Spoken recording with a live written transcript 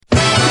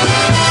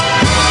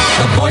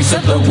voice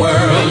of the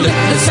world,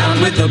 the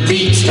sound with the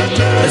beat,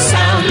 the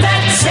sound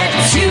that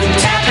sets you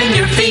tapping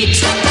your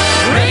feet.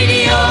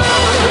 Radio,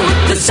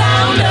 the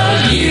sound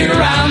of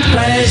year-round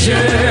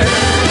pleasure.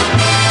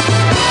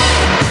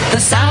 The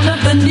sound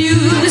of the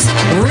news,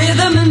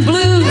 rhythm and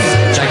blues.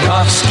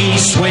 Tchaikovsky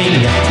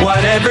swing,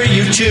 whatever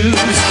you choose.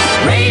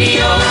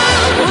 Radio,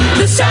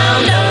 the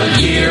sound of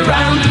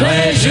year-round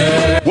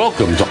pleasure.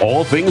 Welcome to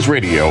All Things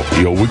Radio,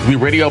 your weekly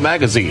radio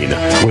magazine,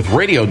 with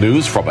radio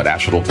news from a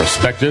national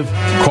perspective,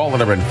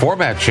 calendar and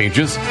format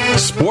changes,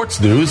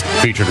 sports news,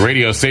 featured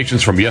radio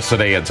stations from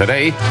yesterday and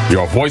today,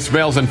 your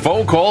voicemails and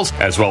phone calls,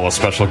 as well as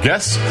special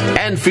guests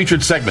and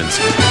featured segments.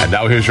 And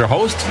now here's your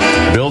host,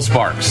 Bill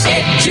Sparks.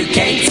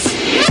 Educates,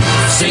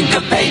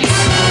 syncopates,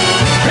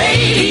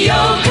 radio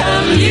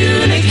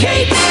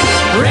communicates,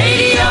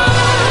 radio,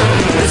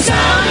 the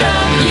sound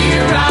of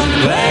year-round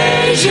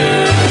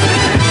pleasure.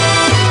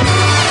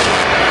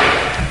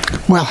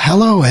 Well,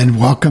 hello and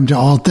welcome to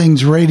All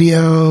Things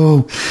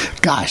Radio.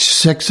 Gosh,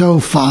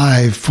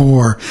 6:05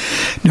 for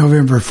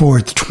November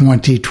 4th,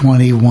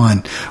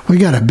 2021. We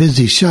got a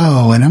busy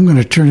show, and I'm going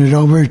to turn it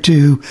over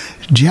to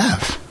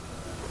Jeff.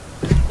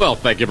 Well,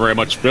 thank you very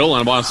much, Bill.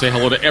 And I want to say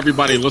hello to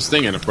everybody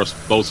listening, and of course,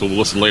 those who will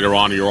listen later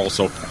on, you're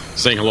also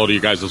saying hello to you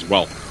guys as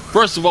well.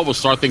 First of all, we'll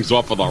start things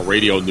off with our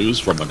radio news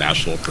from a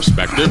national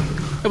perspective,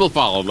 and we'll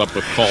follow it up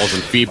with calls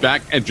and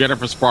feedback, and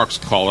Jennifer Sparks'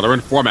 caller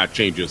and format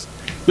changes.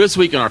 This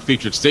week in our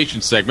featured station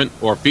segment,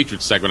 or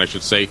featured segment, I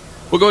should say,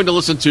 we're going to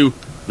listen to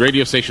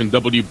radio station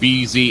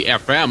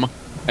WBZ-FM,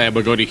 and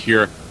we're going to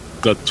hear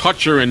the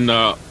Toucher and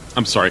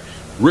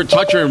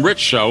Rich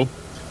show,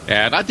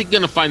 and I think you're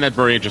going to find that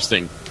very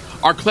interesting.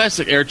 Our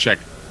classic air check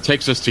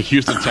takes us to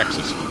Houston,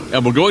 Texas,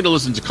 and we're going to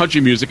listen to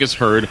country music as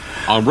heard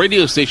on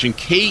radio station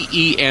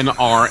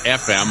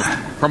KENR-FM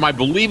from, I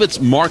believe it's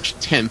March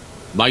 10th,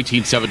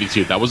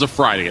 1972. That was a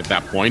Friday at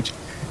that point.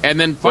 And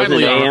then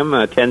finally, AM,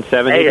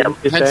 1070 AM.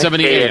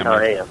 1070 AM.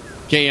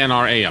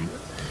 KNR AM.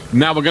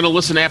 Now we're going to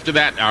listen after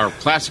that. Our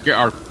classic.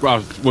 We're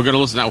going to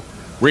listen now.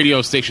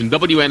 Radio station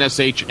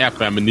WNSH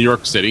FM in New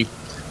York City,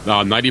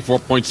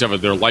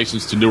 94.7. They're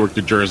licensed to Newark,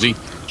 New Jersey.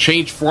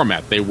 Changed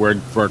format. They were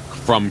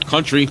from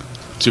country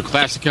to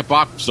classic hip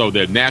hop. So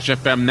they're Nash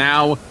FM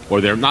now,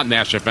 or they're not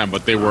Nash FM,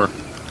 but they were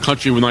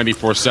country with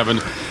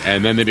 94.7,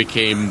 and then they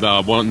became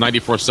the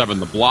 94.7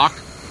 The Block.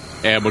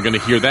 And we're going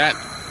to hear that.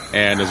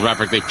 And as a matter of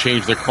fact, they've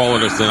changed their call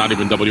letters. They're not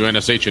even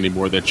WNSH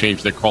anymore. They've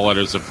changed their call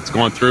letters. If it's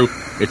gone through,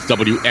 it's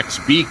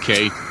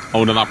WXBK,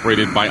 owned and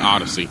operated by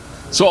Odyssey.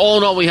 So all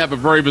in all, we have a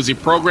very busy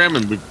program,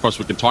 and of course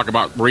we can talk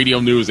about radio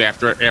news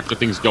after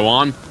things go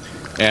on.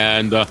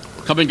 And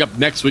coming up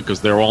next week, because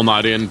they're all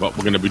not in, but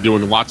we're going to be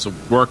doing lots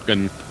of work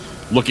and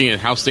looking at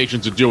how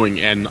stations are doing.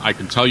 And I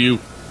can tell you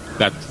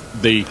that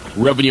the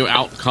revenue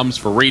outcomes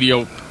for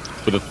radio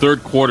for the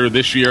third quarter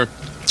this year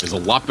is a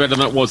lot better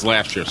than it was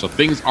last year. So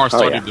things are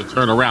starting to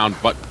turn around,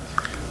 but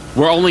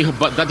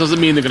that doesn't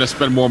mean they're going to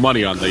spend more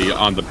money on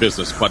the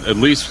business. But at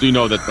least you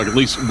know that, at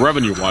least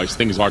revenue-wise,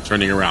 things are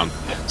turning around.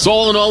 So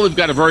all in all, we've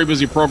got a very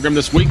busy program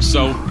this week.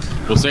 So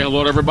we'll say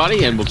hello to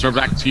everybody, and we'll turn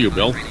back to you,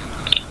 Bill.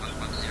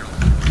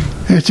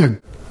 It's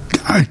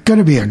going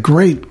to be a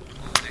great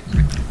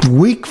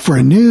week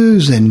for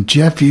news, and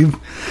Jeff, you've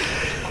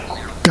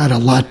got a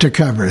lot to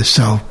cover,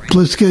 so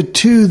let's get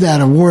to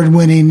that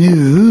award-winning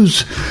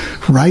news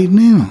right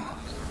now.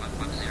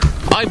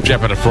 I'm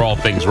Jeff Bennett for All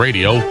Things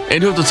Radio,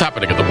 and here's what's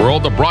happening in the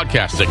world of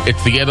broadcasting.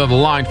 It's the end of the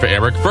line for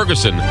Eric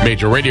Ferguson.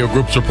 Major radio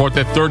groups report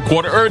their third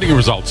quarter earnings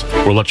results.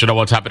 We'll let you know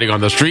what's happening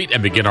on the street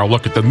and begin our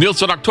look at the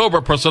Nielsen October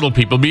Personal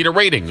People Meter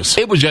ratings.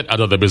 It was yet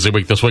another busy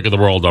week this week in the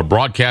world of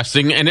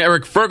broadcasting, and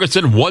Eric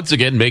Ferguson once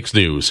again makes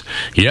news.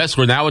 Yes,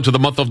 we're now into the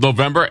month of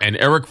November, and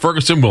Eric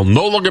Ferguson will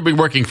no longer be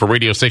working for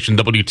radio station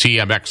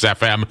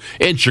WTMX-FM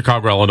in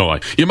Chicago, Illinois.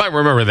 You might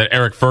remember that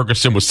Eric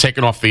Ferguson was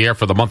taken off the air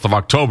for the month of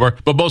October,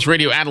 but most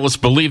radio analysts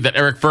believe that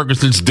Eric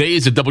Ferguson's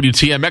days at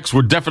WTMX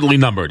were definitely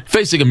numbered.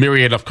 Facing a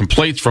myriad of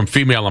complaints from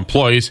female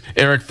employees,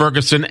 Eric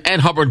Ferguson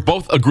and Hubbard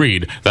both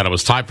agreed that it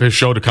was time for his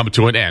show to come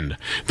to an end.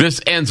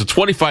 This ends a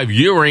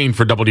 25-year reign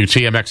for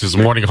WTMX's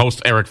morning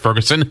host, Eric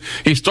Ferguson.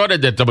 He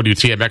started at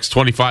WTMX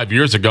 25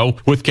 years ago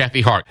with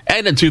Kathy Hart.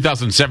 And in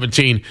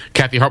 2017,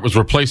 Kathy Hart was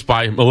replaced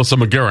by Melissa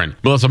McGurran.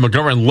 Melissa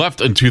McGurran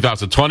left in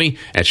 2020,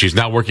 and she's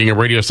now working at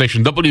radio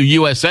station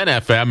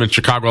WUSN-FM in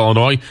Chicago,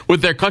 Illinois,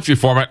 with their country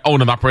format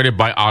owned and operated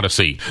by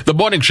Odyssey. The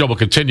morning show will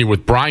continue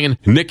with Brian,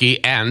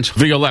 Nikki, and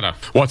Violetta.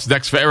 What's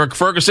next for Eric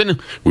Ferguson?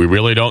 We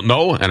really don't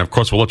know, and of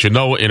course we'll let you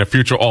know in a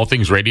future All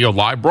Things Radio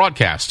live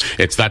broadcast.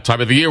 It's that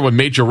time of the year when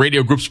major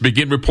radio groups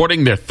begin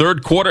reporting their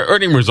third quarter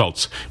earning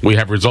results. We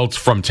have results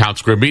from Town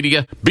Square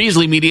Media,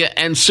 Beasley Media,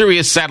 and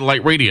Sirius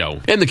Satellite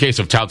Radio. In the case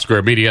of Town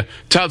Square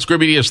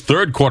Media's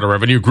third quarter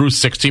revenue grew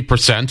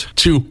 60%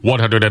 to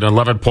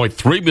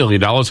 $111.3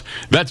 million.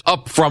 That's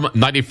up from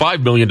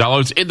 $95 million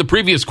in the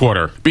previous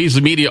quarter.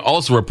 Beasley Media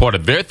also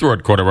reported their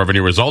third quarter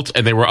revenue results results,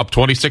 and they were up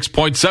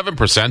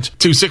 26.7%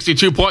 to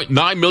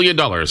 $62.9 million.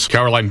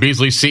 Caroline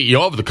Beasley,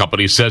 CEO of the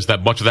company, says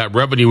that much of that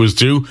revenue is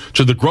due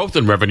to the growth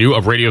in revenue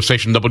of radio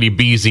station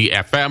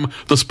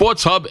WBZ-FM, the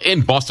sports hub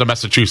in Boston,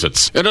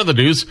 Massachusetts. In other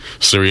news,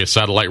 Sirius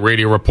Satellite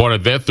Radio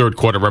reported their third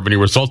quarter revenue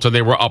results, and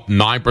they were up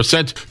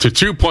 9% to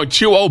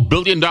 $2.20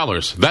 billion.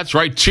 That's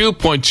right,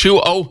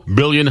 $2.20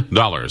 billion.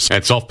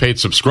 And self-paid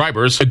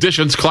subscribers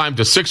additions climbed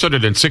to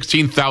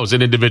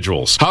 616,000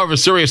 individuals. However,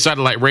 Sirius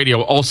Satellite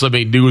Radio also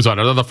made news on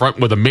another front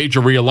with a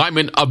major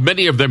realignment of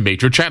many of their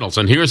major channels.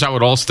 And here's how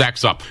it all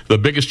stacks up. The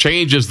biggest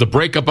change is the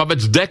breakup of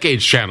its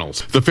Decades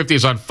channels. The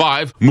 50s on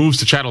 5 moves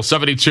to channel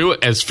 72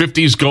 as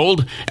 50s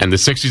Gold, and the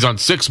 60s on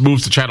 6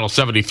 moves to channel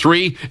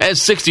 73 as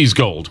 60s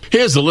Gold.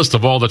 Here's the list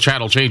of all the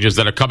channel changes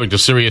that are coming to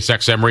Sirius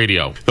XM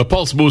Radio. The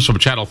Pulse moves from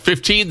channel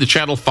 15 to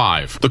channel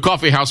 5. The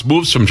Coffee House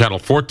moves from channel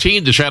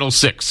 14 to channel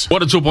 6.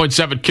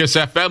 102.7 Kiss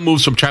FM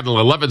moves from channel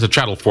 11 to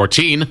channel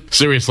 14.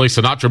 Sirius Lee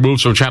Sinatra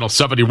moves from channel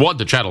 71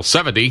 to channel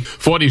 70.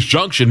 40s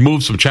Junction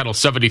moves from channel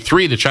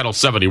 73 to channel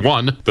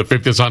 71. The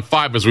 50s on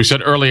 5, as we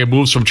said earlier,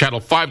 moves from channel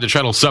 5 to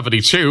channel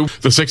 72.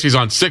 The 60s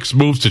on 6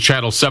 moves to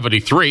channel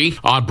 73.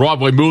 On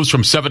Broadway moves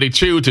from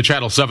 72 to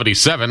channel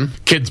 77.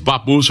 Kids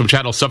Bop moves from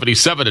channel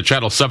 77 to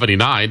channel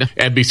 79.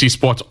 NBC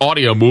Sports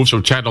Audio moves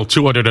from channel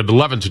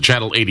 211 to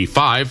channel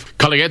 85.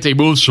 Caliente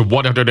moves from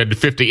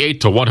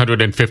 158 to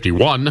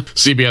 151.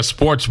 CBS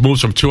Sports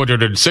moves from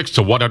 206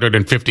 to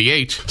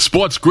 158.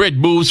 Sports Grid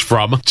moves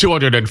from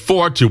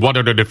 204 to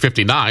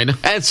 159.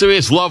 And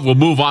Sirius Love will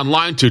move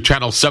online to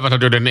channel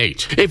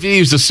 708. If you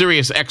use the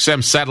Sirius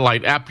XM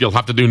satellite app, you'll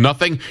have to do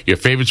nothing. Your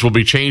favorites will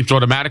be changed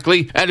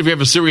automatically. And if you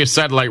have a Sirius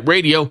satellite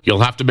radio,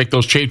 you'll have to make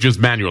those changes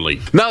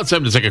manually. Now it's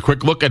time to take a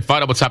quick look and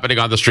find out what's happening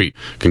on the street.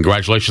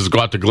 Congratulations go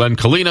out to Glenn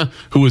Kalina,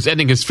 who is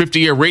ending his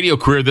 50-year radio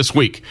career this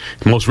week.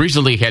 Most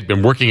recently, he had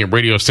been working at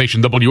radio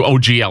station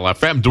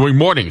WOGL-FM doing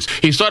mornings.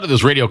 He started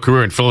his radio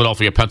career in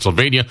Philadelphia,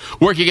 Pennsylvania,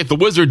 working at the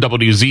Wizard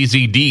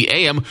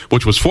WZZD-AM,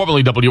 which was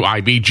formerly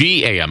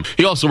WIBG-AM.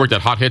 He also worked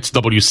at Hot Hits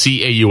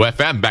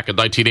WCAU-FM back in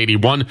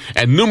 1981,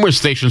 and numerous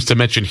stations to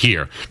mention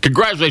here.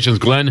 Congratulations,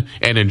 Glenn,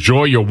 and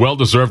enjoy your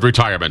well-deserved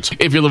retirement.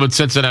 If you live in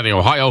Cincinnati,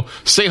 Ohio,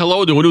 say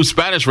hello to a new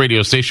Spanish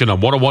radio station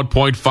on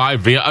 101.5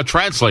 via a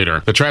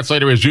translator. The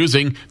translator is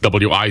using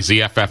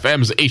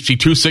WIZF-FM's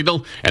HD2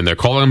 signal, and they're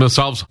calling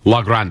themselves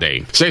La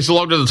Grande. Say so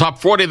long to the top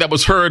 40 that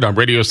was heard on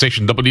radio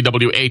station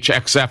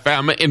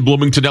WWHX-FM in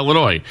Bloomington,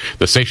 Illinois.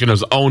 The station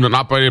is owned and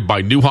operated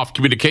by Newhoff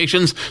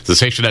Communications. The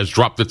station has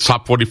dropped its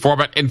top 40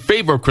 format in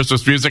favor of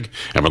Christmas music,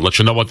 and we'll let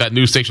you know what that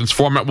new station's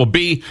format will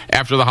be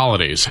after the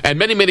holidays. And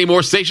many, many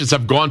more stations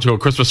have gone to a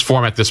Christmas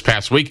format this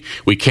past week.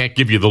 We can't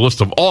give you the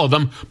list of all of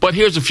them, but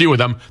here's a few of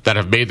them that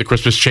have made the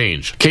Christmas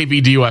change.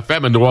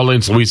 KVDU-FM in New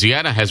Orleans,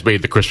 Louisiana has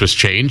made the Christmas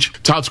change.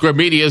 Town Square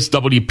Media's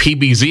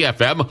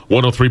WPBZ-FM,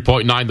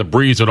 103.9 The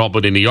Breeze in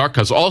Albany, New York,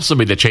 has also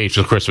made the change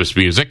to Christmas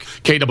music.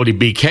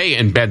 KWBK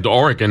in Bend,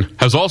 Oregon,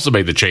 has also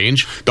made the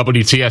change.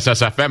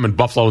 WTSS-FM in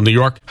Buffalo, New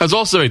York, has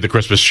also made the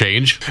Christmas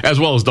change, as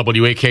well as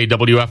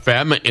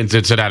WAKW-FM in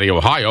Cincinnati,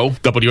 Ohio,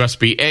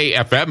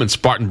 WSBA-FM in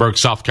Spartanburg,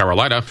 South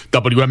Carolina,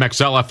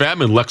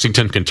 WMXL-FM in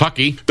Lexington,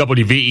 Kentucky,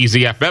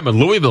 WVEZ-FM in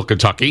Louisville,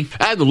 Kentucky,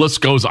 and the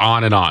list goes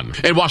on and on.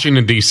 In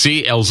Washington,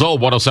 D.C., Elzo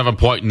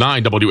 107.9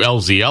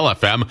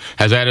 WLZL-FM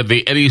has added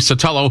the Eddie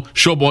Sotelo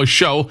Showboy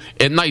Show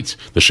at night.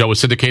 The show is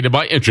syndicated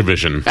by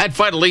Introvision. And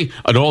finally,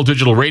 an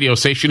all-digital radio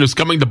station is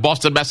coming to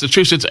Boston,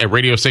 Massachusetts, at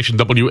radio station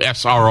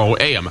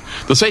WSRO-AM.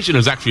 The station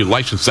is actually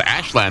licensed to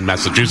Ashland,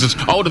 Massachusetts,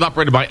 owned and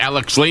operated by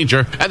Alex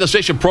Langer, and the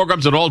station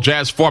programs an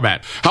all-jazz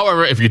format.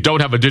 However, if you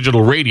don't have a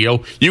digital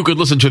radio, you could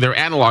listen to their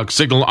analog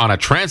signal on a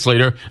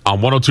translator on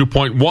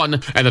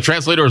 102.1, and the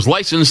translator is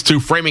licensed to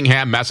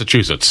Framingham,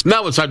 Massachusetts.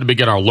 Now it's time to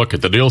begin our look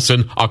at the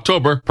Nielsen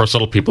October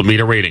Personal People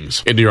Meter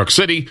ratings. In New York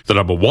City, the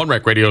number 1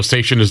 ranked radio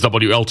station is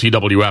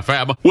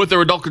WLTW-FM with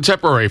their adult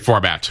contemporary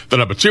format. The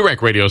number 2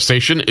 ranked radio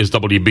station is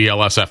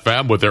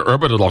WBLS-FM with their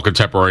urban adult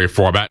contemporary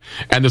format.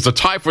 And there's a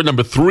tie for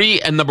number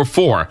 3 and number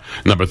 4.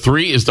 Number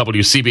 3 is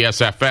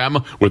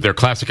WCBS-FM with their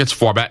classic hits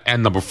format,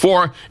 and number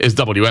 4 is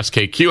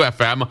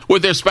WSKQ-FM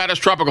with their Spanish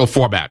tropical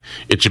format.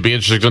 It should be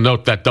interesting to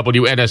note that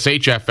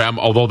WNSH-FM,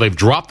 although they've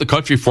dropped the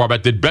country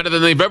format, did better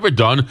than they've ever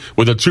done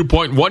with a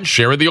 2.1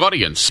 share of the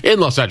audience. In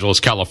Los Angeles,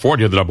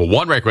 California, the number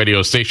 1 ranked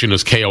radio station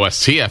is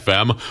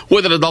KOST-FM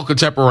with an adult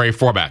contemporary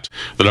format.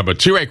 The number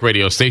 2 ranked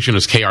radio station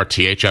is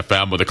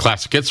KRTH-FM with a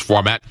classic hits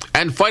format.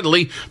 And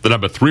finally, the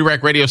number 3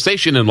 ranked radio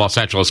station in Los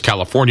Angeles,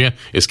 California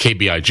is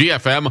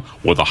KBIG-FM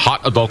with a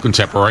hot adult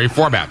contemporary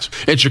format.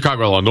 In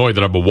Chicago, Illinois,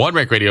 the number 1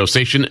 ranked radio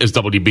station is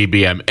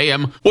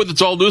WBBM-AM with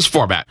its all-news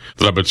format.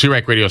 The number 2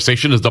 ranked radio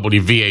station is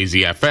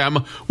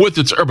WVAZ-FM with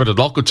its urban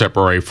adult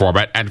contemporary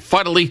format. And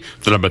finally,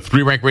 the number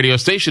 3 ranked radio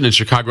station in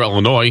Chicago,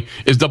 Illinois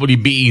is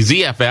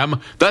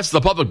WBEZ-FM. That's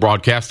the public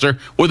broadcaster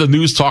with a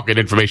news, talk, and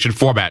information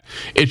format.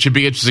 It should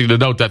be interesting to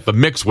note that the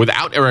mix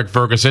without Eric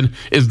Ferguson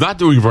is not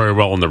doing very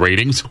well in the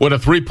ratings, with a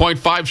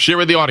 3.5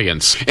 share of the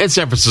audience. In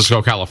San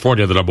Francisco,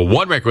 California, the number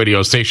 1 ranked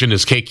radio station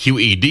is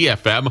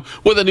KQED-FM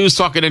with a news,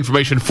 talk, and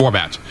information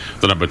format.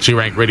 The number 2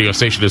 ranked radio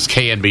station is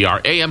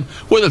KNBR-AM AM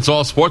with its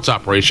all-sports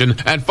operation.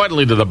 And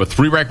finally, the number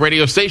 3 ranked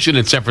radio station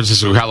in San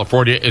Francisco,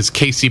 California is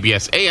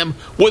KCBS AM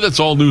with its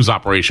all-news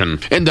operation.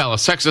 In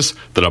Dallas, Texas,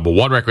 the number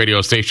 1 ranked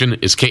radio station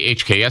is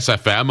KHKS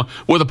FM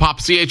with a pop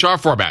CHR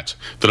format.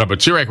 The number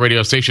 2 ranked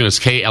radio station is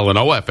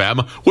KLNO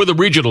FM with a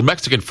regional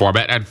Mexican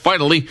format. And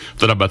finally,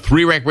 the number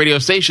 3 ranked radio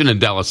station in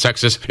Dallas,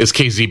 Texas is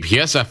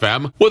KZPS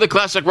FM with a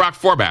classic rock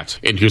format.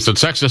 In Houston,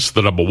 Texas,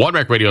 the number 1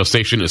 ranked radio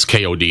station is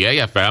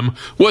KODA FM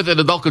with an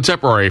adult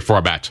contemporary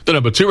format. The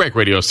number 2 ranked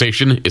radio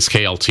station is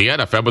KLTN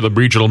FM with a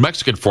regional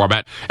Mexican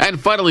format. And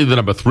finally, the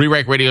number 3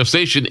 ranked radio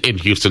station in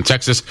Houston,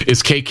 Texas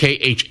is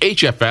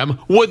KKHH FM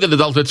with an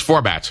adult hits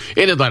format.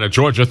 In Atlanta,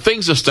 Georgia,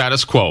 things are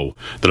status quo.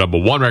 The number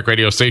 1 ranked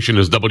radio station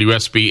is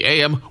WSB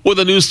AM with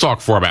a news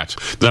talk format.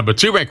 The number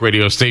 2 ranked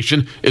radio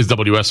station is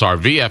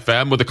WSRV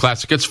FM with a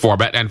classic hits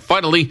format. And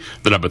finally,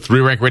 the number 3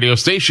 ranked radio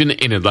station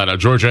in Atlanta,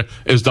 Georgia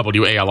is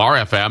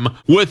WALR FM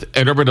with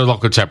an urban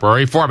adult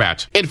contemporary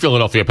format. In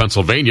Philadelphia,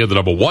 Pennsylvania, the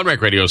number 1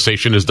 ranked radio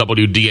station is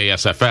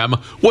WDAS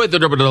FM with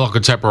an urban adult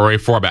contemporary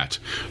format.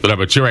 The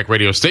number 2 ranked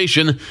radio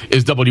station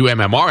is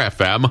WMMR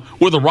FM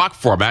with a rock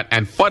format.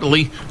 And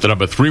finally, the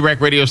number 3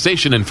 ranked radio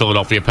station in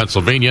Philadelphia,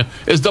 Pennsylvania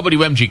is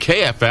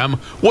WMGK FM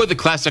with a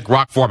classic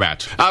rock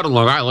format. Out on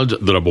Long Island,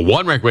 the number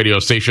 1 ranked radio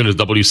station is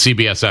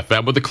WCBS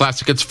FM with a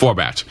classic hits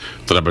format.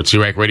 The number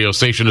 2 ranked radio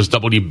station is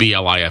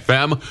WBLI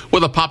FM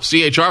with a pop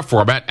CHR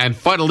format. And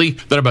finally,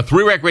 the number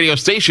 3 ranked radio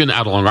station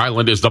out on Long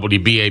Island is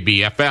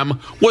WBAB FM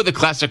with a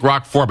classic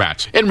rock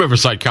format. In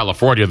Riverside,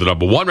 California, the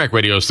number 1 ranked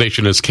radio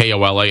station is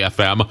KOLA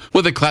FM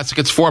with a classic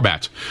hits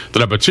format. The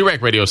number 2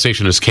 ranked radio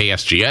station is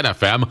KSGN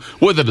FM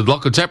with an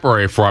adult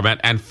contemporary format.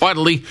 And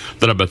finally,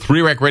 the number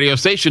 3 ranked radio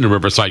station in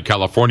Riverside,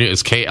 California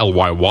is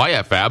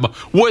KLYY FM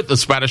with the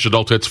Spanish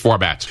adult hits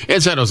format.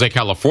 In San Jose,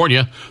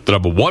 California, the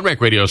number 1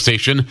 ranked radio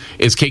station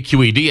is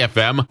KQED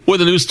FM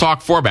with a news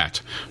talk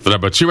format. The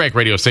number 2 ranked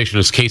radio station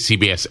is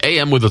KCBS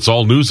AM with its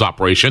all news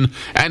operation.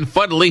 And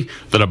finally,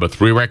 the number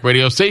 3 ranked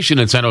radio station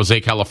in San Jose,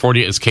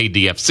 California is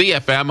KDFC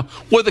FM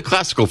with a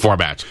classical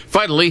format.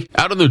 Finally,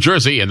 out in New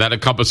Jersey, and that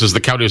encompasses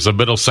the counties of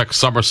Middlesex,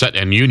 Somerset,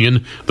 and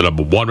Union, the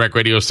number 1 ranked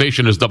radio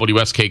station is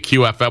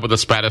WSKQ FM with a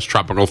Spanish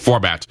tropical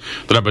format.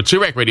 The number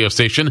 2 ranked radio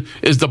station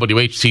is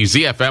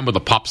WHTZ FM with a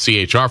pop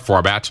CHR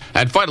format.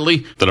 And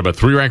finally, the number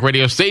 3 ranked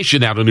radio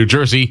station out in New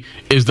Jersey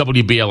is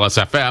WBLS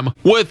FM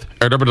with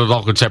an urban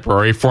adult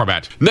contemporary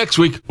format. Next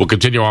week, we'll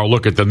continue our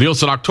look at the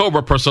Nielsen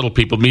October Personal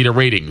People Meter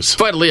ratings.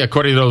 Finally,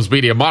 according to those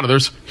media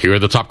monitors, here are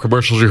the top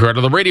commercials you heard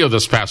on the radio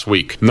this past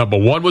week. Number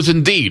 1 was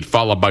Indeed,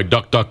 followed by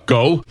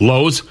DuckDuckGo,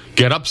 Lowe's,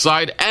 Get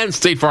Upside, and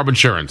State Farm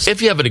Insurance.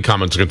 If you have any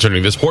comments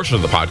concerning this portion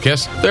of the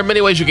podcast, there are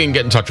many ways you can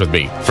get in touch with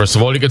me. First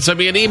of all, you can send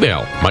me an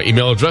email. My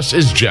email address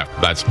is Jeff,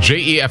 that's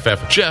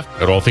Jeff, Jeff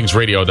at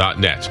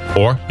allthingsradio.net.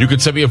 Or you can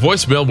send me a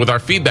voicemail with our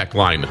feedback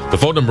line. The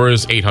phone number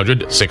is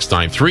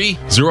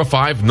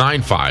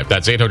 800-693-0595.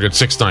 That's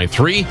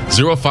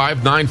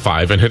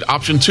 800-693-0595, and hit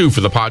option 2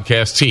 for the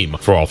podcast team.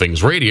 For All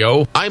Things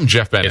Radio, I'm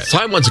Jeff Bennett. It's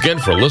time once again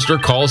for listener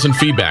calls and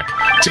feedback.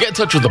 To get in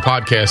touch with the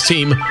podcast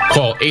team,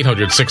 call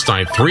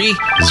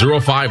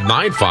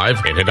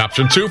 800-693-0595 and hit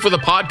option 2 for the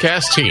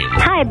podcast team.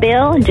 Hi,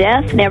 Bill,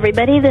 Jeff, and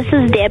everybody. This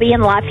is Debbie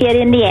in Lafayette,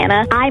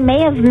 Indiana. I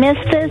may have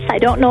missed this. I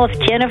don't know if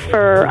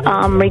Jennifer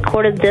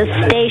recorded this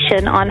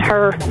station on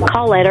her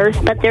call letters,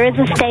 but there is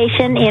a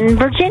station in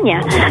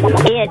Virginia.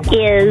 It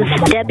is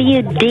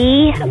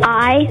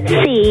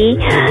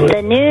WDIC,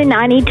 the new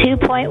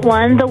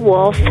 92.1 The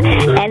Wolf,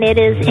 and it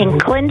is in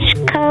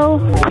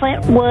Clintwood,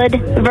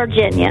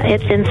 Virginia.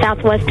 It's in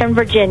southwestern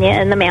Virginia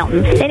in the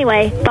mountains.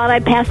 Anyway, thought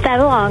I'd pass that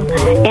along.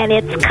 And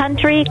it's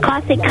country,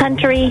 classic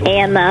country,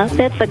 and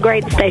it's a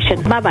great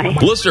station. Bye-bye.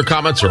 Listener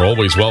comments are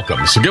always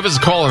welcome, so give us a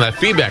call on that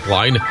feedback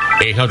line,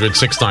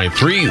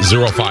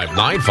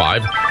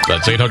 800-693-0595.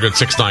 That's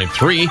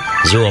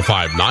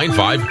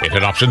 800-693-0595, and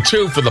hit option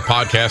 2 for the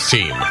podcast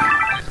team.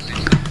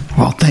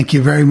 Well, thank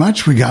you very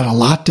much. We got a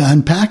lot to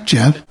unpack,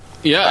 Jeff.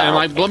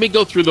 Yeah, and let me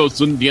go through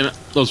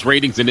those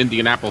ratings in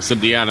Indianapolis,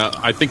 Indiana.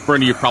 I think,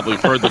 Bernie, you probably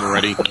heard them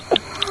already.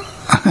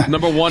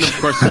 Number 1, of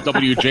course, is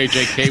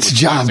WJJK. It's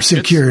job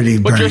security,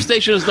 Bernie. But your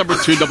station is number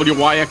 2.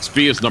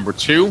 WYXB is number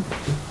 2.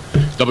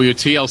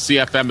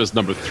 WTLC-FM is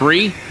number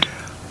 3.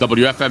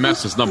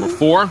 WFMS is number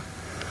 4.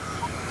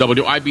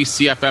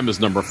 WIBC-FM is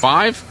number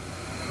 5.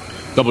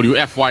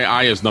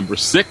 WFYI is number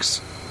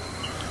 6.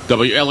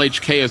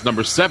 WLHK is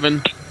number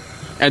 7.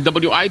 And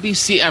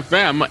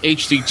WIBC-FM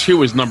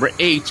HD2 is number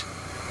 8.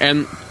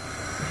 And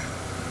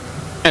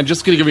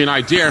just to give you an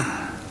idea,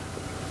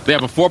 they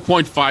have a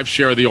 4.5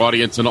 share of the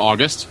audience in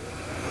August.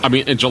 I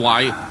mean, in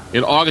July.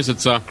 In August,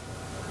 it's a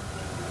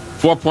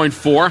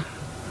 4.4.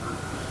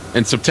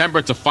 In September,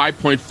 it's a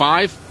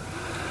 5.5.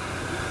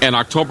 And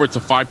October, it's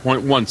a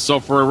 5.1.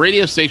 So for a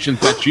radio station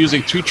that's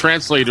using 2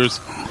 translators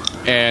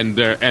and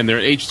their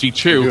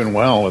HD2, they're doing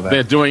well with that.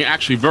 They're doing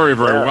actually very,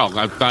 very well.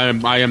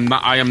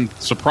 I am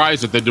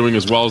surprised that they're doing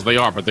as well as they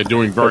are, but they're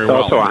doing very well.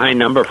 It's also a high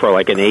number for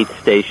like an 8th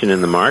station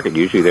in the market.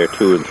 Usually they're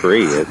 2 and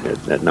 3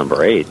 at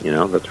number 8.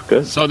 That's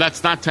good. So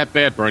that's not that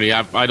bad, Bernie.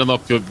 I don't know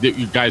if you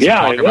guys.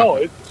 Yeah, I know.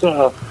 It's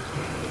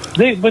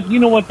But you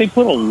know what? They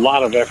put a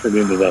lot of effort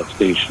into that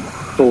station,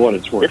 for what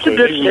it's worth. It's a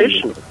good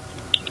station.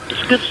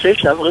 It's a good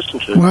station. I've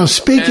listened to it. Well,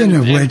 speaking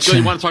of which... Joe,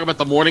 you want to talk about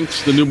the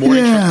new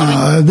morning show coming?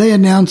 Yeah, they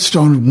announced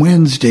on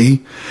Wednesday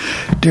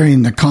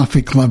during the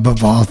Coffee Club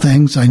of all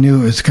things. I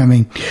knew it was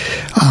coming.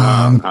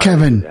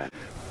 Kevin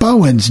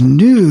Bowen's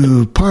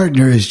new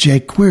partner is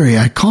Jake Query.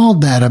 I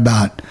called that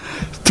about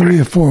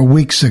 3 or 4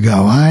 weeks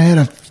ago. I had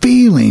a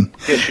feeling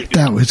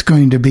that was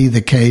going to be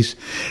the case.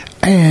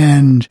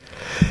 And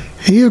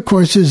he, of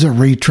course, is a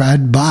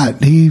retread,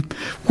 but he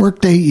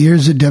worked 8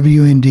 years at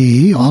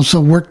WNDE, also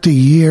worked a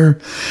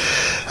year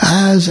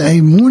as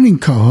a morning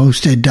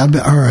co-host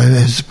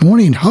as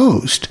morning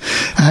host,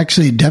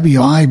 actually at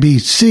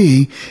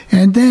WIBC,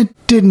 and that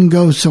didn't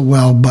go so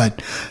well,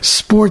 but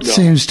sports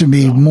seems to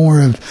be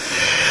more of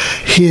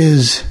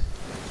his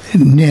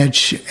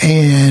niche,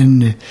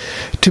 and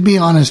to be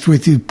honest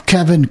with you,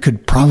 Kevin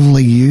could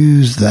probably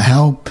use the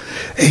help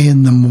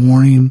in the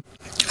morning.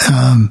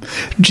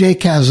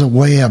 Jake has a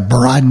way of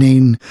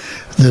broadening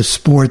the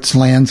sports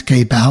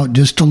landscape out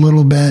just a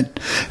little bit,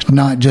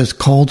 not just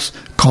Colts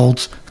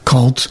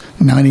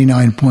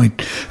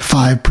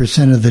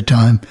 99.5% of the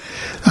time.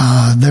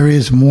 There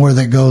is more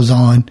that goes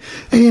on,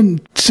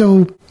 and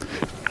so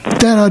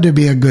that ought to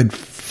be a good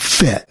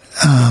fit.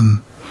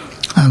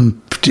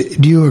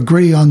 Do you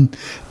agree on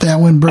that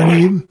one,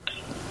 Bernie?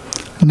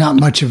 Not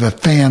much of a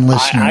fan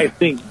listener.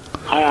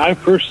 I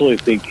personally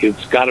think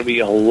it's got to be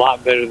a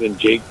lot better than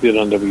Jake did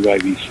on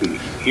WIBC.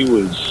 He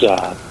was,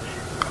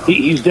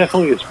 he's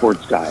definitely a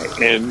sports guy,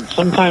 and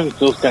sometimes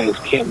those guys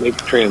can't make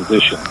the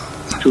transition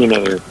to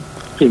another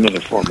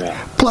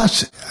format.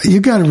 Plus, you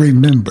got to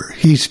remember,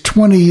 he's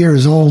 20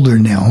 years older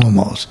now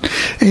almost,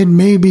 and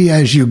maybe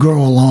as you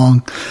grow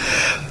along,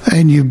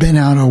 and you've been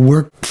out of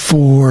work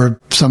for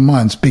some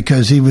months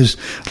because he was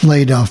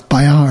laid off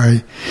by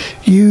our,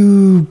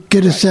 you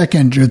get a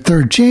second or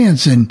third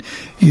chance and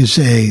you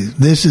say,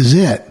 this is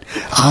it.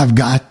 I've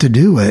got to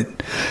do it.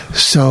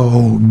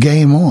 So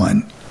game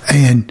on.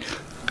 And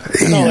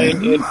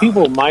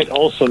people might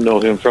also know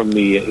him from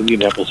the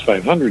Indianapolis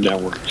 500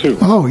 network too.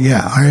 Oh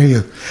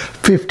yeah,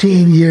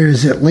 15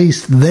 years at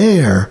least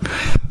there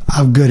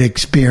of good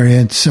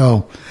experience.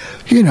 So,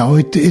 you know,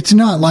 it's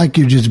not like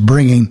you're just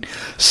bringing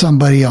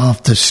somebody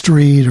off the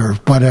street or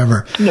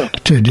whatever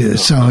to do.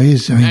 So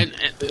and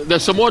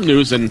there's some more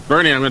news, and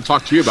Bernie, I'm going to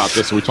talk to you about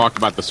this. And we talked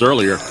about this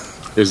earlier.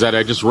 Is that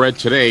I just read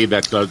today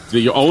that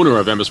the owner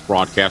of MS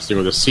Broadcasting,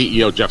 or the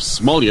CEO, Jeff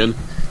Smulyan,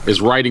 is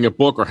writing a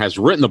book, or has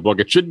written a book.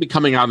 It should be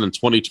coming out in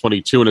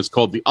 2022, and it's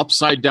called The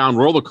Upside Down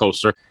Roller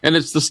Coaster. And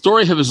it's the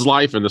story of his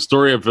life and the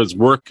story of his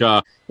work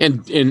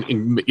in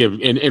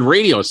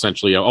radio,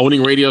 essentially,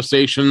 owning radio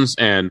stations.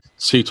 And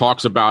he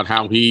talks about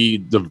how he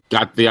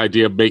got the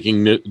idea of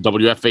making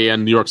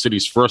WFAN New York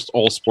City's first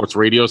all-sports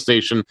radio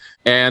station.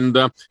 And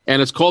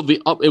it's called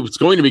it's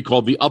going to be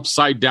called The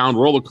Upside Down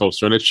Roller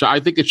Coaster. And I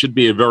think it should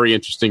be a very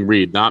interesting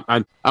read. Now,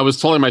 I was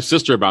telling my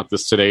sister about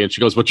this today, and she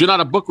goes, "But you're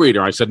not a book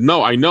reader." I said,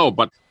 "No, I know,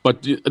 but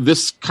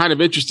this kind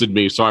of interested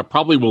me, so I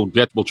probably will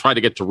try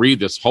to get to read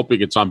this,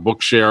 hoping it's on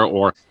Bookshare,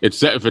 or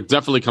if it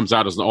definitely comes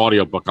out as an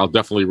audiobook, I'll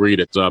definitely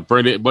read it."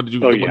 Bernie, what did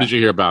you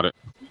hear about it?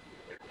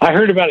 I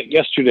heard about it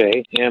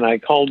yesterday, and I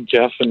called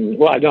Jeff, and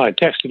I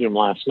texted him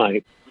last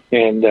night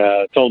and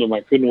told him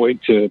I couldn't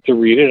wait to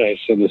read it. I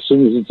said, as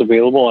soon as it's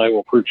available, I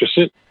will purchase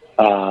it.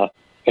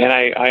 And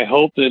I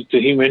hope that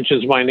he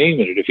mentions my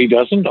name in it. If he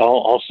doesn't,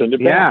 I'll send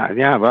it back.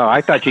 Yeah. Well,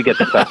 I thought you'd get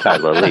the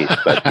subtitle at least,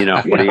 but what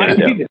are you going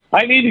to do?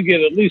 I need to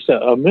get at least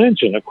a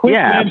mention, a quick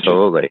mention.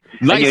 Absolutely.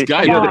 Nice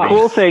guy. The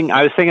cool thing,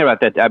 I was thinking about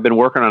that. I've been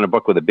working on a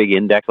book with a big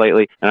index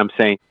lately, and I'm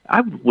saying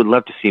I would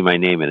love to see my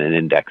name in an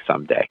index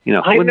someday.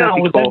 Would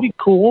that be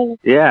cool?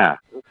 Yeah.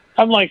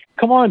 I'm like,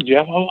 come on,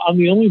 Jeff. I'm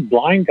the only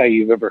blind guy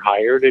you've ever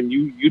hired, and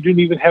you didn't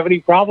even have any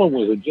problem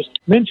with it. Just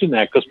mention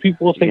that because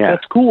people will think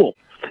that's cool.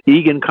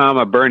 Egan,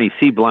 Bernie,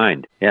 C.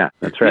 Blind. Yeah,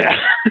 that's right.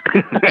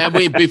 Yeah.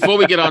 And before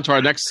we get on to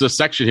our next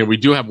section here, we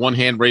do have one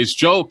hand raised.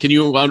 Joe, can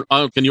you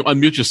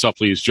unmute yourself,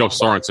 please? Joe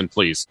Sorensen,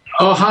 please.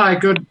 Oh, hi.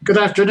 Good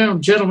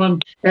afternoon,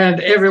 gentlemen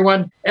and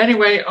everyone.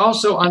 Anyway,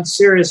 also on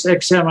Sirius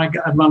XM,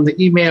 I'm on the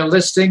email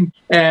listing,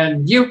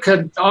 and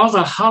all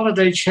the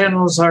holiday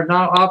channels are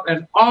now up,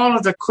 and all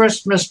of the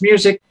Christmas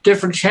music,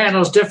 different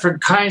channels,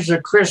 different kinds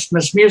of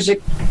Christmas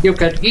music. You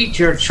can eat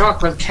your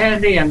chocolate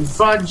candy and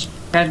fudge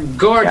and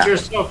gorge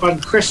yourself on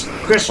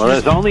Christmas. Well,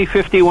 there's only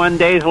 51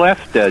 days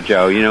left,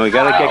 Joe. We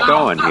got to get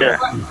going here.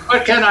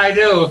 What can I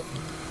do?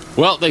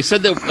 Well, they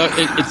said that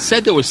it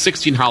said there was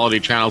 16 holiday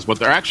channels, but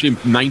there are actually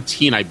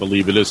 19, I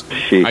believe it is.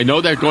 Jeez. I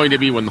know they're going to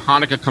be, when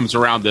Hanukkah comes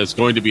around, there's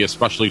going to be a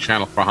special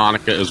channel for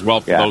Hanukkah as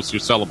well for those who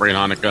celebrate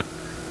Hanukkah.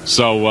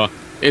 So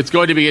it's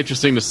going to be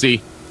interesting to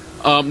see.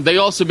 They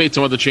also made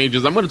some other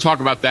changes. I'm going to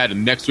talk about that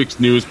in next week's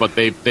news, but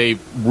they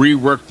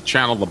reworked the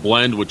channel The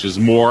Blend, which is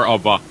more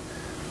of a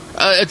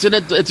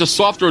it's a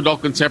softer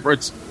adult contemporary.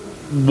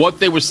 What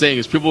they were saying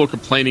is people were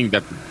complaining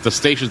that the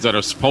stations that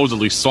are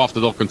supposedly soft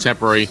adult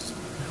contemporary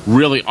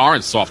really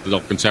aren't soft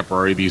adult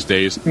contemporary these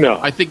days. No.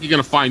 I think you're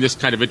going to find this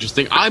kind of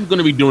interesting. I'm going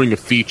to be doing a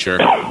feature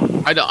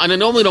I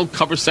normally don't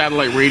cover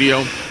satellite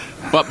radio,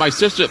 but my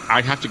sister,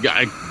 I have to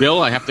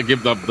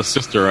give the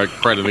sister a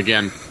credit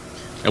again.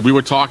 And we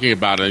were talking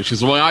about it, and she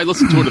said, well, I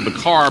listen to it in the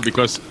car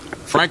because,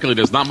 frankly,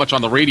 there's not much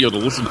on the radio to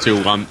listen to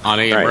on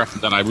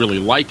AM/FM that I really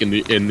like in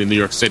the New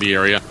York City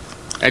area.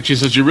 And she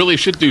says, you really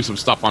should do some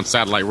stuff on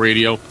satellite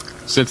radio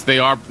since they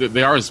are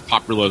as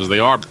popular as they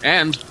are.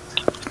 And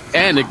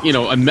you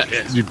know,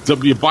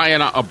 you buy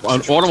an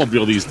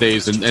automobile these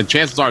days, and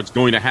chances are it's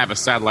going to have a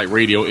satellite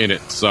radio in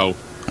it. So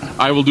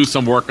I will do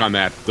some work on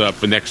that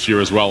for next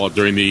year as well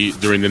during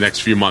the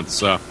next few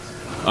months. There's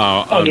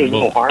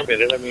no harm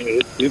in it. I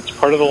mean, it's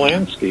part of the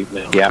landscape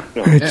now. Yeah,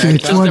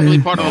 it's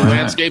definitely part of the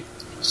landscape.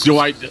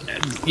 So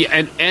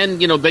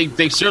and you know,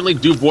 they certainly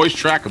do voice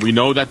track, and we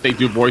know that they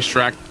do voice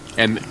track,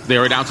 and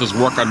their announcers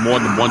work on more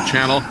than one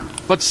channel.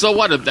 But so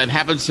what? That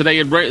happens today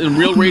in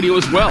real radio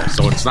as well.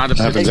 So it's not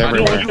happens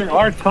everywhere. There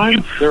are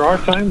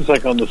times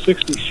like on the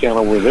 60s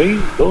channel where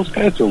those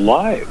guys are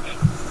live.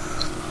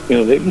 You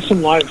know, they do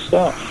some live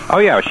stuff. Oh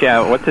yeah,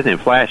 what's his name?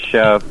 Flash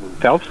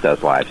Phelps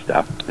does live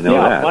stuff. I know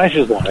that. Flash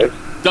is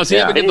live. Does he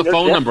ever get the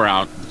phone number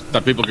out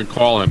that people can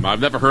call him? I've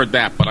never heard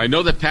that, but I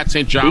know that Pat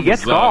St. John. He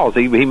gets calls.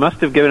 He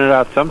must have given it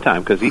out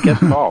sometime because he gets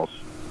calls.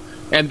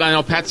 And I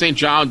know Pat St.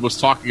 John was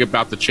talking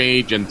about the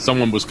change, and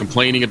someone was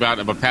complaining about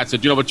it. But Pat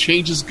said, "You know, but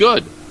change is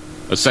good."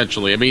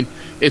 Essentially, I mean,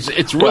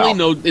 it's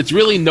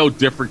really no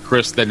different,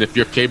 Chris, than if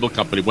your cable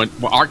company went.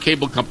 Well, our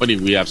cable company,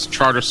 we have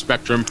Charter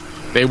Spectrum.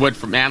 They went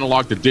from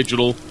analog to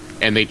digital,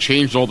 and they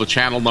changed all the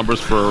channel numbers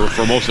for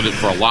most of it,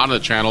 for a lot of the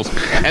channels,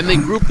 and they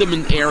grouped them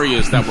in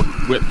areas that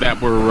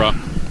were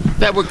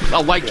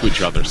alike to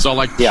each other. So,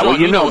 like, yeah,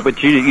 Sean,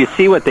 but you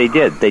see what they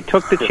did. They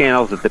took the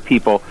channels that the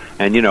people,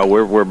 and you know,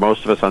 we're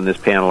most of us on this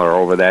panel are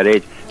over that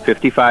age,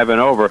 55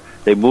 and over.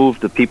 They moved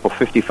the people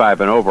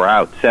 55 and over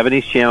out.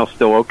 70s channels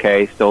still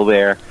okay, still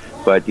there,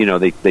 but you know,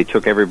 they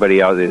took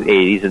everybody out in the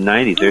 80s and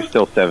 90s. They're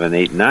still 7,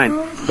 8, and 9,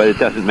 but it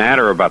doesn't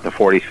matter about the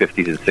 40s,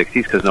 50s, and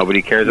 60s because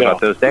nobody cares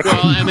about those decades.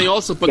 Well, and they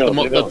also put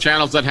the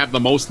channels that have the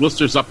most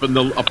listeners up in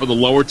the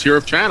lower tier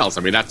of channels.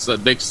 I mean,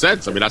 that makes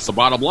sense. I mean, that's the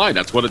bottom line.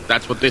 That's what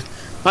they.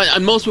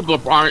 And most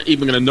people aren't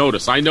even going to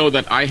notice. I know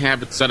that I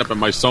have it set up in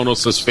my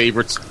Sonos as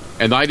favorites,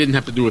 and I didn't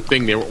have to do a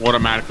thing. They were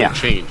automatically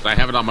changed. I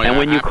have it on my. And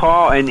when you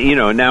call, and you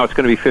know, now it's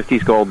going to be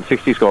 50s gold and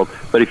 60s gold.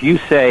 But if you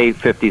say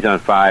 50s on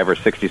 5 or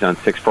 60s on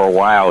 6 for a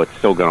while, it's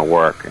still going to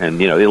work. And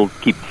you know, it'll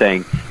keep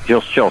saying.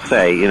 She'll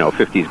say, you know,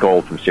 50s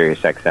gold from Sirius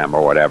XM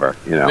or whatever.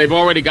 You know, they've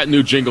already got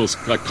new jingles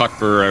cut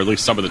for at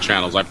least some of the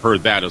channels. I've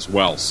heard that as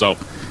well. So.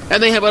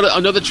 And they have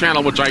another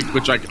channel which I'm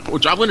going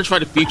to try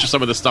to feature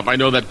some of this stuff. I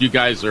know that you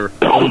guys are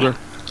older.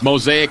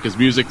 Mosaic is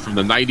music from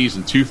the 90s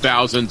and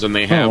 2000s, and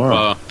they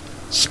have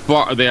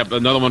Spot. They have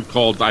another one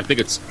called, I think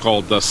it's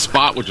called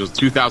Spot, which is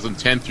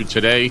 2010 through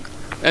today.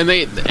 And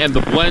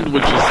the blend,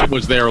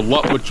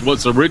 which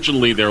was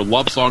originally their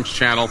love songs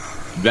channel,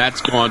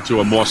 that's gone to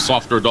a more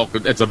softer adult.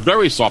 It's a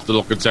very soft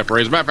adult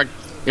contemporary. As a matter of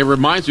fact, it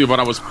reminds me of what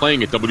I was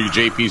playing at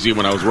WJPZ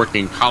when I was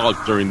working in college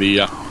during the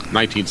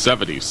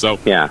 1970s. So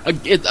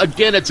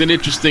again, it's an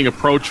interesting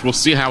approach. We'll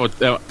see how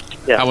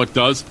it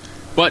does.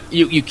 But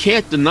you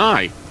can't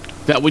deny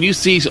that when you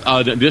see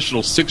an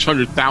additional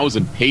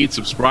 600,000 paid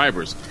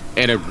subscribers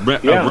and a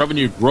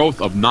revenue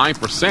growth of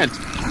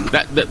 9%,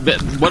 that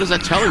what is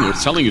that telling you?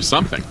 It's telling you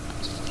something.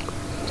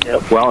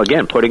 Well,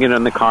 again, putting it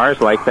in the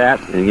cars like that,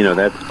 you know,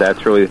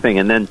 that's really the thing.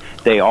 And then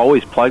they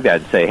always plug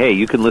that and say, hey,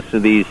 you can listen to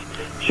these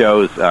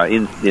shows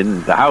in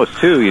the house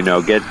too. You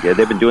know,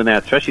 they've been doing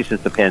that especially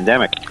since the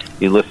pandemic.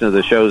 You listen to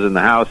the shows in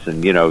the house,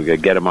 and you know,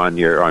 get them on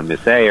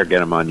Miss A or get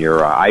them on your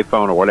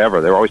iPhone or whatever.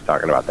 They're always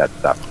talking about that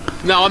stuff.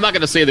 Now, I'm not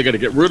going to say they're going to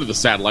get rid of the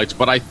satellites,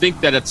 but I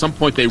think that at some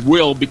point they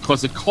will,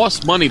 because it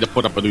costs money to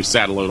put up a new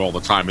satellite all the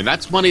time, and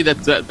that's money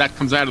that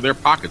comes out of their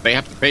pocket. They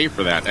have to pay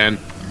for that, and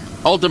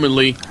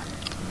ultimately,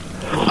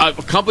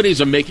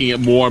 companies are making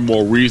it more and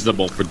more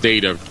reasonable for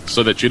data,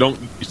 so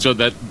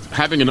that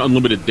having an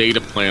unlimited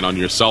data plan on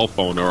your cell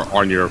phone or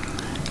on your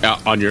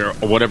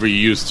whatever you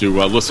use to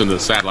listen to the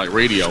satellite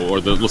radio or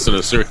listen to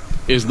the Sirius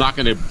is not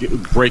going to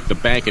break the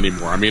bank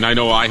anymore. I mean, I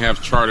know I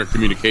have Charter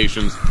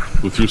Communications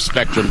through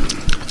Spectrum,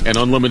 and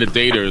unlimited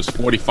data is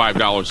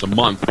 $45 a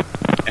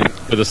month, and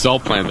for the cell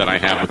plan that I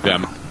have with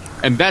them,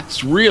 and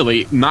that's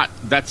really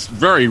that's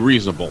very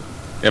reasonable.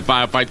 If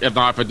I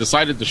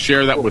decided to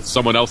share that with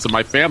someone else in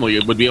my family,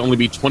 it would only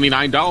be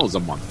 $29 a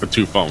month for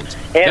 2 phones.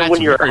 And that's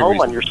when you're at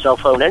home on your cell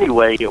phone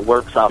anyway, it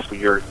works off of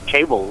your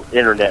cable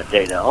internet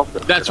data also.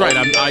 That's right.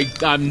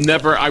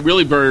 I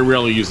really very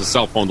rarely use a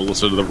cell phone to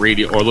listen to the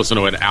radio or listen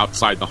to it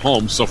outside the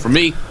home. So for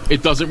me,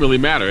 it doesn't really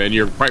matter. And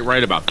you're quite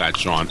right about that,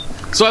 Sean.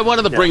 So I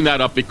wanted to bring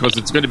that up because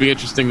it's going to be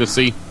interesting to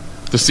see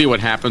what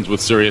happens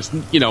with Sirius.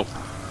 You know,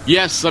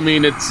 yes, I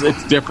mean it's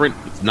different.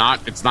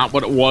 It's not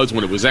what it was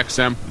when it was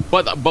XM.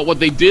 But what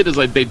they did is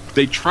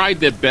they tried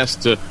their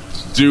best to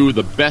do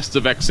the best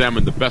of XM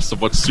and the best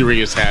of what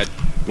Sirius had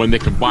when they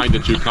combined the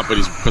two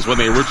companies. Because when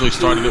they originally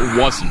started, it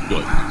wasn't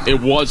good. It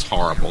was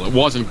horrible. It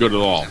wasn't good at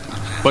all.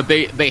 But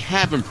they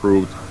have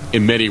improved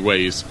in many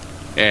ways.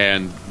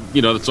 And,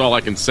 that's all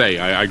I can say.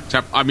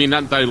 I mean,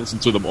 not that I listen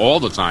to them all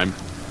the time,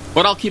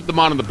 but I'll keep them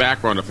on in the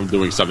background if I'm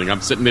doing something. I'm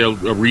sitting there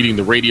reading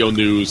the radio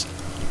news,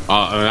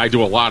 and I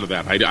do a lot of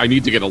that. I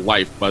need to get a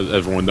life, as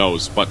everyone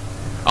knows, but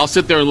I'll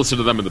sit there and listen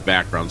to them in the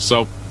background.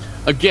 So,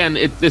 again,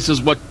 this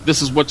is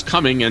what's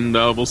coming, and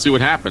we'll see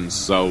what happens.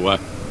 So,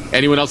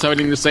 anyone else have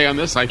anything to say on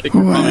this? I think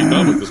we're probably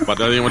done with this,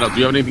 but anyone else? Do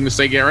you have anything to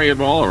say, Gary,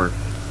 at all? Or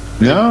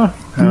no.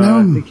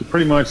 I think you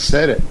pretty much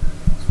said it.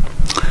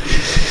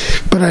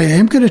 But I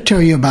am going to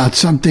tell you about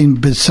something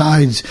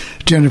besides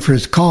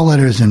Jennifer's call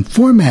letters and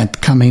format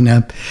coming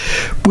up.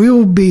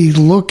 We'll be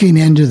looking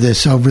into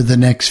this over the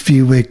next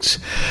few weeks.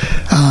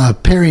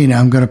 Perry and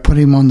I'm going to put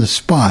him on the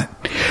spot.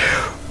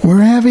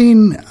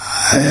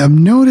 I'm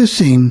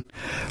noticing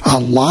a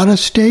lot of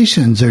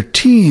stations or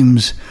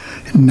teams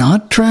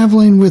not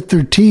traveling with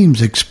their teams,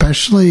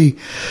 especially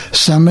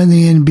some in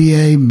the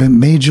NBA, but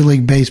Major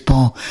League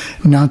Baseball,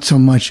 not so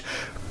much.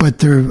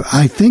 But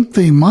I think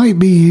they might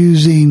be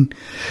using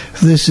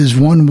this as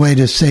one way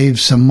to save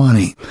some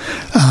money.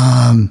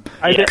 I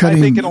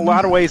think in a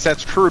lot of ways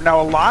that's true.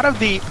 Now,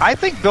 I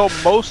think, Bill,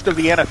 most of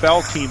the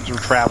NFL teams are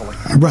traveling.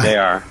 Right. They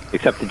are,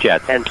 except the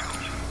Jets. And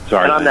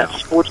on that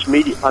sports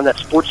media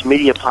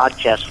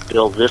podcast,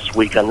 Bill, this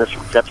week on this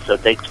week's episode,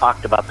 they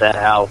talked about that,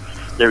 how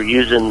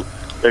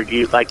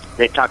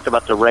they talked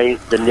about the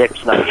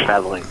Knicks not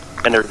traveling.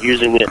 And they're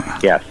using it.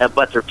 Yes.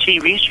 But their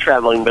TV's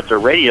traveling, but their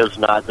radio's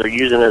not. They're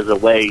using it as a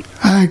way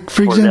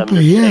for example,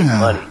 save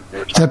money.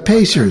 The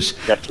Pacers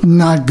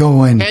not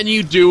going. Can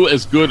you do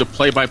as good a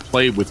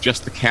play-by-play with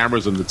just the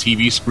cameras and the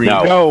TV screen?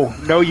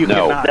 No, you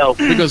cannot. No.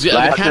 Because the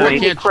camera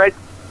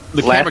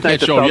can't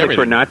show you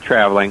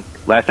everything.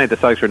 Last night the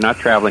Celtics were not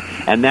traveling.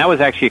 And that was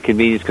actually a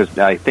convenience because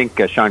I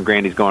think Sean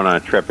Grandy's going on a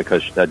trip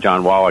because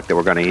John Wallach, that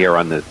we're going to hear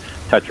on the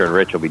Toucher and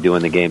Rich, will be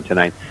doing the game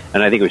tonight.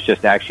 And I think it was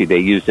just actually they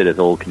used it as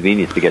a little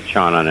convenience to get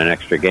Sean on an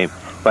extra game.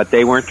 But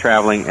they weren't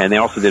traveling, and they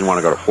also didn't want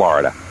to go to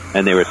Florida.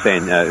 And they were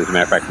saying, as a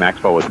matter of fact,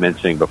 Maxwell was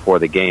mentioning before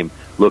the game,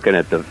 looking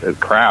at the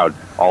crowd,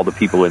 all the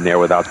people in there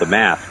without the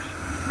masks.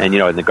 And,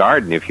 in the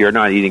Garden, if you're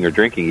not eating or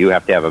drinking, you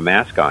have to have a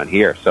mask on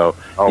here. So,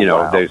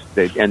 wow.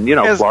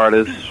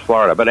 Florida's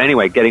Florida. But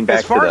anyway, getting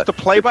back to the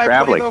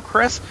play-by-play, though,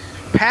 Chris,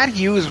 Pat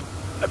Hughes,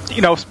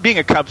 being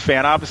a Cubs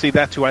fan, obviously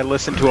that's who I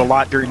listened to a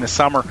lot during the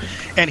summer.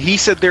 And he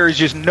said there is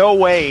just no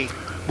way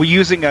we're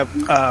using a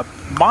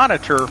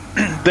monitor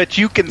that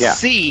you can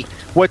see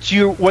what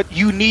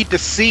you need to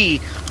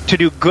see to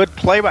do good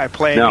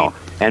play-by-play. No.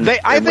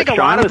 I think a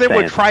lot of them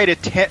would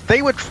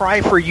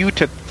try for you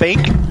to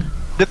think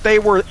that they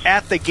were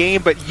at the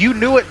game, but you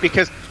knew it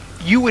because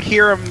you would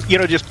hear them,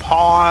 just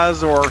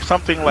pause or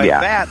something like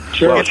that.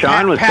 Sure. Well,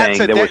 Sean was saying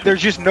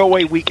there's just no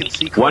way we can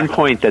see. One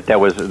point that there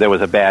was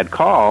a bad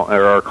call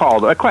or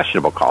a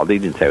questionable call. He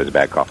didn't say it was a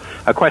bad call,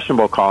 a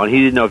questionable call, and he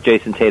didn't know if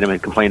Jason Tatum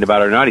had complained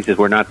about it or not. He says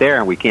we're not there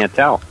and we can't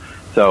tell.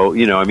 So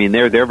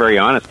they're very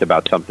honest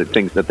about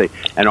things that they,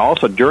 and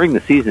also during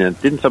the season,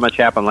 it didn't so much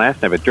happen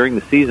last night, but during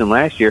the season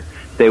last year,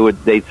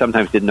 they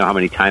sometimes didn't know how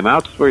many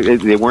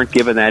timeouts they weren't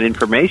given that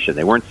information.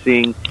 They weren't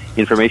seeing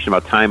information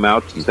about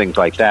timeouts and things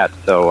like that.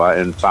 So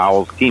and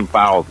fouls, team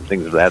fouls, and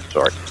things of that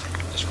sort.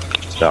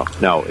 So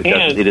no, it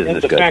isn't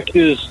as good. The fact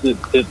is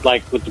that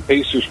like with the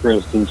Pacers, for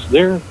instance,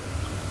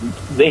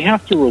 they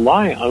have to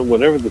rely on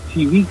whatever the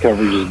TV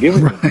coverage is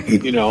giving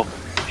them.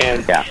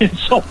 And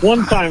so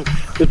one time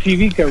the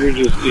TV coverage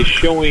is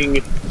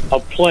showing a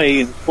play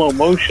in slow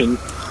motion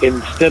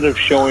instead of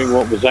showing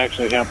what was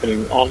actually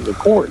happening on the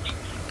court.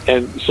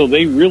 And so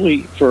they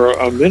really, for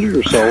a minute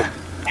or so,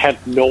 had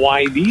no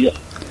idea.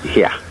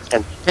 Yeah.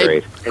 And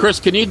hey, Chris,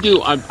 can you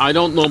do, I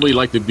don't normally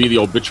like to be the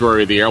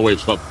obituary of the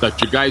airwaves, but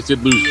that you guys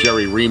did lose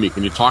Jerry Remy.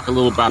 Can you talk a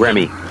little about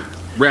Remy?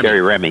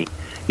 Jerry Remy.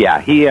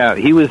 Yeah,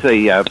 he was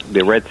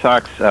the Red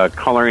Sox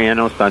color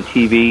analyst on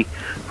TV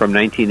from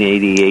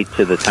 1988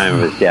 to the time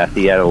of his death.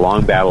 He had a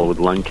long battle with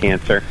lung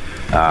cancer,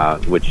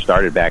 which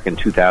started back in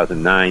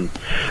 2009.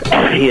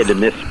 He had to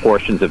miss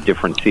portions of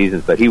different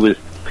seasons, but he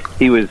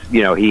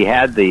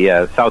had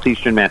the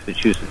southeastern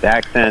Massachusetts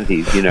accent.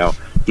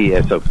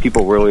 So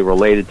people really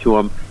related to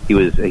him. He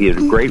had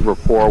a great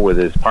rapport with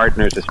his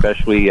partners,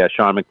 especially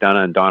Sean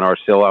McDonough and Don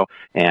Orsillo.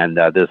 And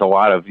there's a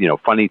lot of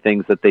funny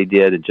things that they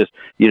did, and just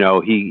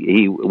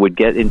he would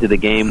get into the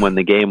game when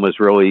the game was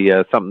really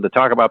something to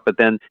talk about. But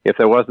then if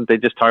there wasn't, they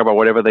just talk about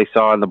whatever they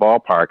saw in the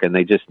ballpark, and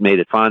they just made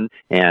it fun.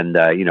 And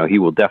he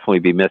will definitely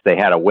be missed. They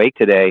had a wake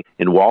today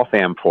in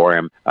Waltham for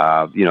him.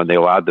 They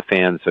allowed the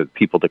fans or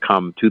people to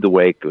come to the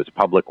wake. It was a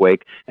public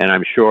wake, and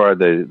I'm sure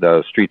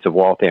the streets of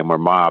Waltham were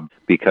mobbed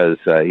because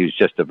he was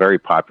just a very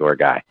popular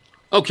guy.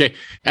 Okay,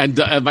 and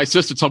my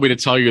sister told me to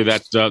tell you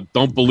that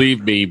don't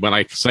believe me when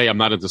I say I'm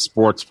not into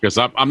sports, because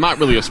I'm not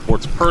really a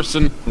sports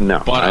person. No,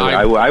 but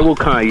I will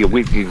call you.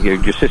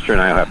 Your sister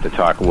and I will have to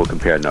talk, and we'll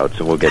compare notes,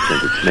 and we'll get you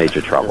into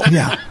major trouble.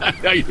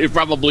 Yeah, you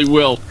probably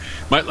will.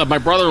 My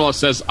brother-in-law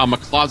says I'm a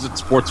closet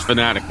sports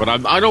fanatic, but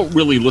I don't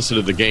really listen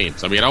to the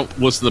games. I mean, I don't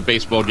listen to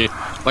baseball games.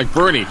 Like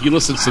Bernie, he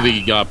listens to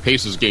the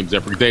Pacers games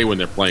every day when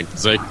they're playing.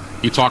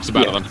 He talks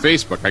about it on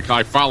Facebook.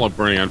 I follow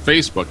Bernie on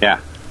Facebook.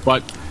 Yeah,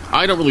 but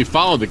I don't really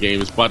follow the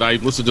games, but I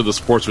listen to the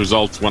sports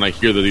results when I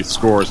hear the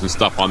scores and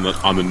stuff on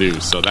the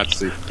news. So that's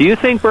the. Do you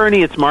think,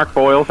 Bernie, it's Mark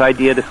Boyle's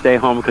idea to stay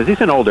home because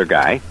he's an older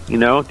guy?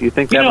 Do you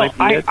think that might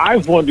be it?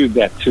 I've wondered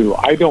that too.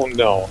 I don't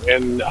know,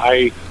 and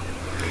I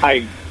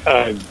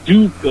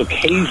do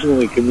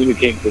occasionally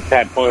communicate with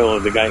Pat Boyle,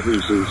 the guy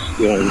who's his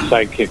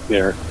sidekick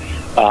there,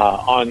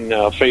 on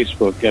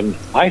Facebook, and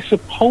I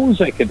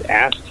suppose I could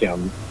ask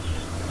him,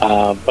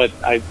 but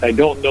I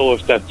don't know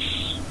if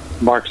that's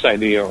Mark's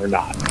idea or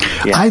not.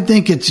 Yeah. I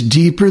think it's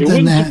deeper than that.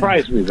 It wouldn't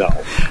surprise me, though.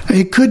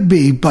 It could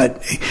be,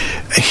 but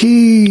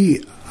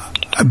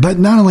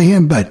not only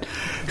him, but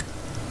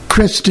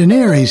Chris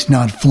Denari's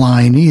not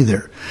flying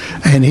either,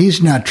 and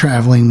he's not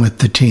traveling with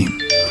the team.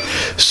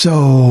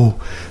 So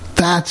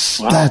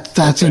that's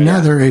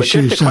another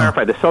issue. But just to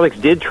clarify, the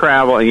Celtics did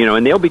travel,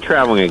 and they'll be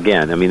traveling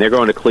again. I mean, they're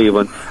going to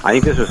Cleveland. I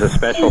think this was a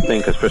special thing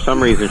because for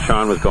some reason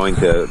Sean was going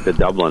to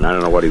Dublin. I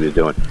don't know what he was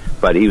doing,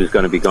 but he was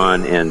going to be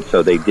gone, and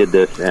so they did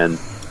this, and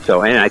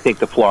I think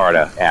the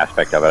Florida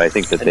aspect of it, I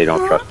think that they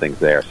don't trust things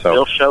there. So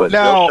Bill Shelley's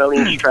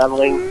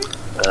traveling.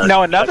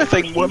 Now, another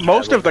thing,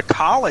 most of the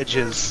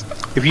colleges,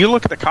 if you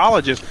look at the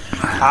colleges,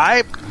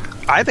 I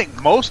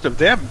think most of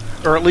them,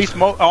 or at least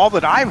all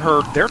that I've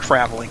heard, they're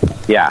traveling.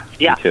 Yeah,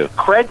 me too.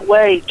 Craig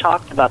Way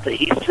talked about that.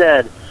 He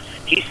said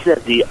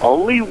the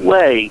only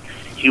way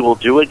he will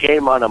do a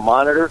game on a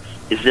monitor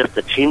is if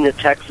the team that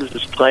Texas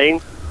is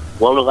playing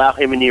won't allow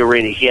him in the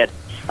arena. He had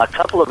a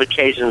couple of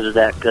occasions of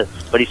that,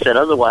 but he said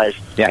otherwise.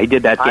 Yeah, he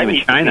did that game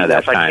in China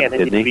that time,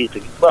 didn't he?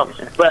 Well,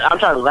 but I'm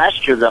talking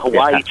last year, the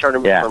Hawaii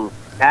tournament from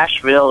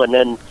Asheville, and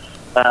then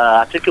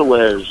I think it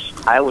was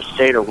Iowa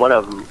State or one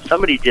of them.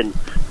 Somebody didn't.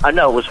 I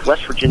know it was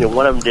West Virginia.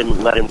 One of them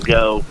didn't let him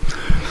go,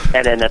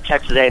 and then the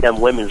Texas A&M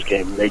women's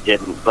game they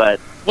didn't. But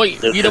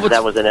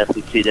that was an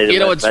SEC. They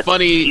didn't it's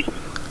funny.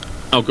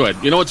 Oh, go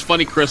ahead. You know what's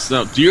funny, Chris?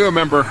 Now, do you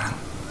remember?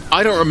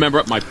 I don't remember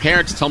it. My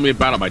parents tell me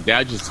about it. My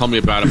dad just told me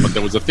about it. But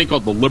there was a thing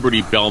called the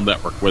Liberty Bell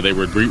Network where they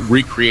would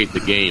recreate the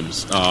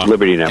games.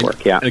 Liberty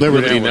Network, yeah.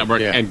 Liberty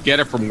Network, yeah. And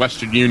get it from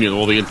Western Union,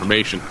 all the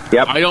information.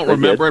 Yep, I don't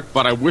remember it,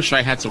 but I wish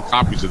I had some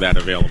copies of that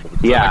available.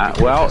 Yeah,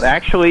 well,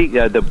 actually,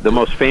 the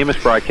most famous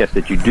broadcast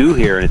that you do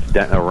hear, and it's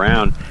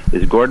around,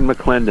 is Gordon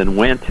McClendon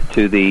went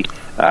to did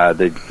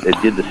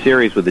the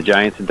series with the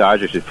Giants and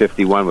Dodgers at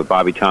 51 with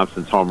Bobby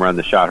Thompson's home run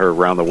that shot her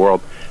around the world.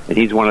 And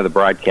he's one of the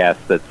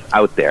broadcasts that's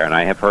out there, and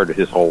I have heard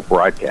his whole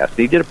broadcast.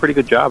 He did a pretty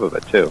good job of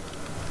it, too.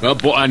 Well,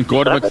 and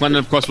Gordon McClendon,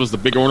 of course, was the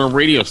big owner of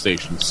radio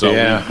stations, so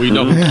we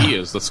know who he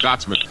is, the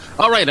Scotsman.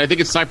 All right, I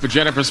think it's time for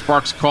Jennifer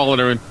Sparks' call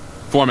letter and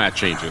format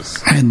changes.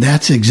 And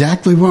that's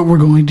exactly what we're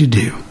going to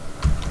do.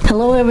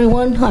 Hello,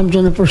 everyone. I'm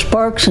Jennifer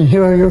Sparks, and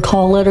here are your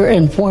call letter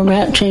and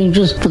format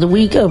changes for the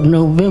week of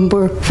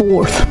November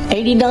 4th.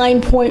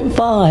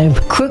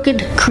 89.5,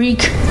 Crooked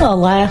Creek,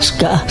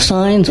 Alaska,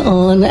 signs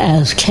on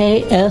as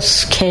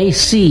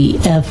KSKC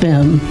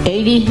FM.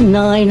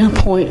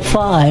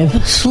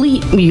 89.5,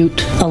 Sleep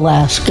Mute,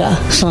 Alaska,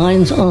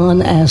 signs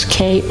on as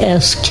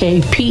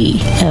KSKP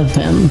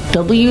FM.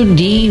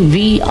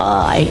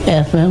 WDVI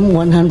FM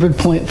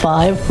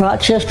 100.5,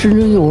 Rochester,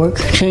 New York,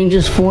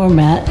 changes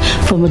format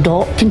from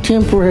adult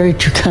contemporary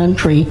to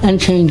country and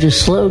changes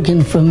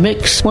slogan from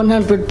mix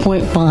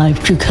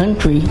 100.5 to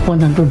country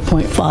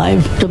 100.5.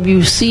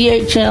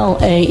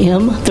 WCHL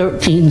AM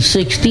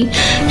 1360,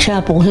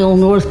 Chapel Hill,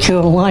 North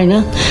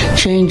Carolina,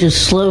 changes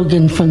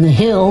slogan from The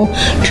Hill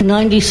to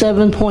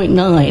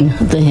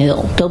 97.9 The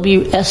Hill.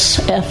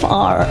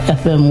 WSFR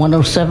FM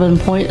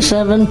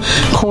 107.7,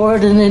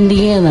 Corydon,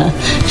 Indiana,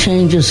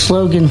 changes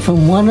slogan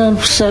from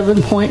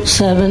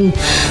 107.7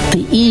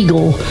 The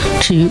Eagle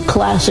to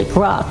Classic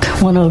Rock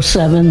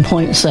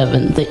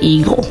 107.7 The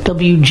Eagle.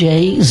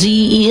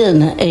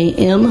 WJZN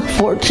AM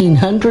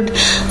 1400,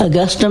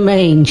 Augusta,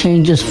 Maine,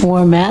 changes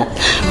format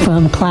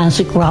from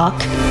classic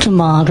rock to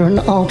modern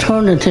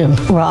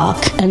alternative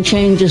rock and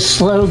changes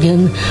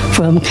slogan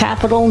from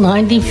Capital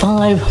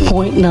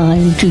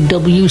 95.9 to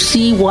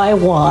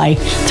WCYY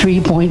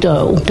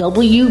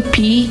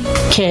 3.0.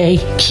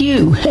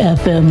 WPKQ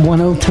FM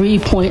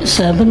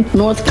 103.7,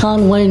 North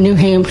Conway, New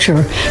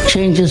Hampshire,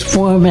 changes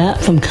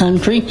format from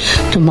country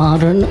to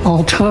modern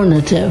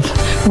alternative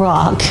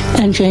rock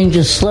and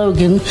changes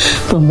slogan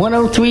from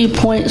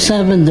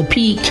 103.7 The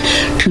Peak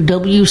to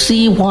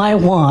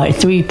WCYY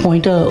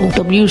 3.0.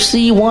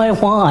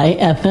 WCYY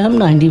FM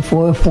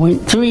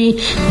 94.3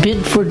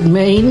 Bidford,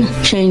 Maine,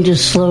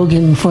 changes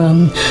slogan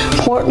from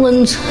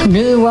Portland's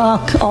New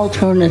Rock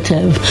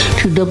Alternative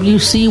to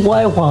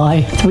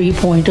WCYY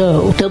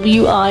 3.0.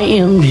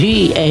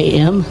 WIMG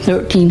AM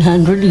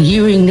 1300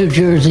 Ewing, New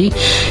Jersey,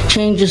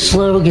 changes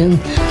slogan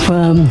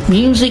from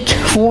Music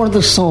for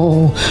the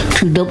Soul to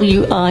to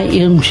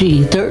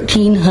WIMG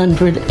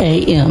 1300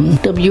 AM.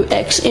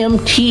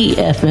 WXMT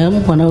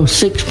FM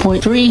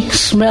 106.3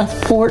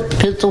 Smethport,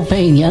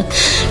 Pennsylvania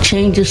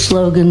changes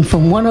slogan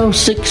from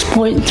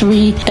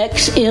 106.3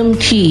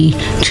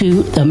 XMT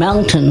to The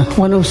Mountain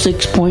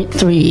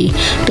 106.3.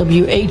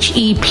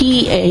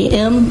 WHEP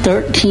AM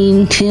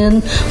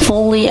 1310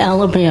 Foley,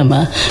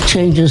 Alabama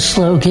changes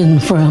slogan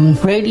from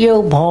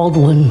Radio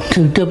Baldwin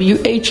to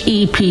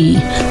WHEP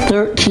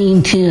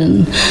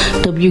 1310.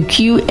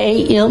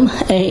 WQAM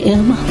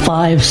AM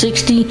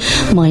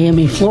 560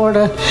 Miami,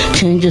 Florida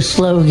changes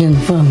slogan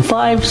from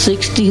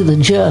 560 The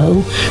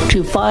Joe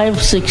to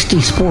 560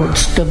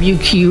 Sports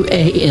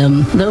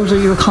WQAM. Those are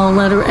your call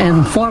letter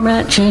and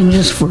format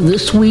changes for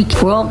this week.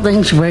 For All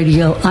Things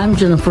Radio, I'm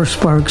Jennifer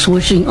Sparks,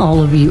 wishing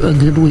all of you a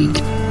good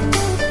week.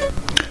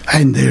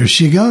 And there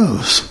she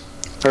goes.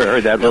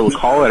 Heard that little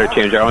call letter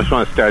change. I always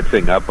want to start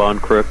saying up on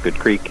Crooked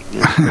Creek.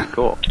 It's pretty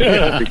cool.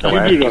 Yeah, you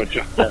do, don't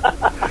you?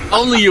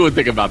 Only you would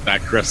think about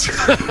that, Chris.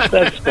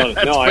 That's funny.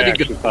 No, I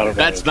actually thought about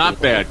That's it.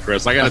 not bad,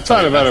 Chris. I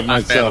thought about it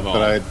myself,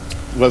 but I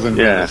wasn't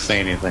going to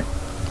say anything.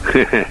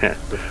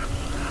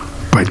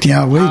 But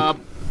yeah,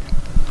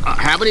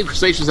 how many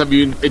stations have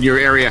you in your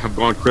area have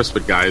gone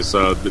crispet, guys?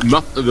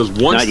 There's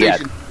one Not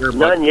station yet. here.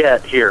 None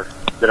yet here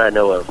that I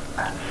know of.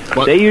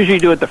 They usually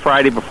do it the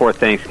Friday before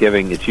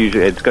Thanksgiving.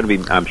 It's going to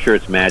be. I'm sure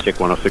it's Magic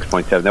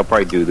 106.7. They'll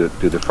probably do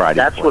the Friday.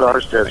 That's what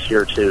ours does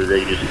here too.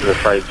 They just do the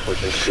Friday before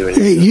Thanksgiving.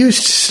 it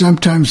used to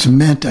sometimes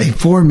meant a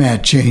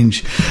format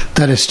change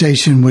that a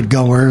station would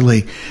go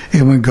early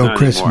and would go Not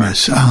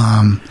Christmas.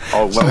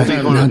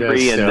 Oldies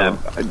 103 and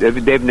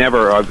they've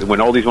never. When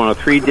Oldies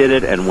 103 did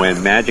it, and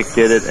when Magic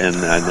did it,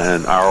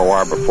 and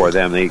ROR before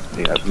them,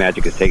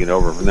 Magic has taken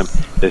over from them.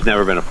 There's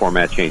never been a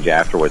format change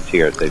afterwards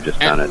here. They've just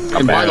done it.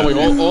 And by the way,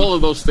 all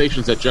of those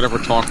stations that Jennifer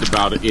talked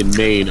about in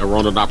Maine are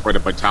owned and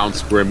operated by Town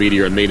Square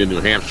Media in Maine and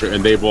New Hampshire,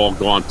 and they've all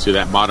gone to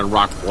that modern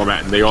rock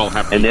format, and they all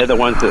have. And they're the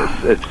ones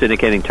that's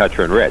syndicating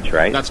Toucher and Rich,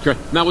 right? That's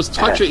correct. Now, was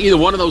Toucher either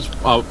one of those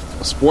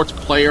sports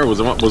player?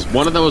 Was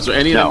one of those or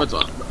any of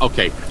them?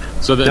 Okay.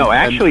 So then,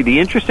 actually, the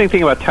interesting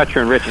thing about Toucher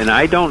and Rich, and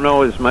I don't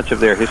know as much of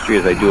their history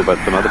as I do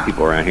about some other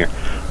people around here.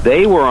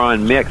 They were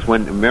on Mix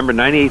remember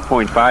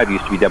 98.5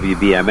 used to be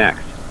WBMX.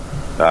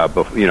 Of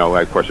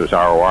course, it was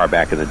ROR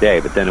back in the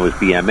day, but then it was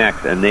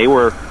BMX, and they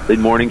were the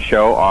morning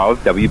show of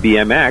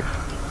WBMX.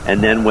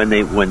 And then when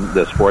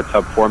the Sports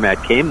Hub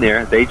format came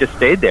there, they just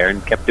stayed there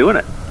and kept doing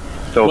it.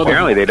 So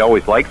apparently, they'd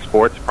always liked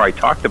sports, probably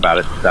talked about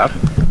it and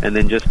stuff, and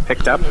then just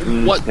picked up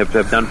and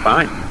have done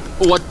fine.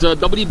 What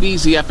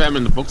WBZ FM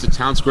and the folks at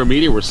Town Square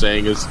Media were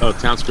saying is, the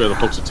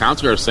folks at Town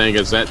Square are saying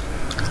is that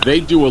they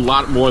do a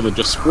lot more than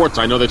just sports.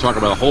 I know they talk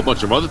about a whole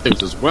bunch of other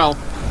things as well,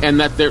 and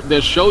that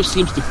their show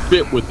seems to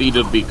fit with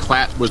either the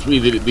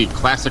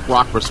classic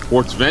rock or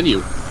sports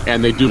venue,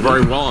 and they do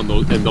very well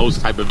in those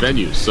type of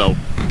venues. So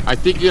I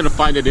think you're going to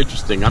find it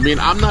interesting. I mean,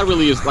 I'm not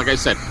really, like I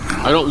said,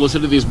 I don't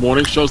listen to these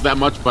morning shows that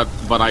much, but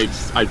I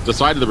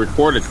decided to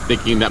record it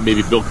thinking that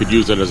maybe Bill could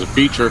use it as a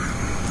feature.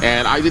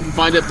 And I didn't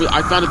find it.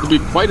 I found it to be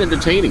quite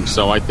entertaining.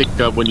 So I think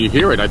when you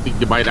hear it, I think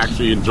you might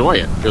actually enjoy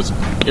it because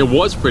it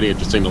was pretty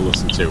interesting to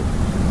listen to.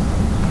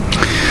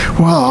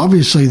 Well,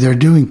 obviously they're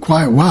doing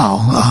quite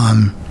well.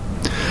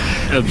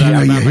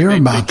 You hear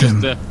about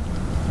them.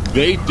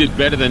 They did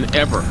better than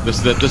ever. This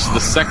is the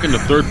second or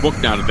third book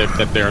now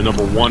that they're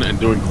number one and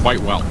doing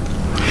quite well.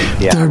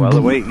 Yeah, well,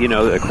 the way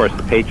of course,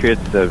 the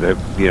Patriots have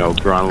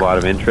drawn a lot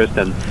of interest,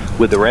 and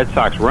with the Red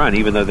Sox run,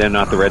 even though they're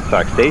not the Red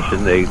Sox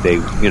station, they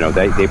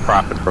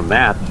profit from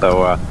that.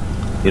 So,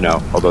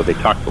 although they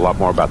talked a lot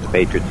more about the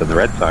Patriots than the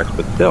Red Sox,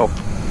 but still,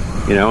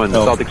 and the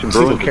Celtics and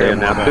Bruins are there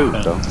now too.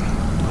 So.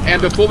 And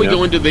before we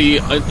go into the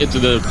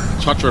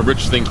Toucher and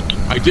Rich thing,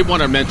 I did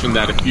want to mention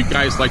that if you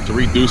guys like to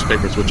read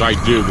newspapers, which I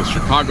do, the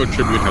Chicago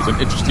Tribune has an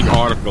interesting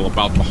article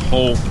about the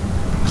whole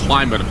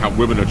climate of how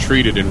women are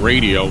treated in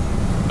radio.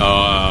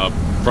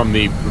 From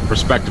the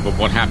perspective of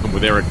what happened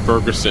with Eric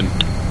Ferguson,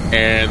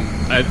 and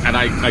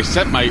I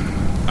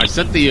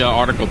sent the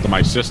article to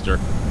my sister.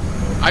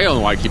 I don't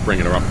know why I keep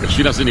bringing her up because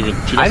she doesn't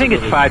I think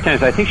it's 5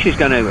 times. I think she's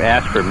going to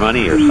ask for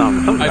money or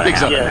something. I think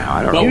so. Now.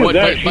 I don't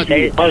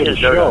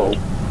know.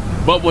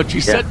 But what she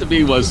said to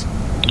me was,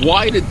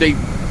 why did they?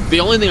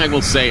 The only thing I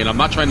will say, and I'm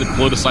not trying to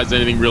politicize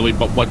anything really,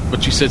 but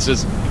what she says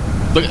is,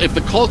 look, if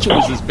the culture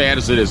was as bad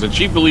as it is, and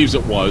she believes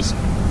it was,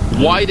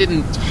 why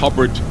didn't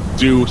Hubbard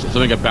do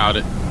something about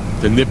it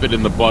to nip it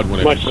in the bud when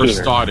it first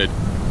started?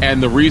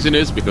 And the reason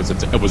is because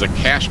it was a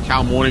cash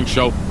cow morning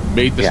show,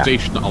 made the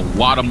station a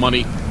lot of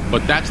money,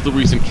 but that's the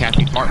reason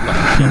Kathy Hart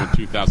left the show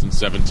in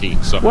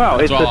 2017. So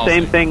it's the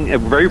same thing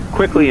very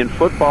quickly in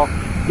football.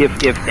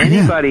 If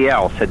anybody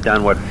else had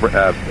done what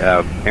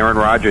Aaron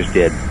Rodgers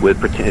did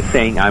with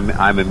saying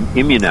I'm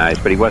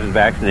immunized, but he wasn't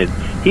vaccinated,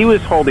 he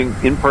was holding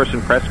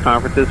in-person press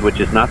conferences, which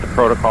is not the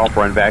protocol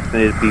for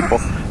unvaccinated people.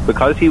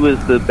 Because he was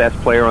the best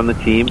player on the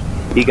team,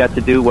 he got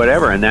to do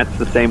whatever, and that's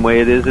the same way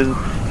it is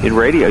in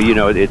radio.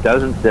 It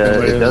doesn't.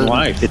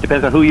 It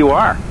depends on who you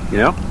are.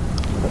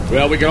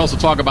 Well, we can also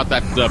talk about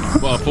that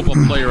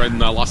football player in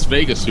Las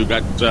Vegas who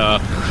got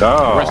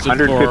arrested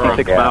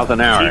 156 miles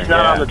an hour. He's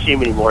not on the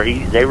team anymore.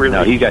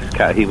 He got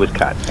cut. He was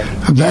cut.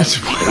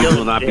 He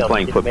will not be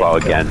playing football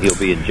again. He'll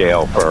be in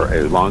jail for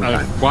a long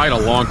time. Quite a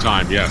long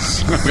time,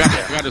 yes. I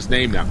forgot his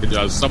name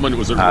now. Someone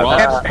was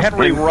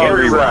Henry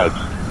Ruggs.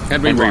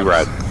 Henry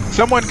Ruggs.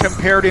 Someone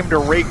compared him to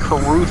Ray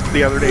Caruth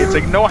the other day. It's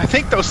like, no, I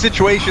think those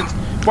situations,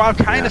 while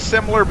kind of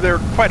similar, they're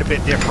quite a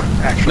bit different,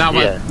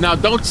 actually. Now,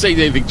 don't say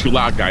anything too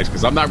loud, guys,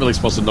 because I'm not really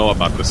supposed to know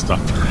about this stuff.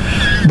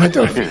 But,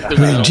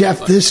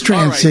 Jeff, this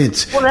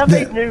transcends. Well, that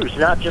made news,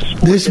 not just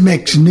sports. This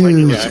makes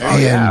news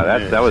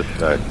and that was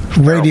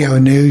radio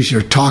news,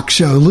 your talk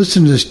show.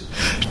 Listen to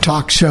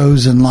talk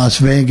shows in Las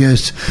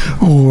Vegas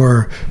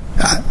or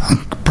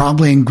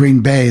probably in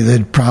Green Bay,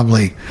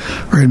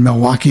 or in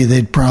Milwaukee,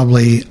 they'd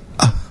probably...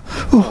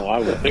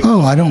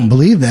 I don't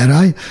believe that.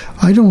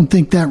 I don't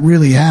think that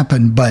really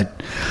happened, but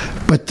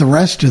the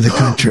rest of the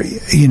country,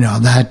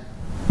 that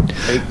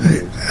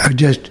are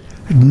just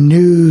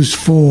news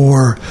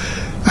for.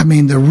 I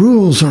mean, the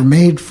rules are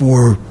made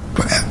for.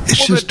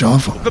 It's just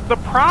awful. The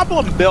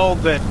problem, Bill,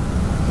 that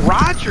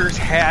Rodgers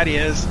had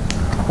is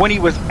when he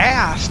was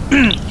asked,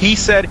 he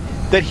said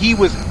that he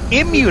was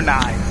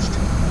immunized.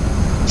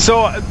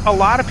 So a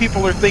lot of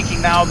people are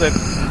thinking now that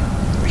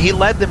he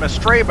led them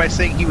astray by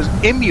saying he was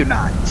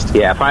immunized.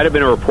 Yeah, if I'd have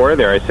been a reporter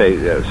there, I'd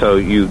say, so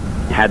you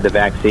had the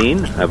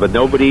vaccine? But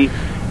nobody,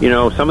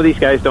 some of these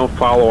guys don't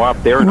follow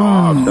up. They're in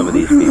awe of some of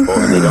these people,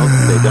 and they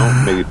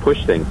don't maybe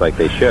push things like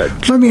they should.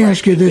 Let me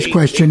ask you this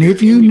question.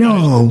 If you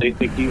know... They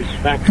think he's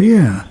vaccinated.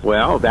 Yeah.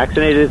 Well,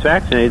 vaccinated is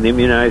vaccinated.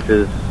 Immunized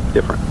is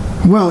different.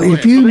 Well,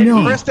 if you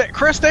know...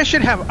 Chris, they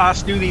should have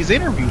us do these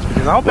interviews,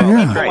 because I'll bet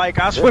people like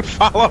us would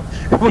follow.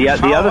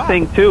 The other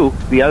thing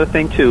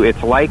too,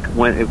 it's like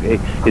when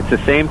it's the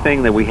same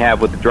thing that we have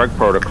with the drug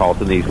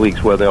protocols in these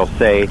leagues, where they'll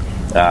say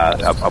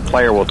a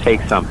player will take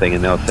something,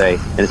 and they'll say,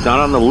 and it's not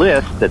on the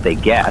list that they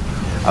get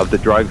of the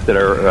drugs that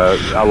are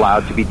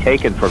allowed to be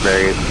taken for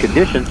various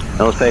conditions, and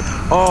they'll say,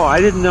 oh,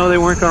 I didn't know they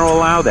weren't going to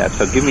allow that,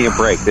 so give me a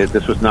break.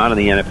 This was not on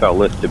the NFL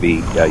list to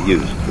be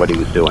used, what he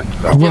was doing.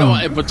 So.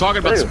 If we're talking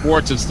about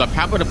sports and stuff,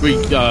 how about if we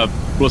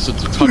listen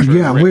to Toucher and Rich?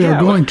 Yeah, we are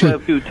going to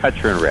do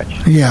Toucher and Rich.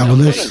 Yeah, well,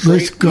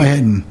 let's go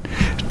ahead and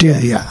do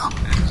it. Yeah.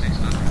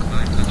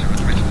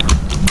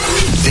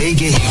 They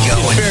get you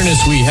going. In fairness,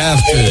 we have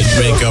to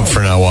make up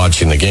for not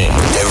watching the game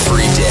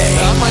every day.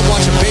 I might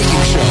watch a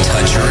baking show.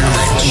 Toucher and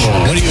Rich.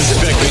 What do you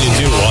expect me to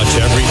do? Watch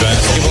every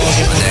basketball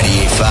game?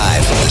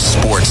 98.5, the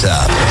Sports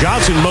Up.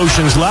 Johnson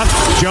motions left.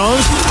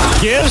 Jones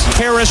gives.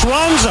 Harris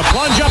runs. A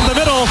plunge up the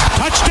middle.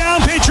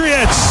 Touchdown,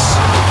 Patriots.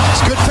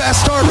 It's a good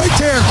fast start right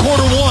there,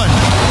 quarter one.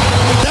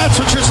 That's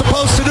what you're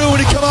supposed to do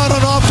when you come out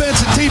on offense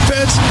and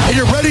defense, and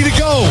you're ready to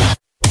go.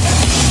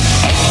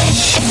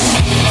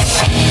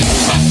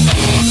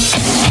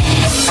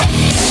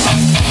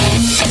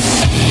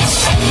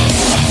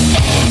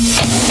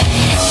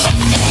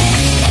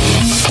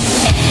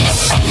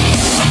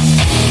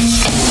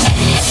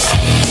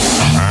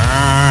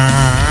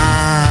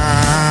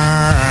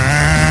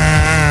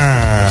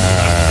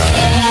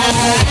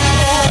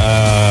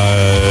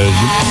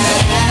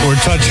 We're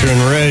Toucher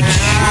and Rich.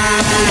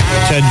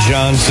 Ted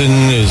Johnson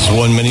has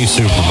won many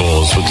Super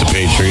Bowls with the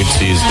Patriots.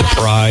 He's the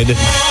pride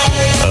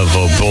of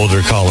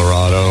Boulder,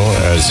 Colorado,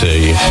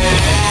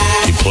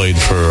 he played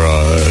for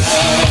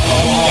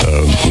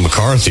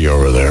McCarthy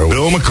over there.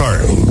 Bill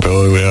McCarthy.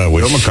 Bill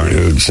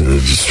McCarthy. A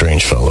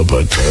strange fellow,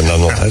 but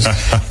nonetheless.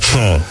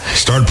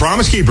 Started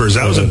Promise Keepers.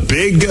 That was a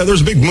big. There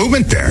was a big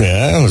movement there.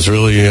 Yeah, it was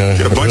really.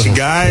 Get a bunch of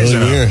guys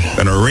in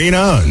an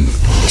arena and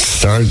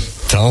start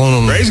telling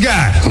them. Praise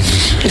God.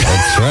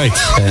 That's right.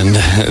 And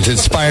it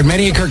inspired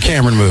many a Kirk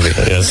Cameron movie.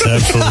 Yes,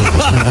 absolutely.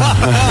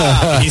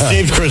 He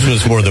saved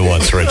Christmas more than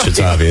once, Rich. It's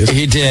obvious.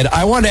 He did.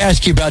 I wanted to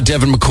ask you about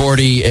Devin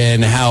McCourty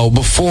and how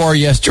before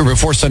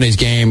Sunday's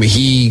game,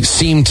 he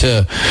seemed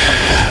to,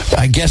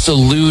 I guess,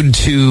 allude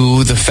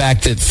to the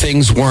fact that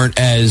things weren't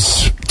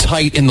as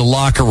tight in the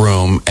locker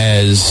room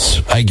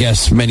as I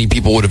guess many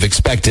people would have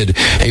expected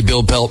a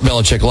Bill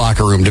Belichick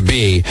locker room to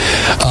be.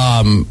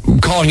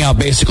 Calling out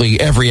basically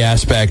every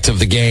aspect of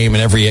the game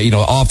and every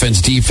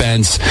offense,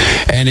 defense,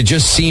 and it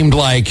just seemed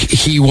like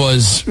he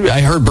was.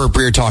 I heard Burt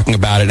Breer talking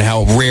about it and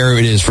how rare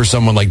it is for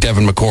someone like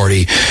Devin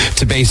McCourty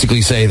to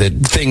basically say that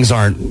things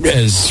they're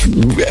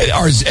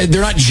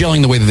not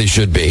gelling the way that they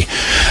should be.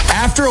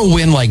 After a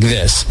win like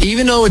this,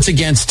 even though it's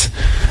against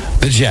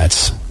the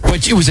Jets,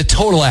 which it was a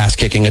total ass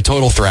kicking, a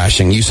total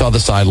thrashing. You saw the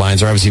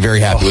sidelines; they're obviously very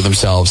happy with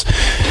themselves.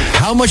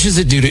 How much does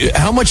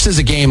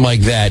a game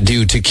like that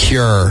do to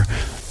cure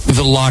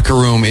the locker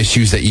room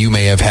issues that you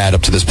may have had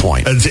up to this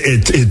point?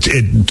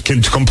 It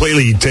can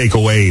completely take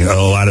away a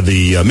lot of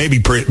the maybe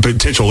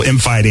potential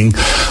infighting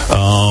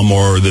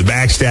or the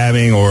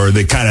backstabbing or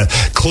the kind of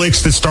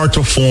cliques that start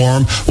to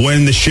form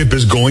when the ship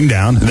is going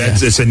down.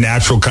 It's a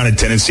natural kind of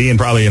tendency, and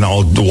probably in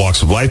all the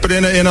walks of life. But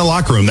in a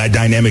locker room, that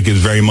dynamic is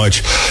very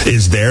much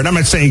there. And I'm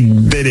not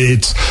saying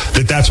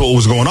that that's what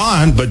was going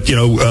on, but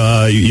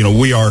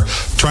we are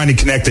trying to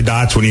connect the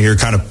dots when you hear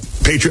kind of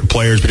Patriot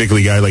players,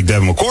 particularly a guy like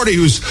Devin McCourty,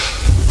 who's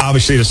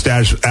obviously an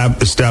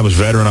established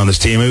veteran on this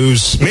team,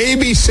 who's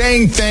maybe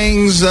saying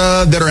things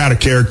that are out of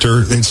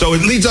character. And so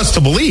it leads us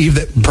to believe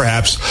that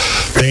perhaps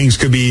things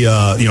could be,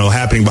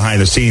 happening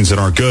behind the scenes that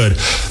aren't good.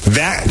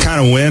 That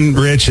kind of win,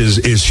 Rich,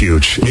 is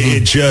huge.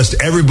 It just,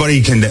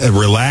 everybody can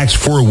relax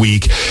for a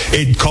week.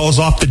 It calls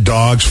off the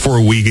dogs for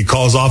a week. It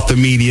calls off the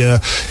media.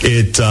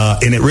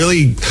 And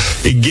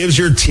it gives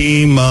your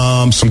team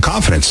some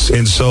confidence.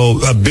 And so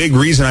a big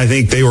reason I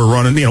think they were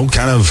running,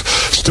 kind of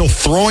still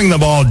throwing the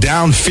ball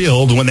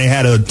downfield when they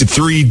had a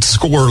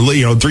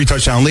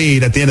 3-touchdown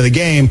lead at the end of the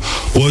game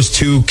was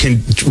to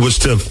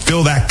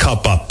fill that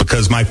cup up,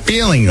 because my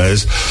feeling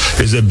is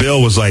that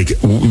Bill was like,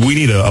 we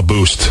need a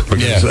boost,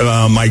 because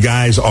my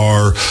guys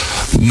are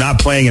not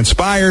playing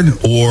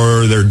inspired,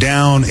 or they're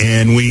down,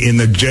 and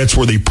the Jets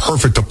were the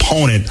perfect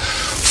opponent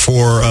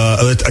for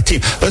a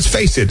team. Let's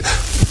face it,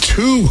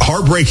 2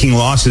 heartbreaking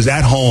losses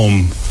at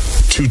home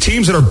to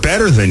teams that are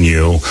better than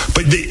you,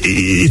 but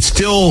it's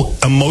still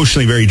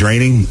emotionally very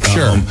draining.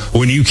 Sure.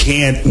 When you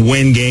can't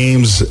win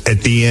games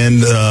at the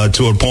end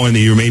to a point that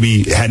you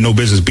maybe had no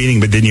business beating,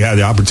 but then you had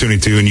the opportunity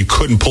to, and you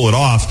couldn't pull it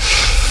off,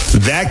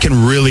 that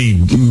can really,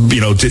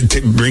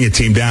 bring a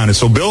team down. And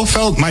so Bill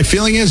felt, my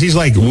feeling is, he's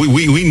like,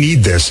 we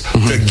need this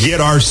to get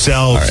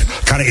ourselves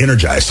kind of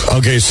energized.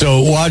 Okay,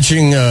 so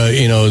watching,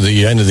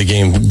 the end of the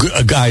game,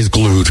 guys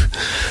glued.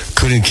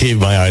 Couldn't keep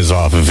my eyes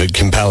off of it,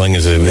 compelling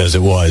as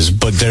it was.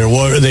 But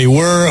they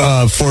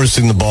were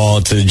forcing the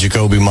ball to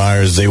Jacoby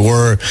Myers. They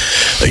were,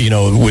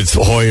 with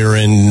Hoyer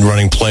in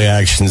running play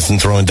actions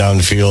and throwing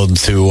downfield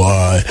to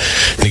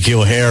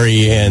N'Keal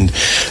Harry. And,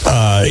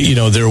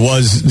 there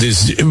was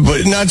this,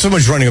 but not so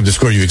much running up the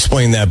score, you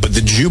explained that, but the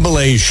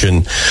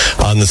jubilation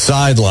on the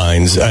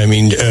sidelines. I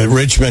mean,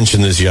 Rich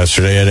mentioned this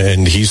yesterday,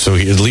 and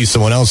at least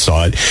someone else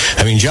saw it.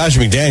 I mean, Josh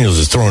McDaniels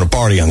is throwing a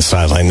party on the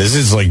sideline. This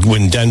is like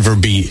when Denver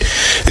beat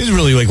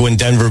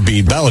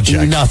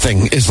Belichick.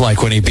 Nothing is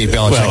like when he beat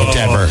Belichick in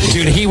Denver.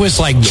 Dude, he was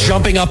like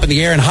jumping up in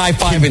the air and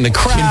high-fiving the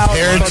crowd.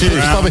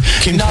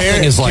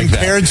 Nothing is like that.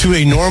 Compared to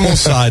a normal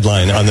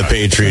sideline on the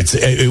Patriots,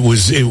 you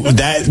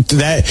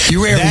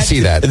rarely see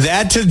that.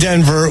 That to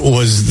Denver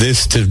was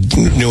this to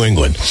New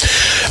England.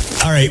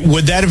 All right,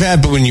 would that have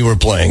happened when you were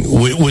playing?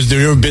 Was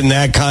there been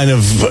that kind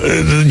of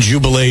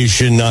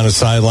jubilation on a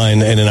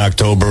sideline in an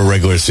October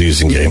regular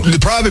season game?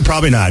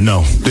 Probably not.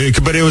 No,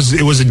 but it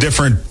was a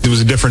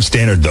different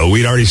standard though.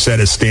 We'd already set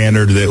a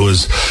standard that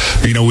was,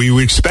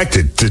 we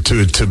expected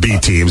to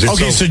beat teams.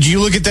 Okay, so do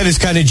you look at that as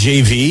kind of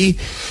JV?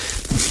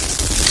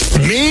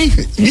 Me?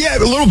 Yeah, a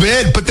little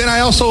bit, but then I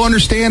also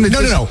understand that.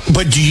 No.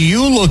 But do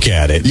you look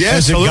at it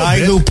as a guy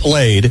who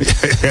played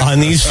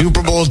on these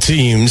Super Bowl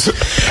teams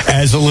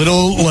as a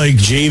little like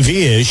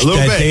JV-ish,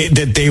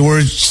 that they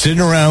were sitting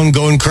around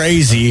going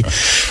crazy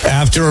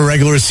after a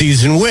regular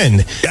season win?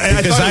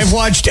 Because I've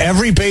watched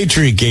every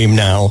Patriot game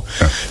now.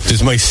 This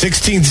is my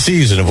 16th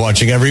season of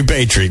watching every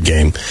Patriot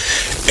game,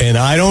 and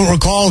I don't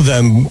recall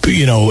them,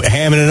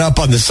 hamming it up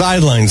on the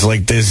sidelines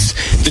like this.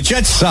 The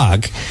Jets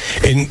suck,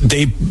 and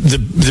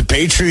the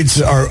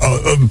Patriots are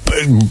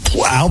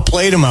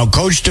outplayed them,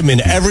 outcoached them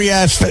in every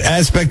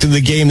aspect of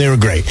the game. They were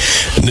great.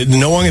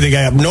 They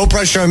got no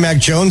pressure on Mac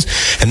Jones,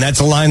 and that's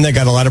a line that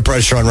got a lot of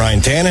pressure on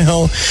Ryan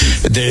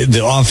Tannehill.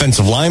 The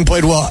offensive line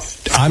played well.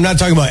 I'm not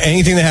talking about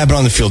anything that happened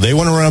on the field. They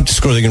want to run up the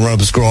score. They can run up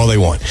the score all they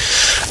want.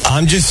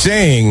 I'm just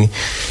saying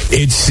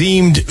it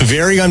seemed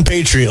very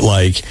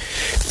un-Patriot-like,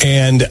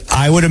 and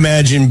I would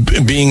imagine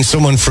being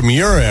someone from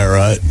your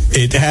era,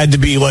 it had to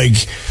be like,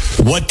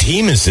 what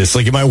team is this?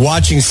 Like, am I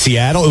watching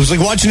Seattle? It was like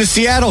watching a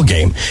Seattle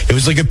game. It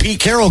was like a Pete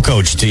Carroll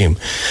coach team.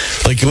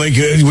 Like were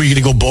you going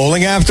to go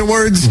bowling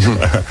afterwards?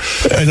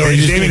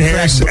 David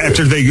Harris,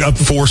 after they up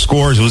 4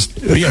 scores, was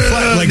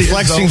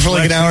flexing for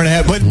like an hour and a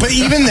half. But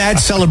even that,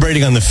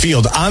 celebrating on the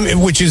field,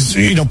 which is,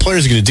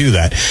 players are going to do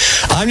that.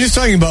 I'm just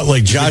talking about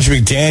like Josh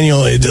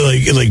McDaniel,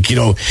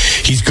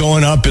 he's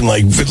going up and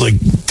like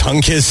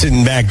tongue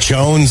kissing Mac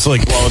Jones,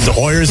 like while the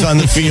Hoyer's on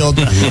the field.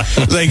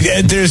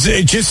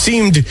 It just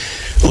seemed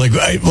like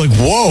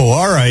whoa,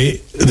 all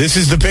right, this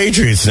is the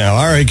Patriots now.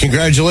 All right,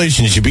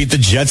 congratulations, you beat the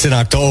Jets in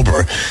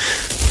October.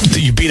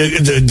 You beat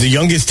the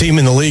youngest team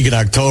in the league in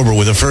October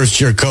with a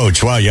first-year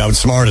coach. Wow, you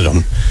outsmarted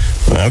them.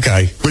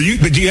 Okay. But you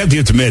have to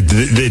admit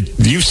that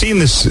you've seen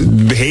this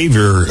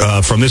behavior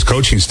from this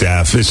coaching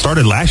staff. It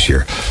started last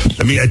year.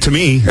 I mean, to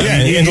me.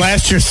 And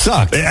last year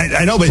sucked.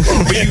 I know, but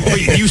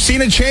you've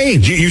seen a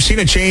change. You've seen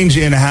a change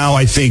in how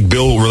I think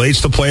Bill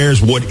relates to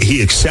players, what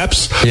he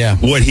accepts,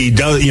 what he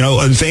does,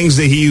 and things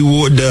that he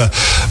would,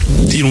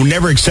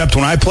 never accept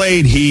when I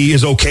played, he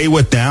is okay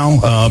with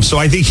now. So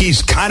I think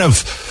he's kind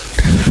of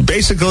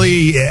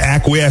basically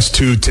acquiesced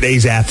to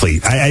today's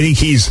athlete. I think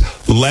he's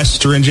less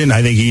stringent.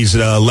 I think he's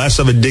less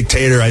of a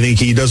dictator. I think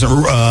he doesn't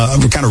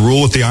kind of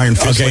rule with the iron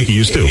fist like he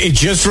used to. It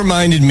just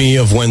reminded me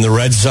of when the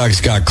Red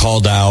Sox got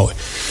called out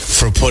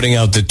for putting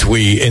out the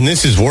tweet, and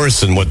this is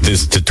worse than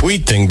the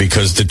tweet thing,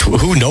 because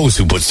who knows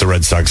who puts the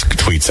Red Sox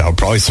tweets out?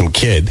 Probably some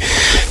kid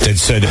that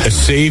said,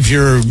 save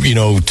your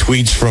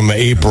tweets from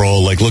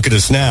April, like look at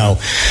us now,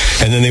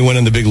 and then they went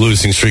on the big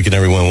losing streak and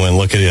everyone went,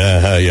 look at it,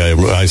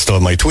 I still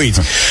have my tweets.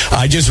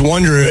 I just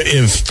wonder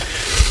if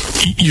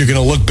you're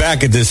going to look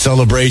back at this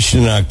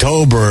celebration in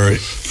October,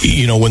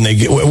 when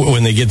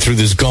they get through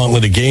this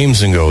gauntlet of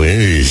games and go,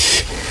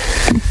 eesh.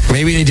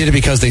 Maybe they did it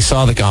because they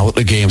saw the gauntlet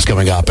of games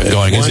coming up and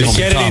going,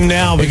 get it in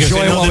now because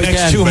they know the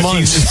next 2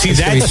 months. See,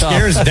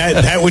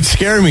 that would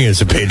scare me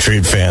as a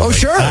Patriot fan. Oh,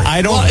 sure.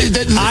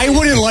 I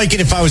wouldn't like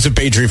it if I was a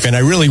Patriot fan. I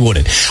really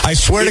wouldn't. I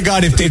swear to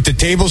God, if the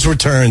tables were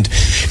turned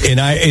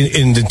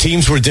and the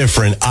teams were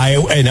different,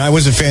 I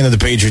was a fan of the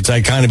Patriots,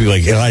 I'd kind of be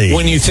like, hey.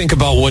 When you think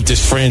about what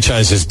this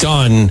franchise has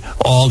done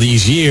all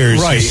these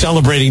years, right,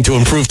 celebrating to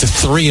improve to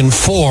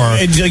 3-4,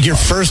 it's like your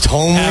first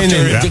home win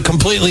after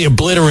completely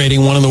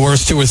obliterating one of the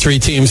worst 2 or 3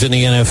 teams in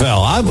the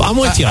NFL. I'm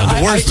with you.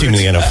 The worst team in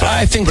the NFL.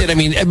 I think that,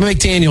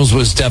 McDaniels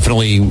was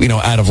definitely,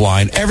 out of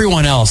line.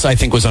 Everyone else, I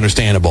think, was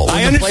understandable.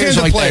 I understand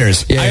the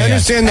players. I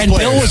understand the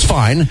players. And Bill was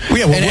fine.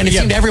 And it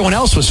seemed everyone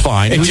else was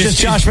fine. It was just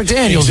Josh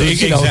McDaniels.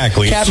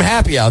 Exactly. Captain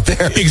Happy out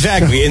there.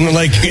 Exactly. And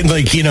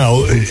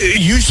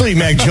usually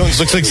Mac Jones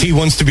looks like he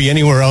wants to be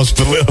anywhere else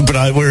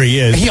but where he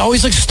is. He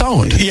always looks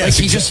stoned. Yes,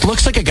 he just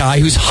looks like a guy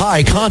who's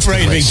high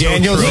constantly. Right.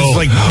 McDaniels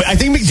is I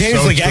think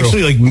McDaniels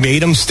actually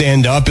made him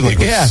stand up and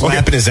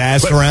slapping his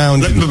ass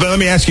around. But let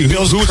me ask you,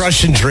 Bill's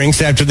crushing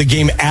drinks after the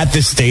game at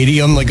the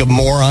stadium like a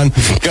moron.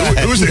 Go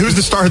ahead. Who's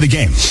the star of the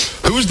game?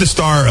 Who was the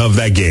star of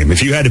that game?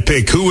 If you had to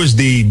pick, who was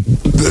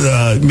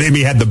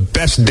maybe had the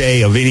best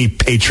day of any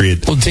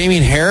Patriot? Well,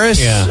 Damian Harris.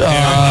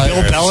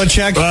 Bill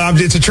Belichick.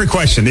 It's a trick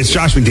question. It's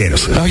Josh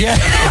McDaniels. Oh yeah.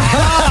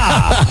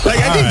 I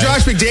think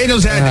Josh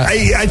McDaniels had.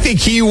 I think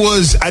he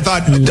was. I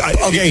thought.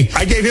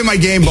 I gave him my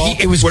game ball.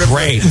 It was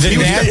great.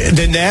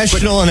 The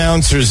national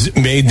announcers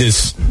made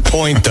this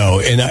point though,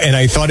 and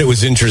I thought it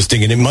was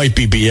interesting, and it might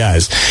be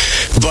BS,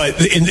 but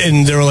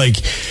and they're like,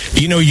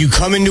 you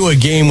come into a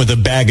game with a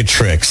bag of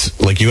tricks,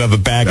 like you have a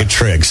bag of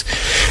tricks,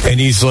 and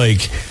he's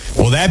like,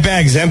 well, that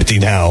bag's empty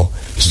now,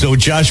 so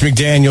Josh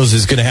McDaniels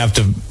is going to have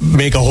to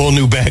make a whole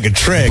new bag of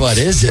tricks. What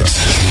is it?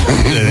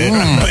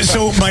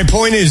 So my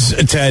point is,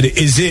 Ted,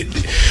 is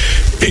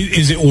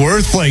it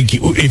worth,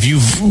 if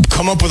you've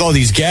come up with all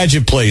these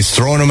gadget plays,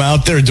 throwing them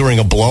out there during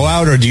a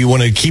blowout, or do you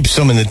want to keep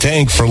some in the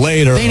tank for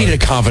later? They need a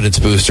confidence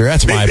booster.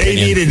 That's my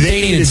opinion.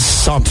 They needed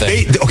something.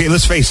 Okay,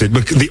 let's face it.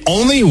 But the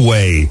only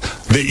way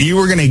that you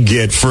were going to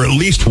get for at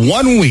least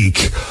 1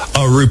 week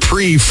a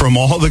reprieve from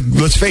all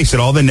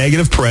the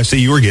negative press that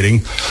you were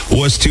getting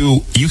was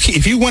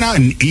if you went out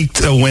and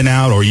eked a win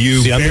out, or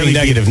you. See, I'm being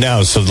negative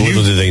now, so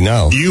little do they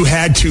know. You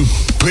had to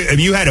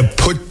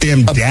put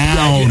them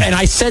down. And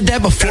I said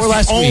that before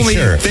last week. Only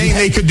thing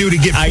they could do to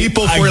get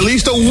people for at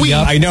least a week.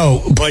 Yep. I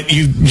know, but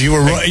you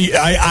were right.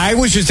 I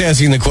was just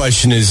asking the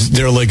question: is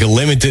there a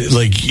limited,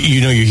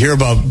 you hear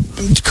about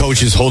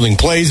coaches holding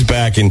plays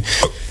back,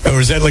 or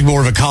is that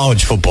more of a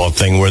college football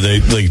thing where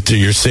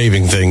you're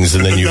saving things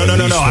and then you?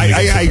 No.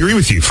 I agree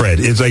with you, Fred.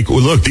 It's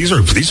look, these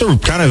are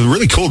kind of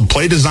really cool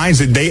play designs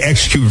that they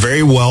execute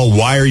very well.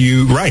 Why are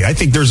you right? I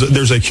think there's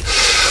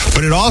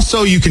but it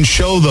also, you can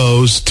show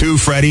those too,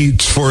 Freddie,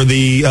 for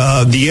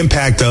the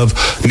impact of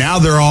now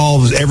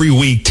every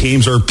week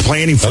teams are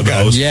planning for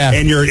those,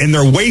 and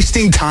they're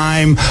wasting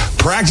time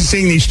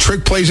practicing these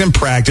trick plays in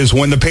practice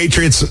when the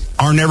Patriots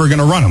are never going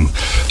to run them.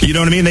 You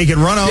know what I mean? They can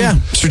run them. Yeah,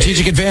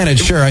 strategic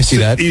advantage. Sure, I see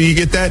that. You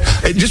get that?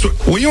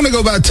 You want to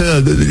go back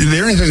to the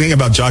interesting thing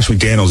about Josh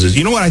McDaniels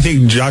is, what I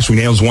think Josh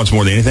McDaniels wants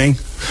more than anything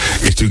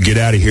is to get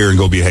out of here and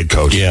go be a head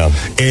coach. Yeah.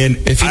 And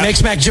if he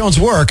makes Mac Jones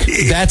work,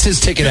 that's his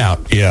ticket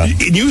out. Yeah.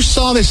 You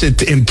saw this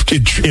in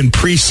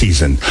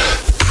preseason.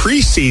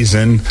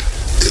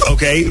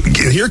 Okay,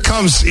 here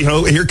comes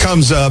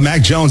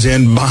Mac Jones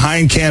in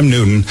behind Cam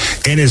Newton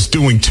and is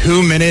doing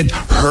 2-minute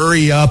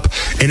hurry up,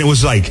 and it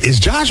was it's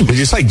Josh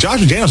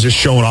McDaniels just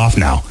showing off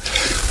now.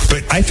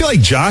 But I feel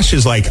like Josh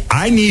is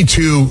I need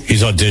to.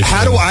 He's auditioning.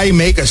 How do I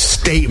make a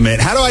statement?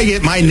 How do I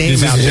get my name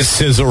out? This is his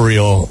sizzle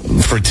reel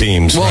for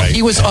teams. Well, right?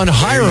 He was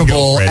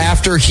unhireable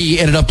after he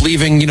ended up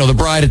leaving, the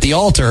bride at the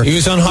altar. He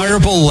was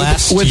unhireable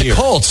last with year.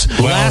 The Colts.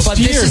 Last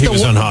year he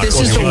was unhireable. This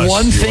is the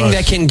one thing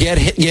that can get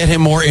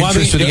him more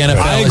interest for the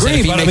NFL. I agree,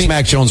 if he makes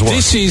Mac Jones work.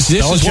 This is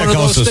one of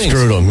those things.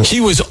 Screwed him. He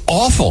was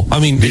awful.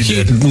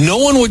 No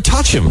one would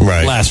touch him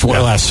last spring.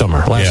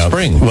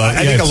 Well,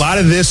 I think a lot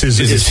of this is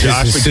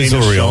Josh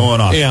McDaniels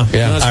showing off. Yeah.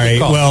 All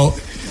right. Well,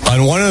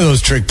 on one of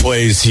those trick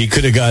plays, he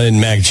could have gotten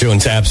Mac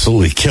Jones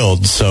absolutely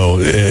killed. So,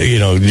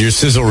 your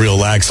sizzle reel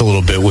lacks a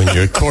little bit when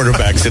your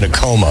quarterback's in a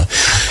coma.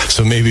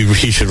 So maybe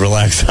he should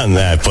relax on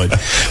that. But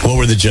what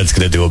were the Jets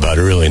going to do about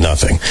it? Really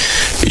nothing.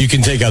 You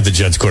can take out the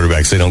Jets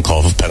quarterbacks. They don't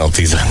call for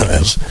penalties on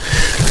those.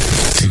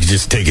 So you can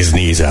just take his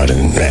knees out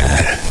and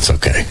it's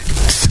okay.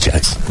 It's the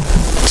Jets.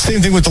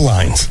 Same thing with the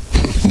Lions.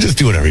 Just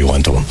do whatever you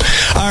want to them.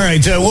 All right,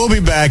 we'll be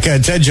back.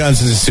 Ted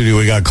Johnson's in the studio.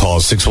 We got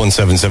calls,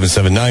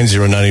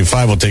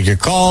 617-779-0985. We'll take your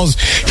calls.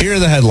 Here are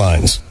the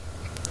headlines.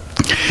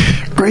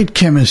 Great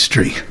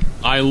chemistry.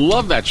 I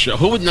love that show.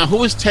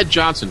 Who is Ted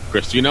Johnson,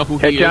 Chris? Do you know who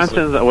Ted he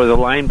Johnson is? was a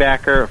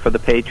linebacker for the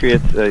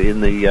Patriots for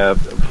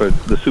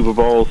the Super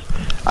Bowls.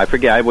 I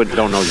forget. I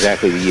don't know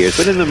exactly the years,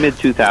 but in the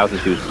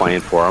mid-2000s he was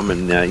playing for them.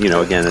 And,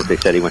 again, as they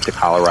said, he went to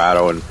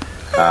Colorado and,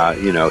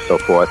 so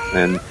forth.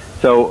 And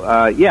so,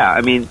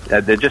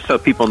 just so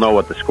people know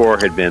what the score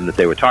had been, that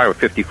they were talking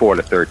about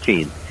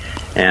 54-13.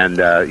 And,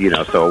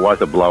 so it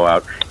was a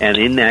blowout. And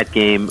in that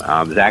game,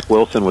 Zach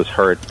Wilson was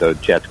hurt, the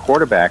Jets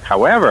quarterback.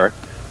 However,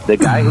 the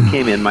guy who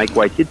came in, Mike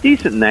White, did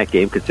decent in that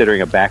game,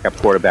 considering a backup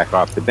quarterback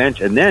off the bench.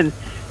 And then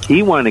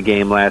he won a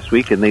game last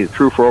week, and they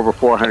threw for over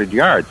 400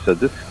 yards. So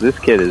this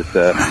kid is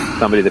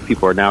somebody that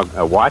people are now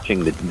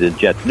watching, the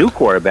Jets' new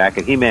quarterback,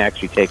 and he may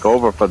actually take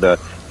over for the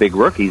big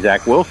rookie,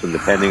 Zach Wilson,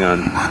 depending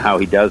on how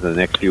he does in the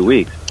next few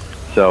weeks.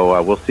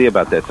 So we'll see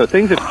about that. So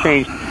things have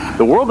changed.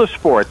 The world of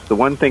sports, the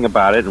one thing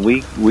about it, and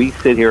we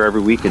sit here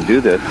every week and do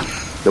this,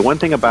 the one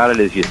thing about it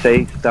is you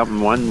say something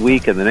one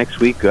week and the next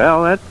week,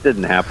 well, that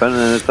didn't happen,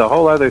 and it's a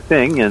whole other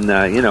thing, and,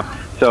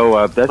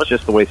 so that's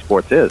just the way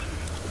sports is.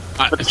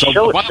 By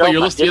the way, you're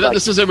listening.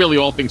 This isn't really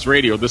All Things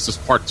Radio. This is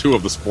part 2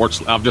 of the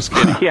sports. I'm just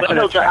kidding.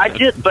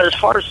 But as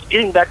far as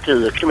getting back to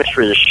the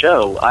chemistry of the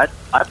show, I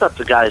thought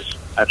the guys,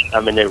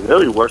 they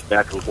really worked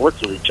back and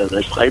forth with each other.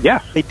 They played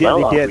they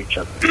did. Each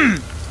other.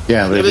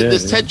 Yeah,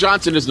 this Ted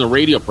Johnson isn't a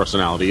radio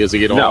personality, is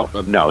he at all?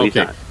 No, he's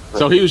not.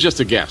 So he was just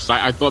a guest.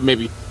 I thought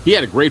maybe he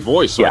had a great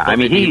voice. So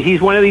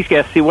he's one of these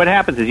guests. See, what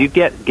happens is you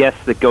get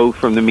guests that go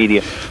from the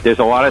media. There's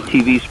a lot of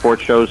TV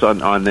sports shows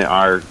on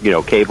our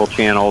cable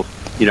channels,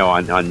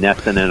 on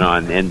NESN and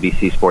on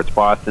NBC Sports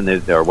Boston,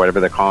 or whatever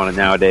they're calling it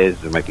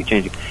nowadays. It might be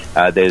changing.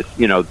 There's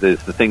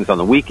the things on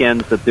the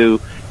weekends that do,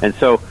 and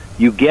so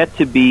you get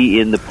to be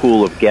in the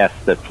pool of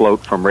guests that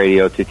float from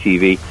radio to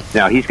TV.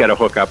 Now, he's got to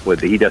hook up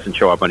with he doesn't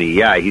show up on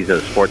EEI. He's a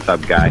Sports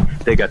Hub guy.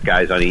 They got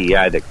guys on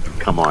EEI that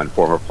come on,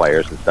 former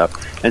players and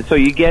stuff. And so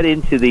you get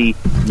into the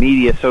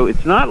media. So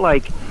it's not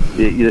like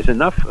there's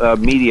enough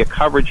media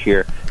coverage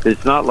here.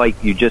 It's not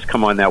like you just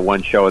come on that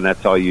one show and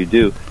that's all you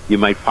do. You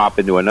might pop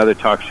into another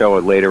talk show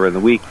later in the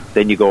week.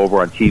 Then you go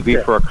over on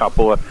TV for a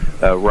couple of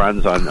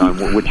runs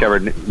on whichever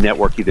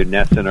network, either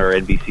NESN or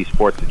NBC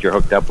Sports that you're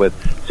hooked up with.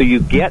 So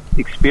you get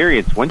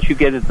experience. Once you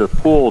get into the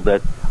pool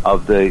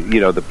of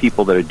the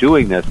people that are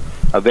doing this,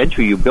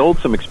 eventually you build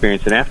some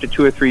experience. And after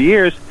 2 or 3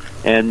 years,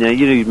 and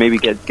you maybe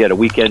get a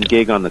weekend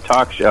gig on the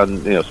talk show,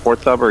 on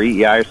Sports Hub or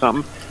EEI or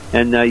something,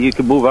 and you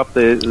can move up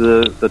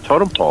the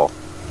totem pole.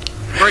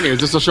 Bernie, is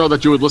this a show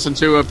that you would listen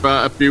to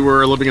if you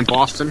were living in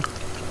Boston?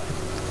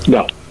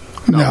 No.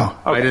 Okay.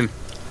 I didn't.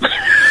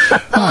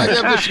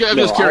 I'm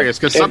just curious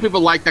because some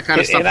people like that kind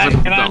of stuff.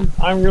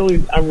 I'm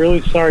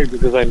really sorry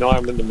because I know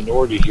I'm in the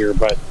minority here,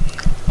 but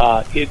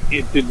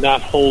it did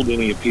not hold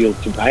any appeal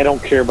to me. I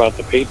don't care about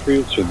the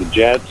Patriots or the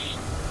Jets.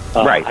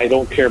 Right. I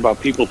don't care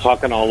about people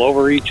talking all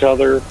over each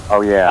other.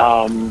 Oh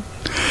yeah.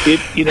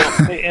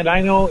 And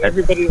I know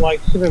everybody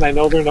likes it, and I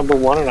know they're number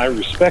one, and I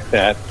respect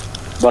that.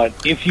 But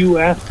if you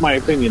ask my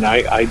opinion,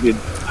 I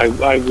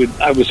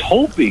was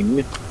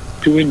hoping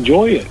to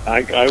enjoy it.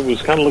 I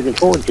was kind of looking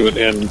forward to it,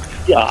 and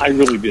I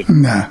really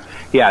didn't. Nah.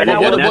 Yeah.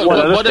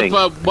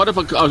 What if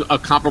a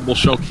comparable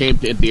show came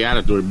to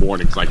Indiana during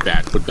mornings like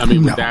that?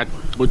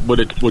 Would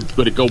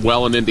it go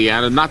well in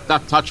Indiana? Not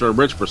Touch or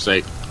Rich per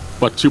se,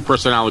 but two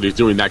personalities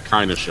doing that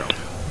kind of show.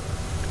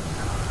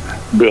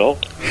 Bill?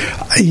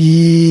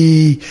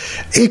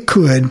 It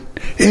could.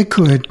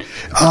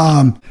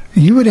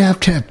 You would have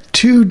to have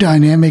two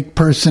dynamic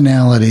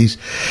personalities,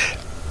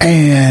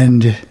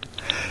 and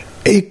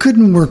it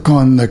couldn't work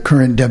on the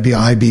current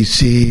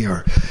WIBC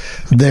or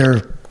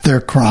their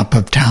crop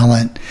of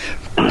talent.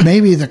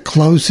 Maybe the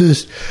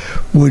closest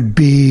would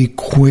be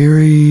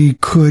Query,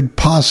 could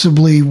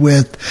possibly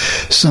with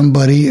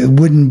somebody. It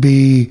wouldn't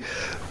be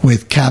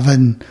with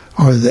Kevin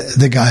or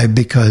the guy,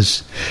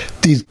 because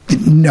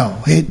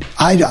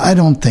I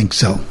don't think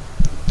so.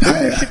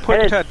 You should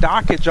put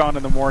Dockage on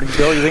in the morning,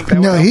 Bill. You think that?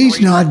 No,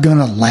 he's not going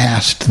to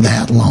last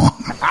that long.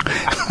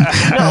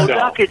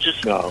 Dockage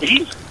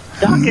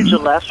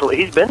will last.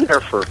 He's been there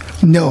for.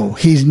 No,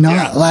 he's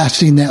not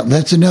lasting that.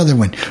 That's another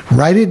one.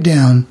 Write it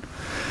down.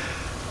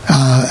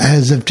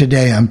 As of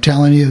today, I'm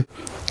telling you,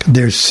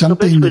 there's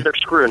something. So basically, they're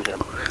screwing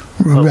him.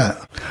 Right.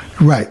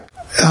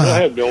 Go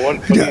ahead, Bill.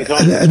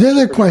 The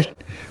other question.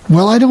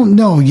 Well, I don't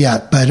know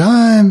yet, but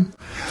I'm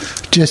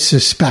just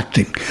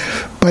suspecting.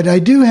 But I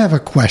do have a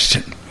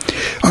question.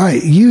 All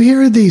right, you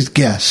hear these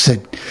guests that,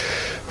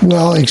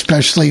 well,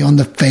 especially on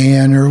the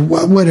Fan or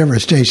whatever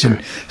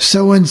station,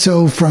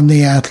 so-and-so from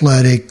The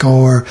Athletic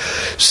or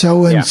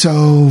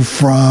so-and-so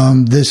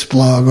from this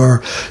blog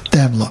or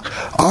that blog.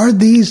 Are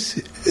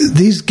these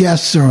these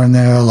guests are in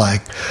there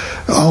like,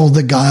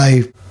 the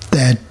guy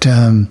that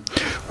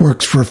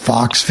works for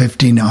Fox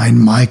 59,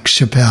 Mike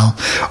Chappelle,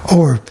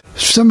 or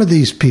some of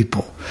these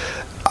people.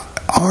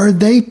 Are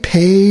they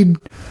paid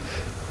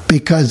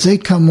because they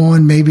come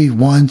on maybe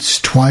once,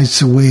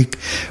 twice a week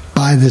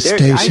by the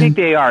station? I think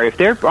they are. If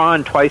they're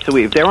on twice a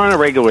week, if they're on a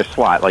regular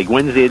slot, like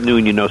Wednesday at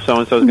noon,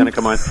 so-and-so is going to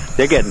come on,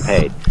 they're getting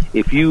paid.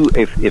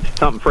 If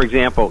something, for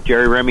example,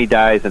 Jerry Remy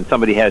dies and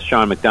somebody has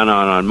Sean McDonough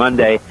on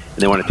Monday and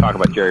they want to talk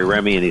about Jerry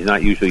Remy and he's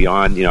not usually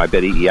on, I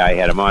bet EEI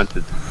had him on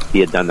since he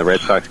had done the Red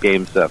Sox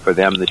games for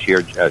them this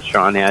year,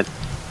 Sean had.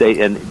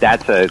 And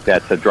that's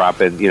a drop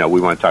in, we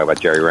want to talk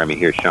about Jerry Remy.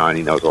 Here's Sean,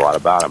 he knows a lot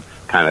about him,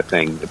 kind of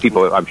thing.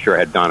 People, I'm sure,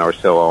 had Don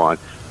Orsillo on.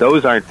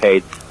 Those aren't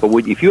paid. But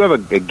if you have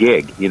a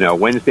gig,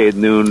 Wednesday at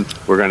noon,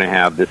 we're going to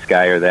have this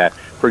guy or that.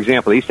 For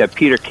example, they used to have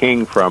Peter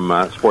King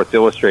from Sports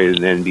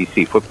Illustrated and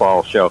NBC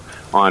football show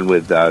on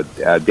with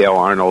Dale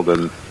Arnold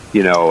and,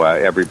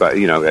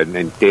 everybody,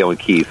 and Dale and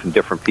Keith and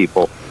different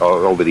people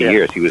over the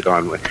years he was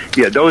on with.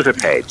 Yeah, those are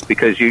paid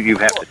because you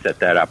have to set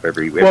that up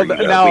every week. Well,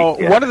 now,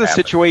 one of the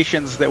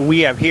situations that we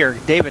have here,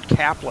 David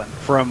Kaplan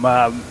from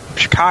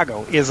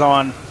Chicago is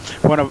on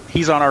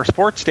he's on our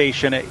sports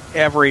station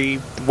every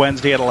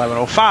Wednesday at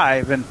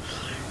 11:05, and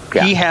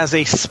he has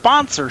a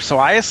sponsor. So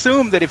I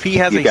assume that if he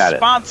has a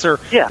sponsor,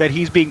 that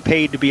he's being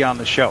paid to be on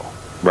the show.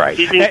 Right,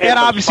 and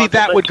obviously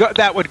that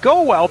would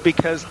go well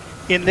because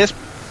in this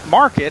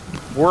market,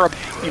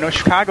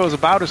 Chicago is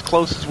about as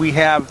close as we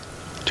have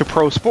to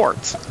pro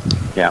sports.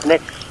 Yeah.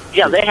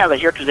 They have it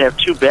here because they have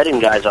two betting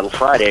guys on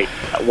Friday.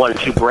 One,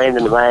 two,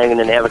 Brandon Lang, and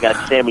then they have a guy,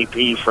 Sammy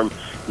P. from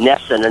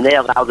Nesson, and they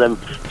allow them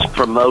to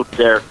promote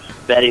their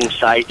betting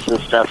sites and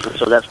stuff, and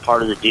so that's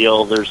part of the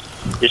deal.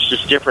 It's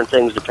just different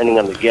things depending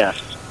on the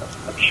guest,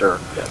 I'm sure.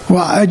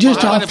 Well, I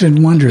just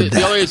often wondered that.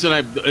 The only reason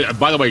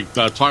by the way,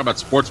 talking about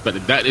sports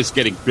betting, that is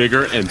getting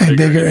bigger and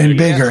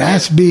bigger.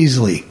 Ask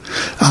Beasley.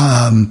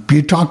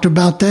 You talked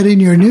about that in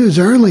your news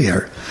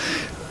earlier.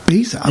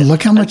 Beasley,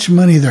 look how much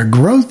money their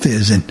growth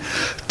is, and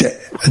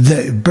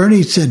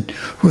Bernie said,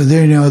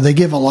 they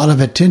give a lot of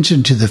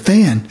attention to the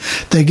fan.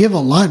 They give a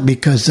lot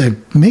because they're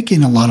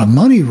making a lot of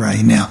money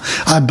right now,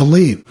 I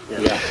believe,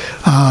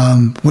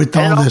 with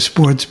all the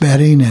sports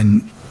betting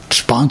and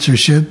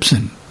sponsorships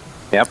and.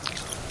 Yep.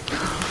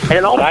 And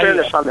in all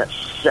fairness on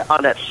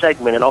that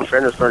segment, in all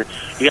fairness, Bernie,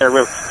 you got to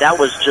remember that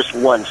was just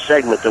one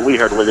segment that we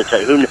heard with it.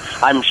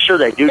 I'm sure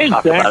they do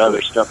talk about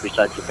other stuff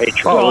besides the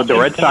Patriots. Oh, the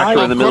Red Sox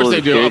are in the middle of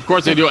the game. Of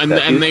course they do, and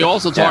they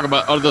also talk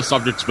about other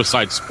subjects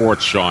besides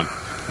sports, Sean.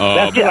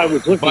 That's what I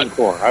was looking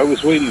for. I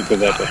was waiting for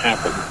that to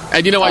happen.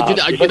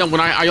 And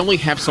when I only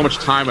have so much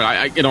time, and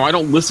I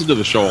don't listen to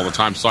the show all the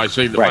time, so I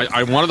say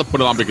I wanted to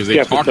put it on because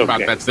they talk about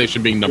that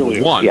station being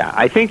number one. Yeah,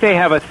 I think they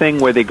have a thing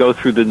where they go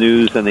through the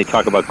news and they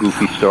talk about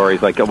goofy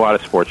stories, like a lot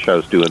of sports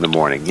shows do in the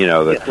morning.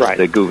 The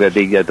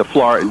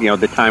Florida,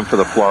 the time for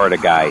the Florida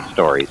guy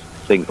stories,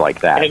 things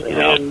like that.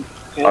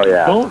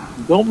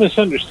 Don't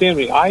misunderstand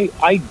me.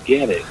 I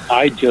get it.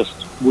 I just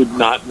would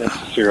not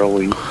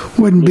necessarily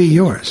wouldn't be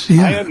yours.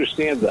 Yeah. I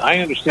understand that.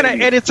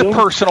 And it's a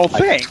personal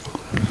thing.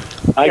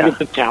 I get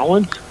the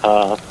talent.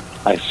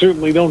 I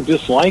certainly don't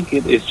dislike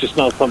it. It's just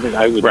not something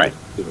I would do.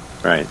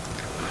 Right.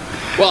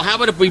 Well, how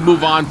about if we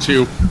move on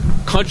to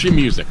country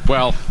music?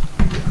 Well,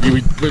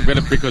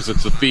 because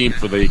it's a theme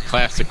for the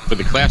classic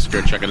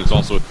air check, and it's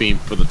also a theme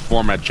for the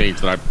format change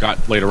that I've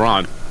got later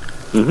on.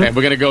 Mm-hmm. And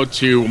we're going to go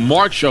to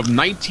March of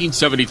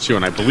 1972,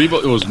 and I believe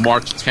it was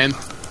March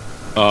 10th.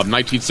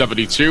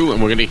 1972, and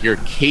we're going to hear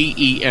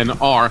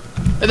KENR,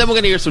 and then we're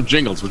going to hear some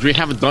jingles, which we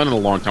haven't done in a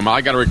long time.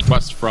 I got a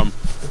request from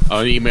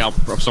an email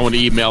from someone who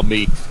emailed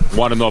me,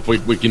 want to know if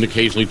we can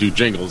occasionally do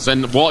jingles,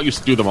 and Walt used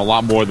to do them a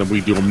lot more than we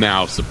do them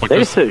now. So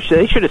they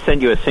should have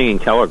sent you a singing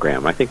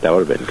telegram. I think that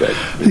would have been good.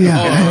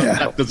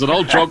 There's an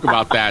old joke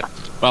about that.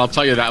 Well, I'll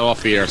tell you that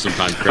off the air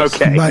sometime, Chris.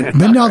 Okay. But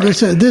no,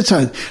 this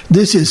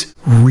is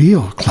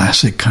real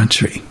classic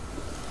country.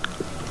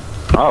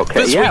 Oh, okay.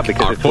 This week,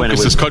 because our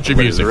focus is country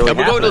music. And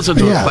we're going to listen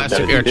to a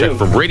classic air check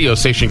from radio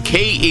station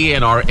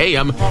KENR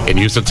AM in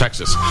Houston,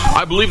 Texas.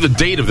 I believe the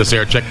date of this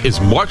air check is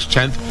March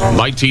 10th,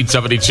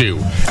 1972.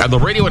 And the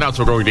radio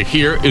announcer we're going to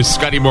hear is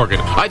Scotty Morgan.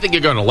 I think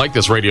you're going to like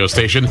this radio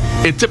station.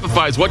 It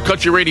typifies what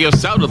country radio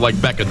sounded like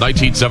back in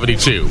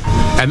 1972.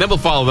 And then we'll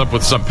follow it up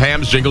with some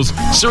Pam's Jingles,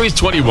 Series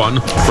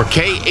 21 for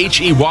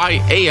KHEY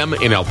AM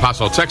in El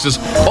Paso, Texas,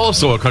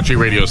 also a country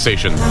radio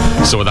station.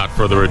 So without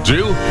further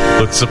ado,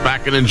 let's sit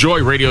back and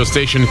enjoy radio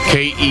station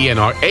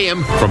KENR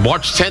AM from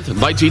March 10th,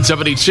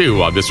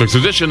 1972 on this week's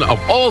edition of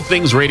All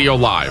Things Radio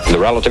Live. The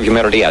relative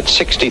humidity at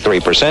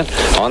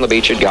 63%, on the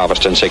beach at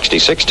Galveston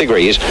 66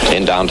 degrees,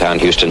 in downtown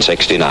Houston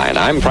 69.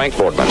 I'm Frank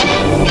Boardman.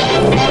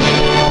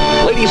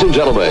 Ladies and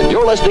gentlemen,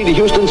 you're listening to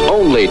Houston's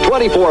only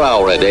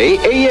 24-hour-a-day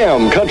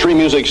AM country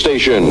music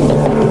station.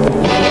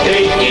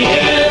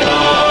 KENR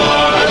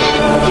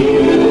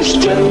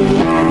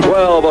Houston.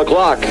 12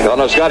 o'clock on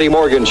the Scotty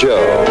Morgan Show.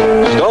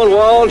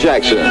 Stonewall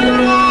Jackson.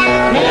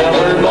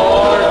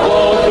 Nevermore,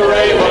 quoth the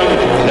raven,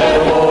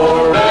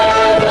 nevermore,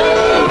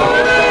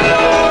 nevermore.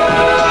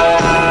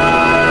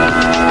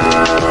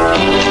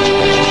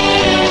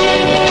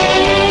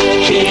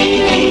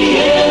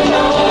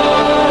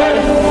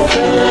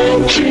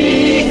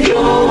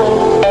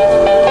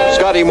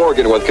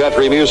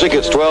 country music,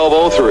 it's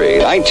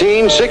 12:03.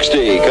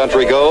 1960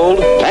 Country Gold.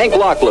 Hank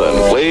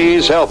Locklin,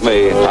 Please Help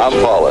Me, I'm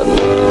Falling.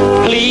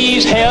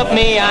 Please help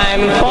me,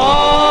 I'm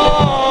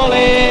falling.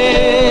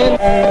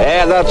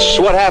 And that's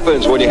what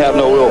happens when you have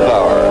no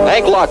willpower.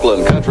 Hank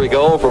Locklin, Country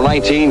Gold from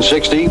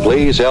 1960.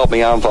 Please Help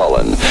Me, I'm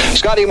Falling.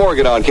 Scotty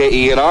Morgan on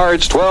KENR.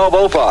 It's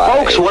 12:05.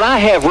 Folks, what I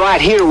have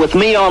right here with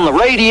me on the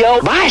radio,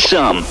 buy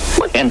some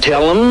and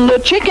tell them the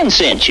chicken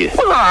sent you.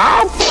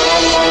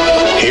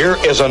 Here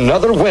is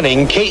another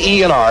winning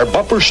KENR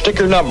bumper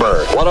sticker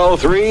number.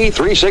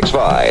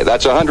 103-365.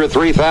 That's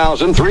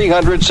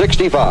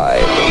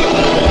 103,365.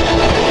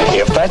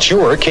 If that's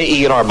your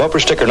KENR bumper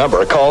sticker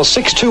number, call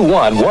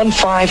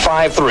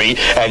 621-1553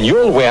 and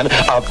you'll win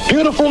a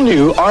beautiful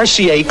new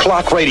RCA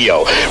clock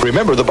radio.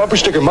 Remember, the bumper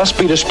sticker must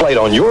be displayed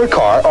on your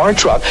car or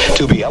truck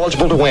to be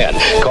eligible to win.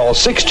 Call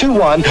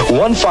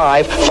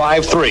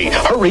 621-1553.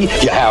 Hurry,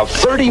 you have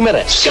 30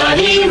 minutes.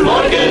 Scotty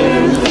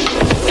Morgan,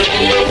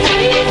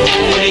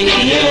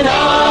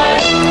 KENR.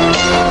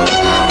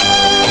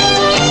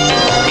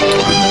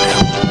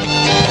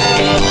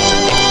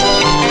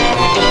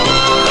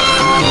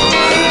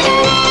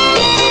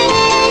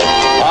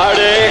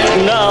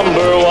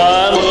 Number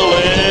one will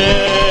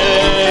win.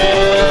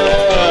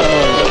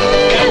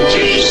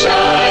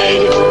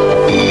 Countryside.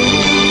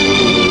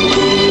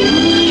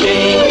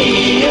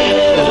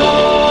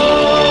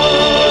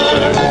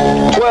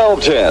 KENR.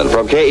 12:10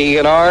 from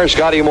KENR.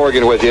 Scotty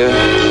Morgan with you.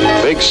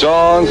 Big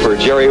song for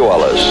Jerry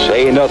Wallace.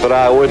 Ain't nothing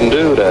I wouldn't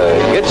do to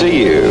get to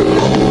you.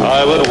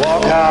 I would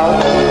walk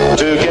out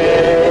to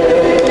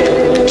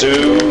get to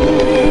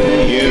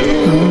you.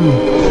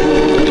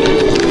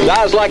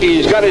 Sounds like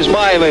he's got his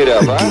mind made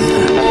up, huh?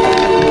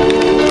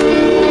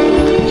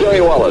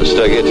 Jerry Wallace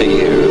to get to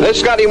you. This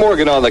is Scotty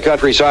Morgan on the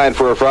countryside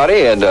for a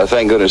Friday, and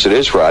thank goodness it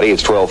is Friday.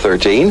 It's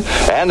 12:13,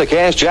 and the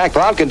cash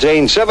jackpot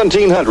contains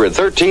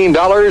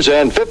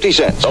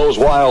 $1,713.50. Those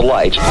wild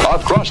lights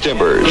off Cross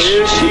Timbers.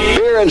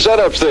 Beer and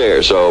setups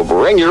there, so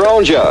bring your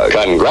own jug.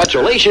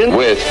 Congratulations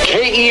with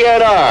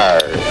KENR.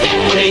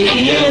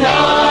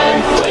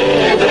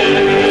 KENR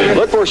weather.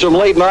 Look for some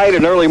late night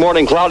and early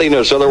morning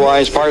cloudiness,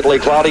 otherwise partly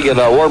cloudy and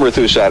warmer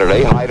through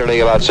Saturday. High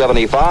today about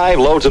 75,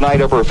 low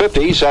tonight upper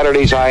 50,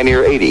 Saturday's high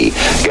near 80.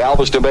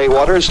 Galveston Bay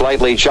waters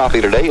slightly choppy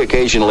today,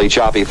 occasionally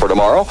choppy for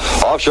tomorrow.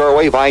 Offshore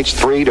wave heights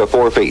 3 to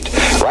 4 feet.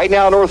 Right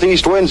now,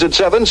 northeast winds at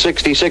 7,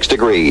 66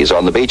 degrees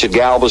on the beach at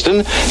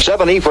Galveston,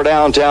 70 for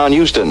downtown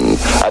Houston.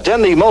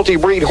 Attend the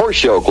multi-breed horse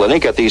show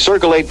clinic at the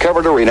Circle 8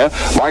 Covered Arena,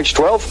 March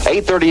 12th,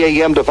 8:30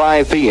 a.m. to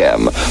 5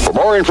 p.m. For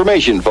more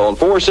information, phone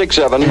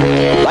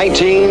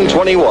 467-1921.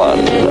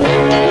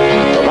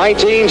 From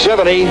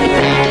 1970,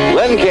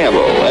 Len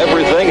Campbell,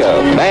 everything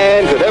a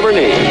man could ever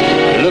need.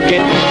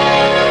 Looking for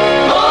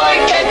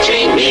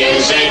country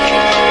music.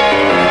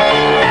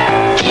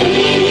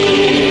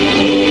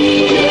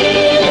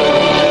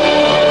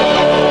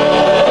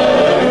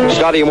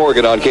 Scotty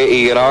Morgan on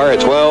KENR at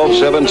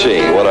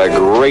 12:17. What a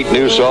great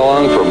new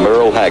song from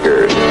Merle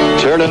Haggard.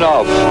 Turning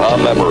off a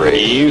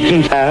memory. You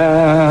can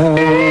have.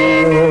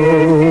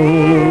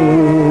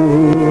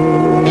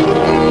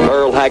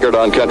 Haggard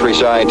on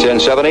Countryside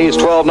 1070. It's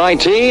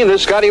 12:19.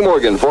 This is Scotty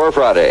Morgan for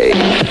Friday.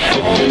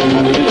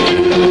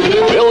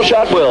 Bill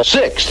Shotwell,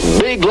 6th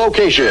big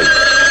location.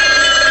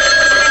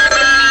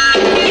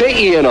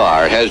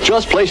 KENR has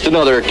just placed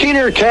another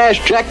Keener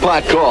Cash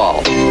jackpot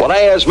call. When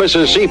I asked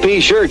Mrs.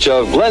 C.P. Church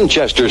of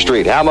Glenchester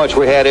Street how much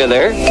we had in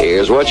there,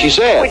 here's what she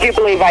said. Would you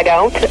believe I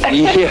don't?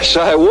 Yes,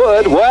 I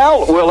would.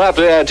 Well, we'll have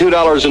to add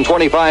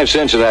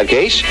 $2.25 in that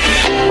case,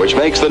 which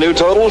makes the new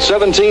total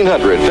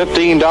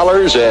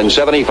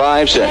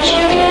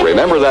 $1,715.75.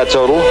 Remember that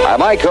total. I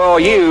might call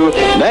you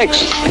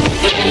next.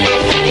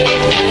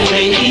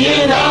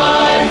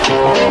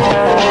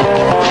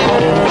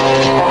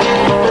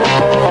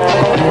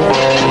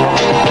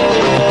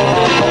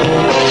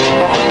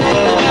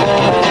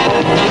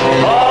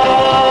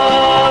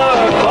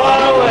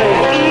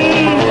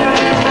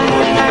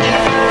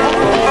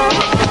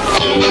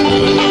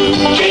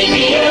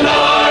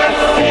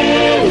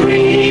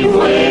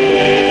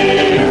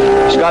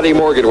 Scotty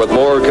Morgan with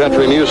more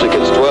country music.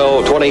 It's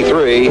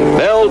 12:23.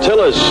 Mel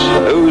Tillis,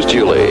 Who's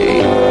Julie?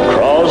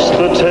 Across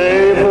the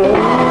table,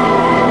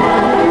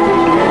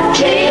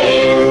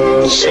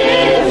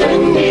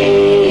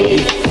 1070.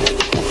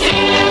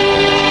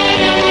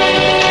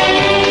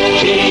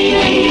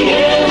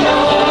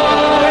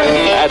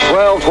 At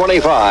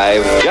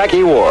 12:25,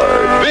 Jackie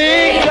Ward.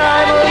 Big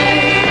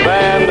diamond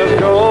band of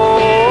gold.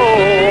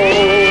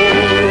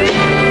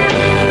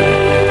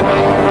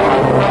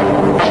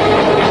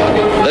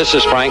 This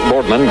is Frank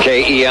Boardman,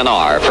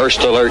 KENR,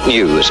 First Alert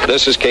News.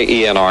 This is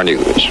KENR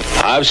News.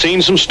 I've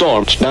seen some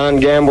storms. Don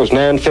Gamble's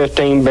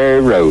 915 Berry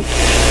Road.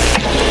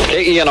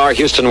 KENR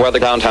Houston weather,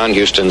 downtown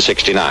Houston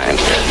 69.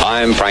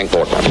 I'm Frank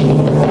Boardman.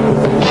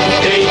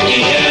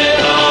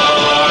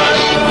 KENR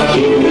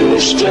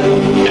Houston.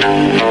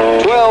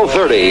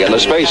 12:30 in the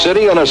Space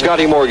City on a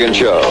Scotty Morgan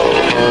show.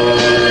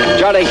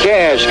 Johnny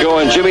Cash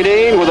going Jimmy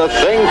Dean with A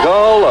Thing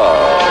Called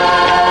Love.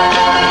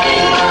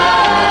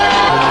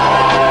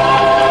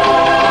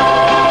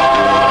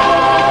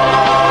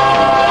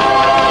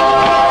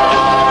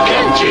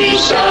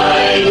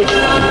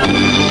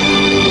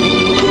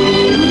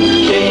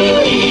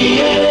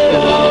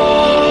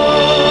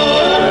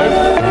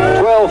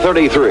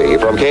 12:33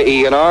 from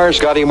KENR.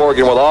 Scotty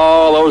Morgan with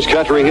all those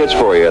country hits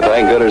for you.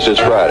 Thank goodness it's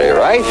Friday,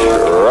 right?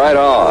 Right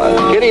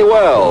on. Kitty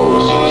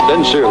Wells,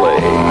 Sincerely.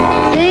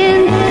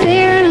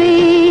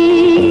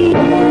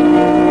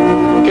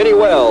 Kitty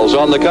Wells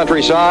on the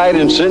countryside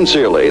and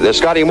Sincerely. The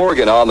Scotty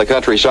Morgan on the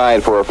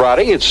countryside for a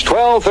Friday. It's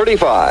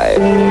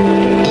 12:35.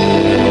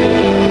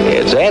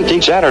 It's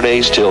Antique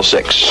Saturdays till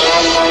 6.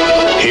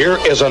 Here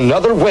is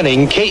another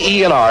winning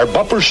KENR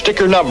bumper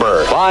sticker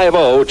number.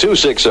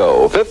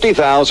 50260,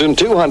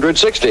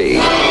 50,260.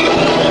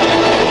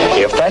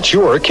 If that's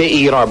your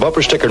KENR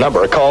bumper sticker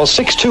number, call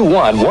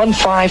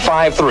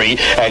 621-1553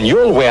 and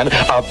you'll win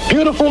a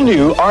beautiful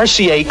new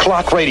RCA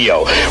clock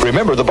radio.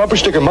 Remember, the bumper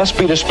sticker must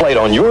be displayed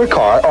on your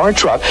car or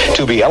truck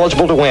to be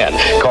eligible to win.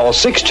 Call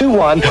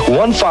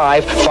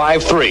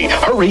 621-1553.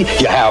 Hurry,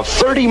 you have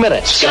 30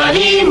 minutes.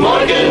 Scotty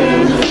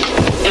Morgan,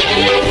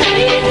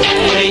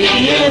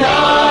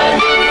 KENR.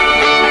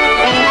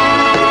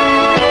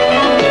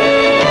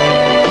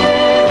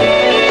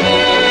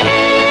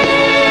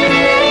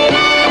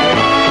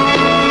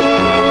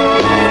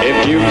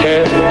 You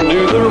can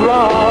do the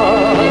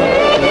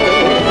ride.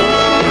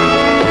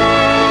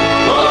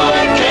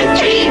 More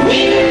country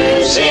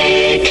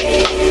music.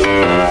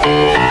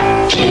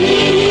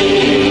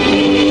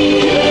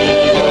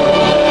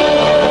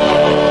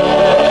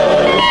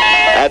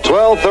 At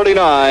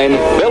 12:39,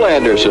 Bill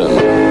Anderson.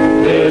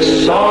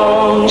 This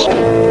song's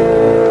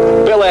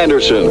Bill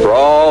Anderson for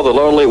all the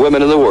lonely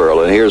women in the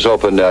world. And here's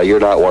hoping you're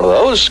not one of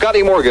those.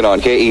 Scotty Morgan on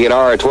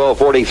KENR at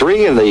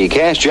 12:43, and the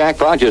cash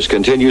jackpot just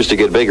continues to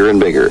get bigger and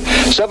bigger.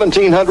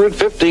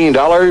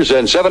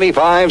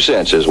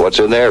 $1,715.75 is what's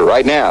in there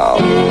right now.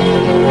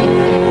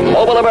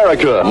 Mobile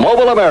America,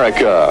 Mobile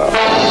America.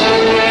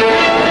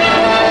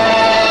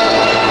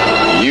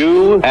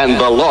 You and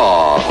the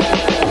law.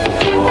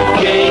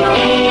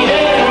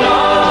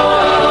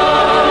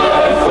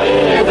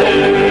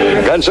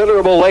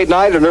 Considerable late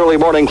night and early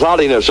morning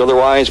cloudiness.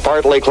 Otherwise,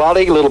 partly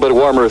cloudy, a little bit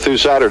warmer through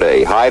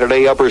Saturday. High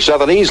today, upper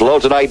 70s. Low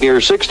tonight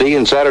near 60,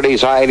 and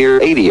Saturday's high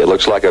near 80. It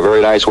looks like a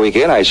very nice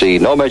weekend. I see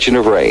no mention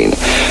of rain.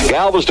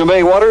 Galveston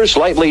Bay waters,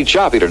 slightly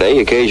choppy today,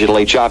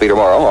 occasionally choppy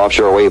tomorrow.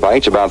 Offshore wave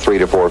heights about 3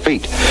 to 4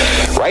 feet.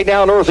 Right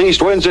now,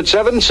 northeast winds at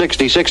 7,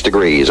 66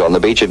 degrees. On the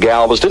beach at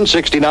Galveston,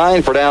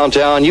 69 for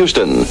downtown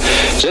Houston.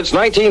 Since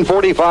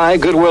 1945,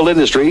 Goodwill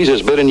Industries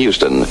has been in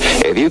Houston.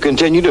 If you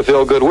continue to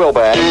fill Goodwill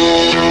bags,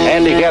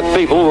 handicapped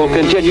people will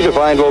continue to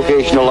find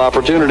vocational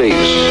opportunities.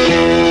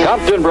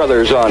 Compton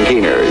Brothers on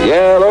Keener,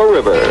 Yellow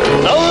River.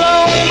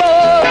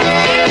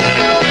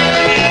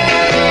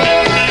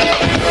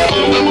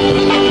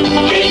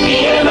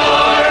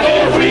 KENR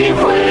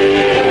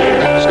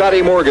everywhere.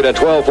 Scotty Morgan at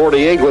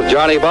 12:48 with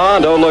Johnny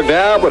Bond. Don't look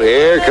now, but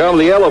here come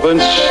the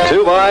elephants,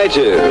 2 by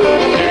 2.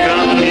 Here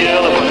come the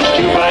elephants,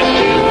 2 by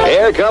 2.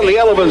 Here come the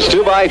elephants,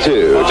 2 by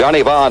 2.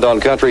 Johnny Bond on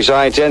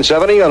Countryside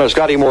 1070 on a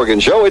Scotty Morgan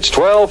show. It's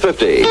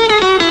 12:50.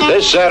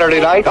 This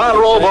Saturday night,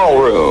 Conroe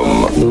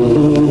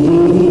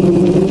Ballroom.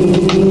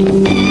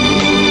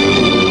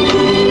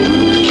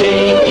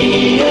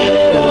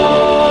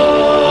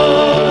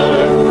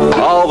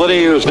 All the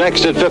news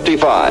next at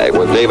 55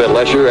 with David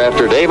Lesher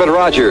after David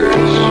Rogers.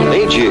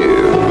 Need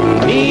you.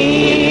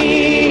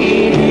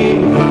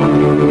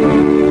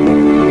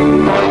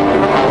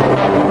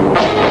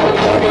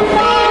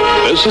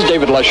 This is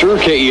David Lesher,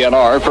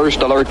 KENR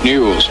First Alert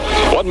News.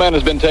 One man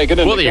has been taken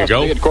into Well, there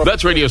you go.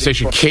 That's radio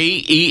station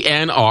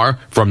KENR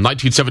from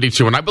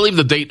 1972, and I believe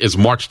the date is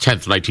March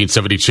 10th,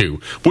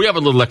 1972. We have a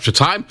little extra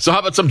time, so how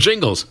about some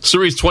jingles?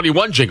 Series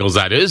 21 jingles,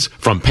 that is,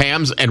 from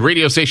Pam's and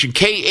radio station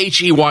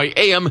KHEY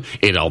AM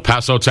in El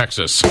Paso,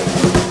 Texas.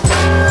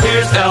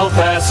 Here's El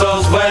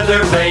Paso's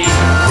weather vane.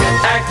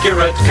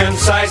 Accurate,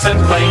 concise, and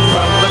plain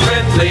from the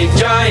friendly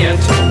giant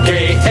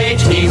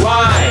KHEY.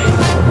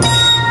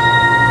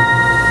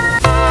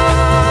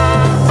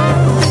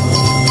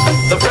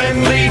 The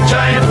friendly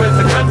giant with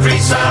the country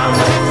sound.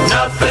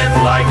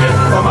 Nothing like it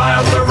for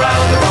miles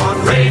around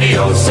on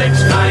Radio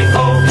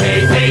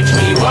 690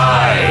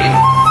 KHEY.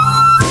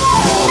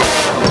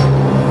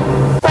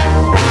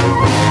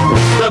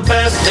 The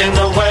best in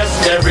the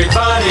West,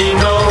 everybody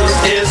knows,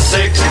 is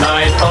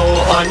 690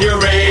 on your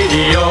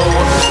radio.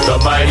 The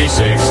mighty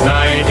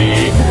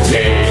 690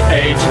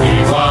 KHEY.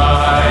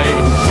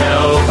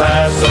 El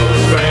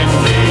Paso's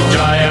friendly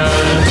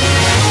giant.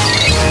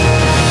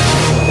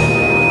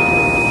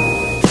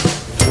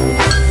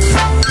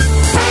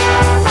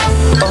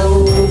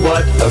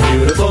 What a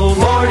beautiful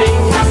morning.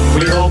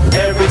 We hope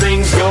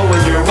everything's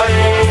going your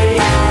way.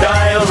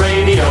 Dial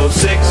radio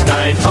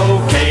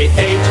 690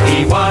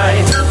 KHEY,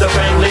 the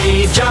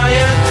friendly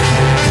giant.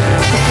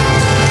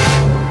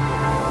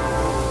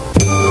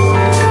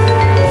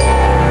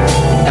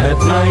 At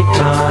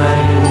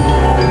nighttime,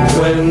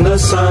 when the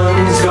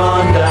sun's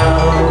gone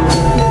down,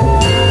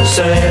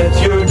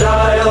 set your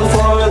dial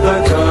for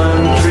the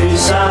country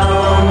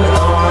sound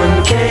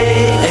on KHEY.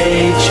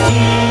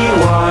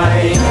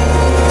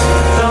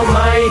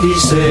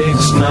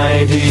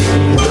 690,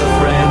 the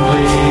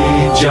friendly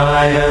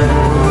giant.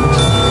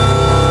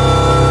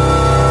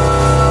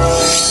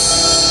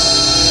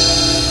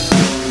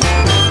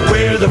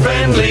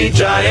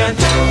 giant.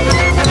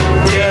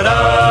 Get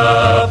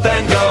up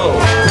and go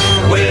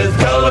with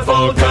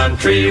colorful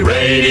country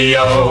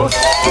radio.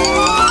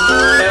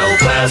 El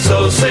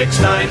Paso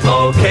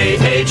 690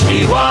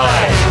 KHEY.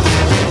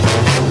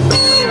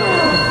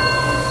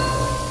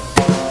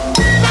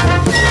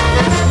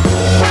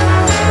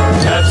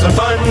 Have some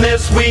fun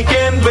this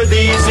weekend with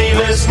easy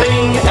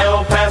listening.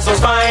 El Paso's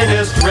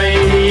finest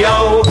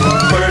radio.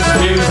 First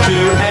news to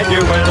and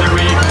your weather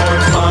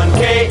reports on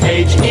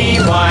KHEY.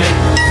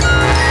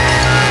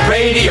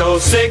 Radio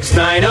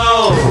 690.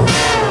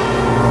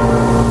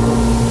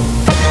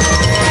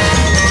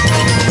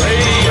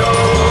 Radio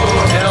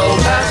El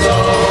Paso.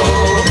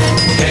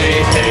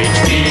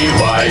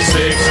 KHEY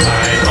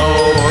 690.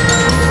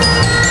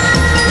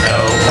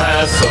 El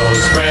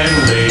Paso's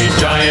friendly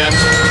giant.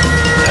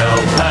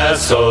 El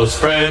Paso's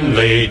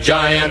friendly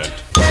giant.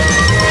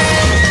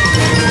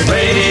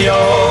 Radio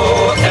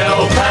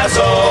El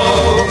Paso.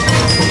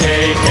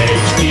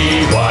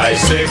 KHEY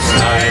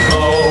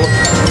 690.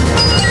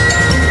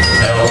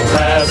 El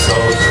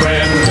Paso's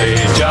friendly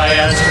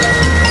giant.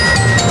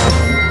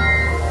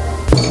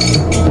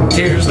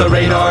 Here's the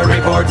radar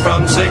report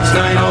from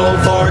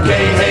 690 for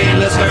Hey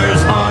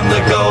listeners on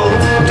the go.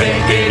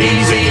 Take it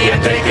easy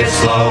and take it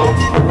slow.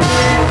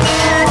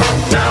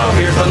 Now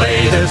here's the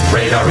latest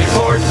radar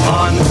report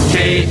on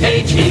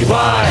KHEY.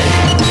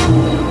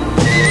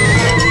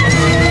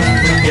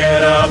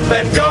 Get up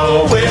and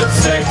go with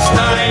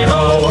 690,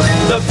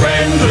 the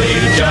friendly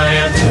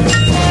giant.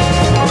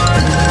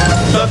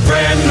 The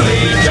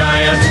friendly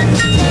giant.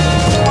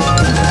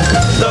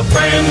 The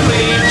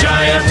friendly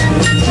giant.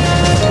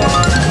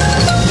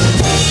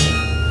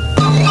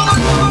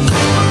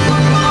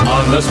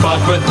 On the spot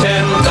with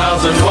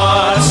 10,000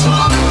 watts.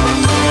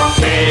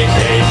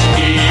 KHEY,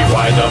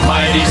 the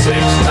mighty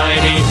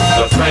 690,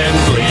 the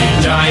friendly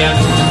giant.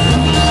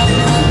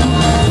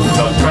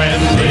 The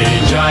friendly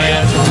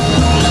giant.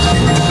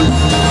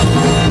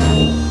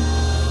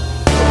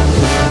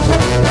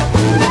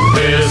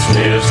 This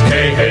is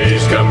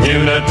KH's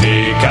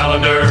community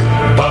calendar,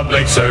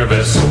 public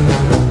service.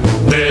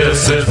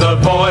 This is the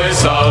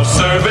voice of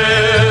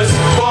service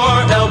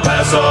for El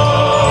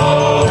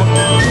Paso.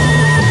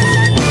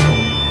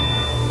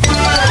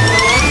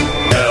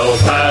 El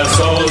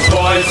Paso's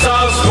voice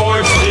of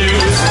sports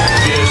news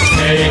is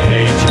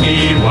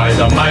KHEY,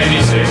 the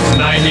mighty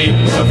 690,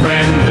 the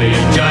friendly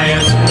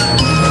giant.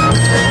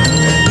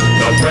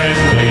 The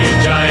friendly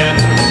giant.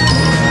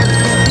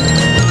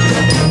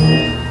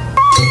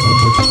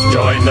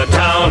 Join the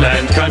town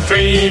and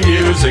country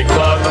music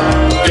club.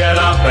 Get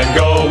up and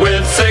go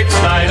with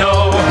 690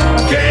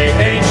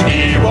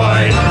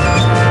 KHEY.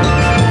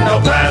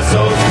 El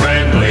Paso's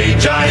friendly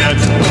giant.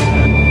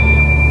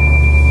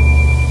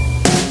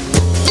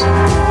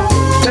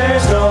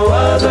 There's no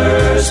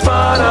other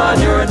spot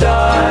on your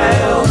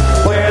dial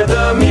where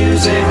the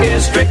music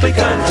is strictly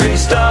country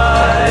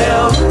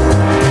style.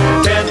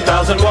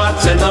 10,000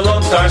 watts in the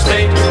Lone Star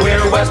State.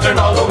 We're western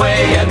all the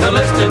way and the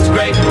listening's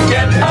great.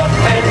 Get up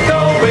and go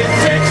with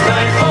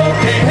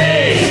 690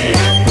 hey.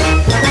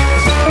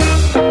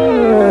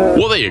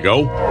 Well, there you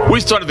go. We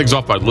started things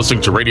off by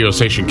listening to radio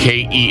station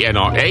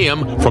KENR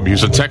AM from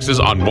Houston, Texas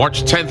on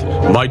March 10th,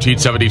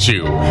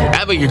 1972.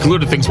 And we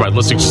concluded things by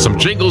listening to some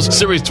jingles,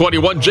 Series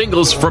 21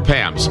 jingles for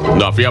PAMS.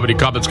 Now, if you have any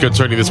comments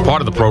concerning this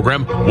part of the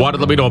program, why don't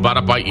let me know about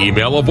it by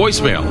email or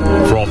voicemail.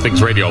 For All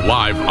Things Radio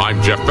Live,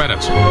 I'm Jeff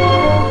Bennett.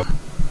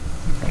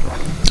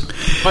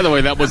 By the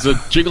way, that was a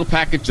jingle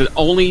package that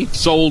only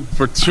sold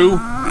for 2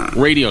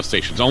 radio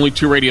stations. Only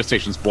 2 radio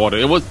stations bought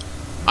it.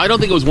 I don't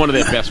think it was one of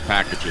their best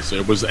packages.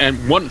 It was,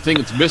 and one thing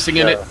that's missing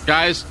in it,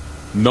 guys,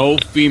 no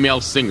female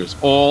singers.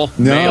 All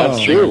male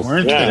singers.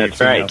 That's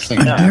right.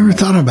 I never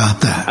thought about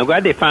that. I'm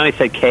glad they finally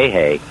said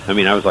K-Hay. I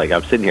mean, I'm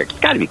sitting here. It's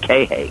got to be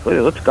K-Hay.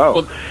 Let's go.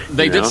 Well,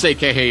 they did say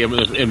K-Hay in one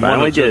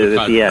of did it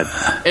at the end.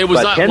 It was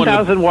but not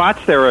 10,000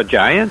 watts. They were a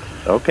giant.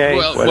 Okay.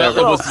 Well,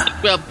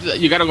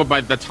 you got to go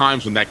by the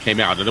times when that came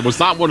out, and it was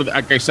not one of.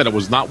 Like I said, it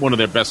was not one of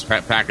their best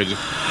packages.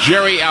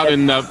 Jerry out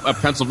in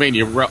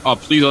Pennsylvania,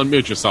 please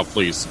unmute yourself,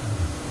 please.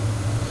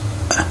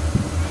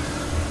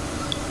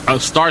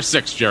 Star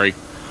 6, Jerry.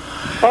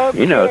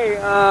 Okay.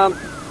 Well,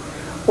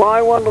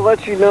 I wanted to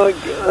let you know,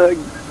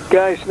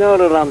 guys, know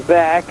that I'm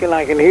back and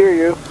I can hear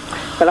you.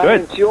 And I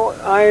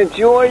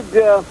enjoyed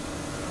the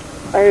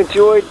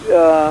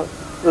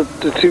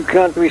 2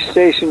 country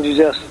stations you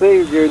just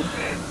featured.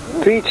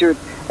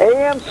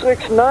 AM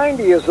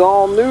 690 is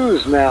all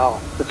news now.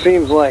 It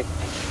seems like,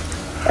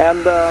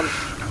 and the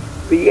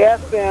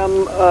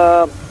FM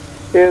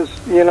is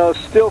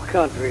still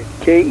country.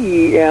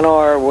 KENR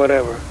or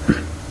whatever.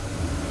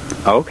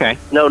 Okay.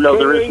 No,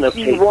 there is no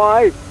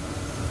KHEY.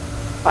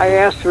 I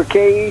asked for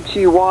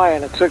KHEY,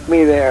 and it took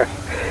me there.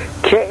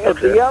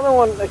 The other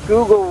one that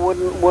Google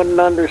wouldn't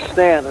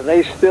understand. Do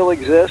they still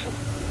exist?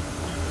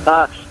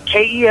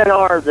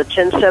 KENR, the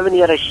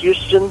 1070 out of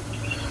Houston,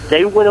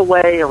 they went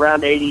away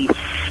around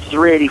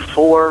 83,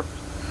 84.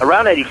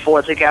 Around 84,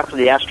 I think, after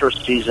the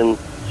Astros season,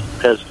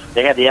 because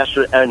they had the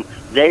Astros, and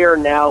they are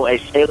now a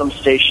Salem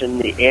station.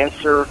 The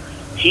Answer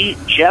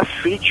Jeff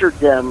featured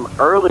them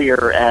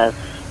earlier as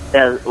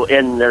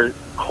in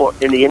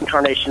the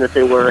incarnation that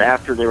they were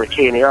after they were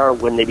KNAR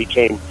when they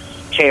became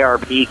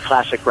KRB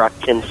Classic Rock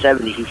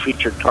 1070. He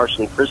featured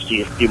Carson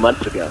Christie a few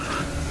months ago.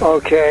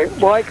 Okay.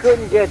 Well, I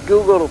couldn't get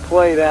Google to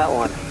play that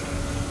one.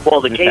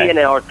 Well, the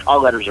KNAR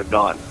call letters are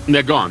gone.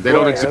 They're gone. They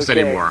don't exist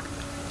anymore.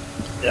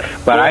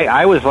 Yeah. But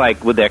I was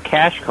like, with their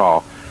cash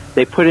call,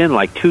 they put in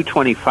like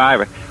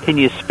 $225. Can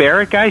you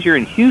spare it, guys? You're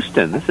in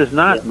Houston. This is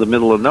not the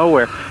middle of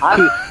nowhere.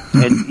 And,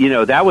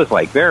 that was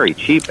like very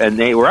cheap. And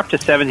they were up to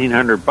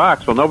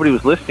 $1,700. Well, nobody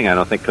was listening, I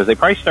don't think, because they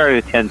probably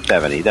started at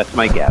 $1070. That's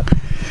my guess.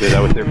 Because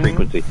that was their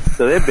frequency.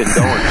 So they've been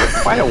going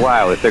for quite a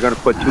while. If they're going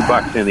to put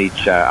 $2 in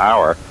each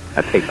hour,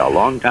 that takes a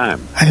long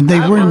time. And they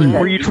weren't.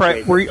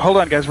 Hold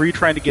on, guys. Were you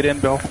trying to get in,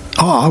 Bill?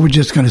 Oh, I was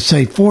just going to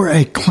say, for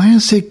a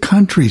classic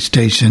country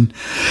station,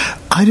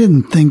 I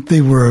didn't think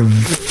they were a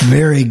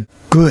very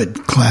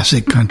good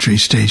classic country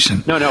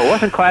station. No, it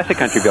wasn't classic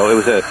country, Bill. It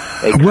was a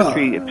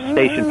country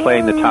station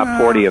playing the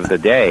top 40 of the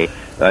day.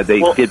 They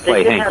did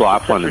play Hank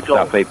Laughlin and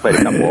stuff. They played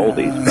a couple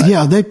oldies. But.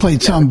 Yeah, they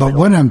played some, but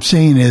what I'm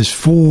saying is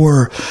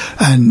I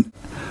don't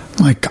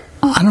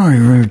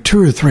even remember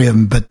 2 or 3 of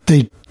them, but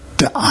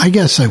I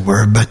guess they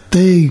were, but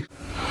the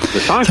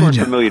songs weren't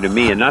familiar to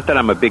me, and not that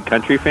I'm a big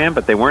country fan,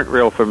 but they weren't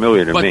real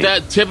familiar to me. But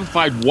that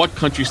typified what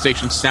country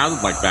station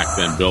sounded like back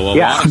then, Bill.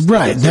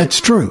 Right, that's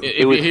true.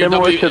 It was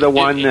similar to the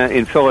one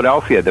in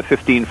Philadelphia, the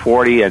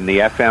 1540 and the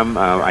FM.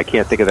 I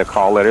can't think of the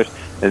call letters,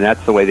 and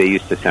that's the way they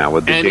used to sound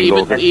with the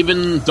jingles. And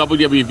even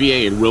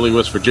WWVA in Wheeling,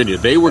 West Virginia,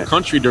 they were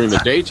country during the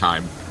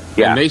daytime.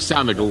 Yeah. And they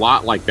sounded a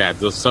lot like that.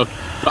 So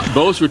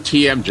those were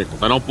TM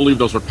jingles. I don't believe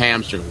those were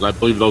Pam's jingles. I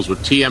believe those were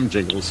TM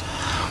jingles.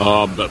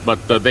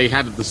 But they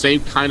had the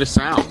same kind of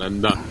sound.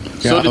 And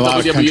so did a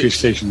lot of country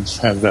stations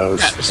have those.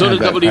 Yeah, so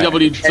did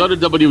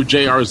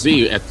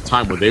WJRZ at the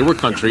time when they were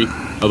country,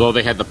 although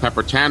they had the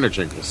Pepper Tanner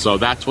jingles. So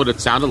that's what it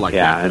sounded like.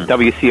 Yeah, and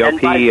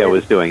WCOP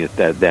was doing it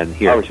then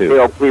here, too.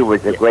 WCOP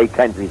was a great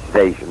country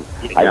station.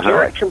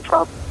 Garrett can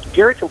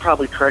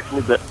probably correct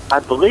me, but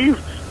I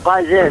believe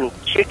by then,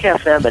 Kick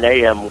FM and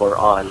AM were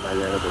on by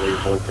then, I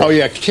believe. Oh,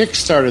 yeah. Kick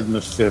started in the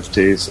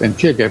 50s, and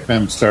Kick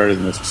FM started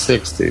in the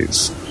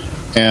 60s.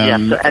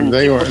 And,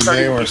 they were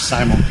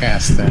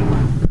simulcast then.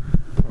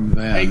 From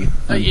then.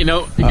 Hey,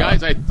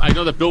 guys, I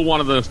know that Bill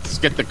wanted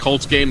to get the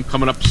Colts game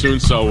coming up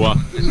soon, so...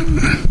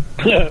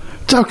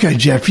 It's okay,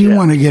 Jeff. You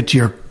want to get to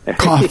your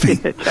coffee.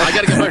 I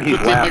got to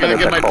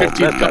get my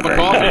 15th cup of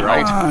coffee,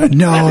 right?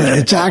 No,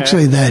 it's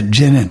actually that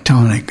gin and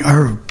tonic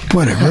or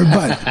whatever.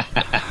 But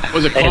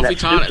was it coffee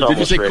tonic? Did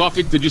you say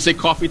coffee? Did you say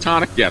coffee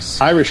tonic? Yes.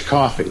 Irish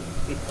coffee.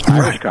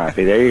 Irish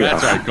coffee. There you go.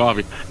 That's right,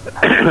 coffee.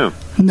 The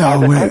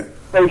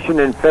station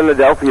in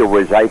Philadelphia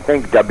was, I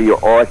think,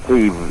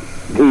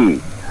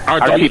 WRCP.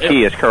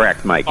 RCP is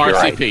correct, Mike. You're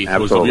RCP. Right.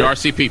 It was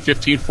WRCP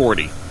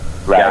 1540.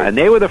 Right. Yeah, and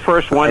they were the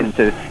first ones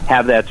to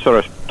have that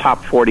sort of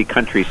top 40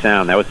 country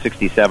sound. That was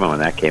 67 when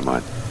that came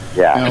on.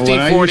 Yeah.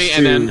 1540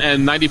 and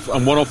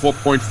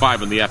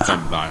 104.5 on the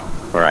FM dial.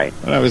 Right.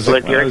 When I was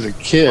a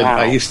kid,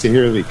 I used to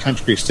hear the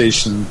country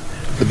station,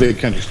 the big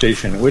country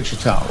station in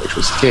Wichita, which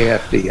was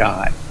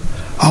KFDI.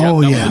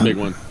 Oh, that was a big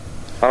one.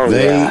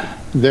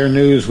 Their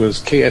news was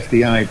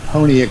KFDI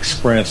Pony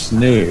Express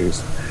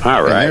News.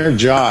 All right. And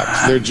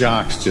their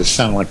jocks just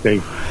sound like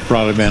they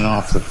brought them in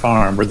off the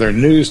farm, where their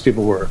news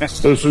people were,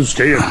 this is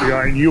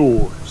KFDI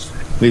News.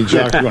 The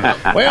jocks were going,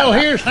 well,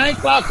 here's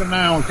Hank Laughlin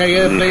now on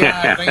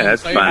KFDI.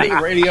 That's funny.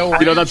 Radio.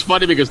 That's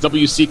funny because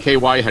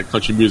WCKY had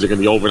country music in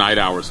the overnight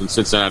hours in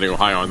Cincinnati,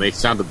 Ohio, and they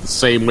sounded the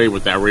same way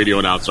with that radio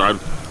announcer. I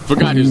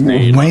forgot his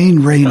name.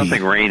 Wayne Rainey.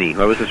 Something Rainey.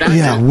 What was his name?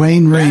 Yeah,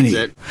 Wayne Rainey.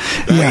 That's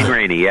it. Wayne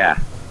Rainey, yeah.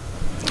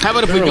 How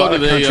about if we go to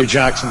the country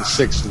jocks in the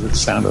 60s that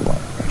sounded like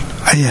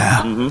that?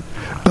 Yeah. Mm-hmm.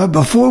 But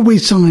before we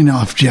sign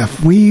off,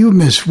 Jeff, you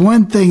missed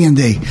one thing in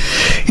the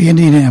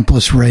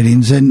Indianapolis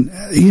ratings, and,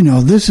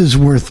 this is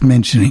worth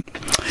mentioning.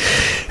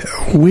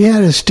 We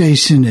had a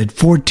station at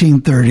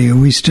 1430,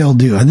 and we still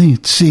do. I think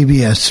it's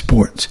CBS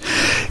Sports.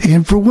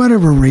 And for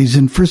whatever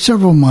reason, for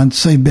several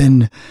months, they've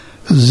been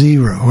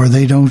 0, or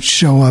they don't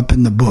show up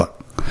in the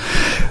book.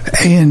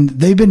 And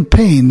they've been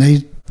paying.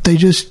 They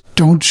just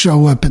don't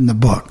show up in the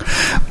book.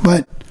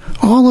 But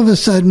all of a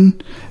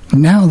sudden,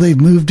 now they've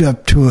moved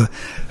up to a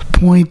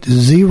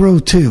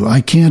 0.02.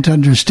 I can't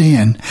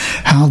understand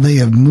how they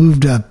have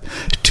moved up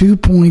 2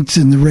 points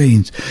in the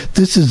ratings.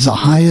 This is the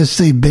highest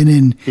they've been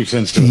in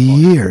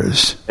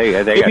years.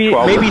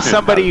 Maybe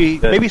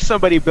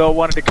somebody, Bill,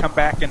 wanted to come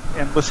back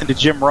and listen to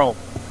Jim Rome.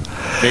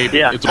 Maybe.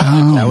 Yeah.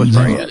 That was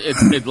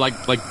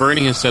right. Like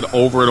Bernie has said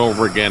over and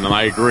over again, and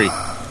I agree.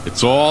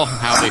 It's all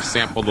how they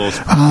sample those.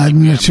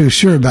 I'm not so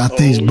sure about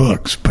these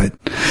books, but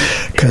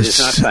because it's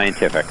not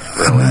scientific,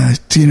 really.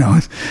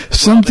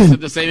 Something. Well,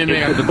 the same thing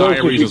as the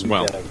diaries as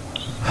well.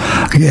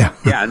 Yeah.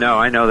 Yeah, no,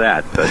 I know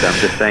that, but I'm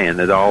just saying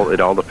it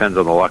all depends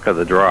on the luck of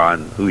the draw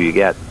and who you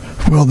get.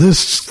 Well,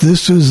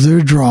 this was their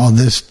draw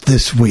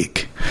this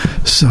week,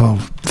 so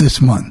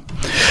this month.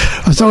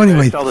 So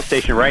anyway, sell the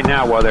station right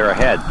now while they're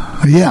ahead.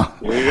 Yeah,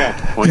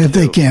 if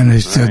they can,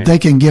 they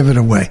can give it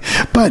away,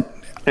 but.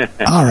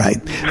 All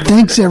right.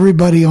 Thanks,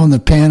 everybody on the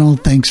panel.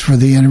 Thanks for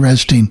the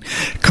interesting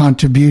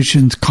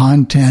contributions,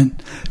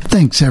 content.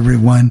 Thanks,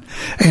 everyone.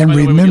 And By the way, when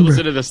you remember,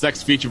 listen to this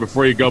next feature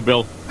before you go,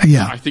 Bill.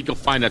 Yeah. I think you'll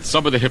find that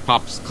some of the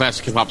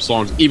classic hip hop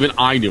songs, even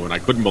I knew, and I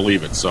couldn't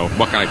believe it. So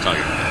what can I tell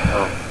you?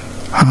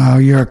 oh,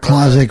 you're a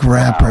classic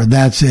rapper.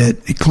 That's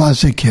it.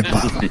 Classic hip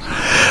hop.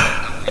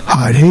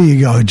 All right, here you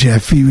go,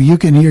 Jeff. You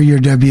can hear your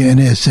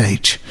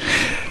WNSH.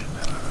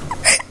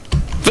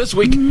 This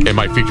week, in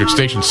my featured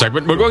station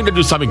segment, we're going to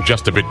do something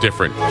just a bit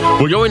different.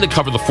 We're going to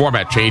cover the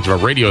format change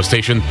of a radio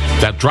station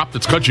that dropped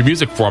its country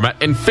music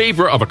format in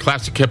favor of a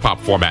classic hip-hop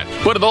format.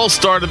 But it all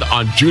started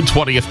on June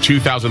 20th,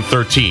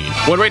 2013,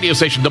 when radio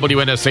station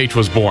WNSH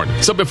was born.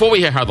 So before we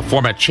hear how the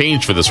format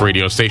changed for this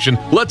radio station,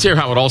 let's hear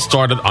how it all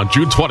started on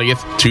June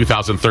 20th,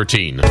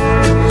 2013.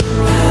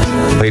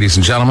 Ladies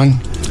and gentlemen,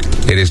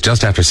 it is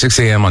just after 6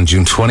 a.m. on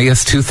June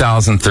 20th,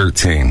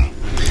 2013.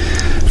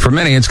 For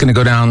many, it's going to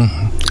go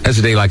down as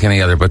a day like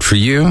any other, but for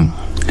you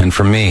and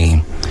for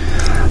me,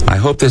 I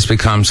hope this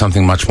becomes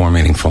something much more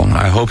meaningful.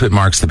 I hope it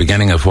marks the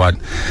beginning of what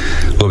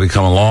will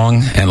become a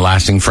long and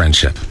lasting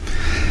friendship.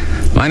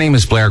 My name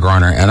is Blair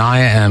Garner, and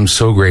I am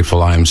so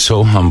grateful, I am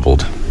so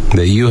humbled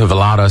that you have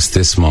allowed us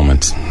this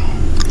moment.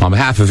 On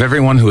behalf of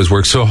everyone who has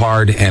worked so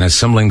hard in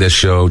assembling this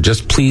show,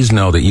 just please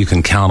know that you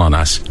can count on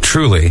us.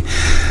 Truly,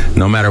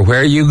 no matter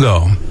where you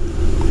go,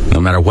 no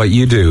matter what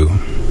you do,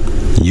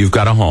 you've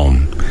got a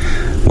home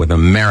with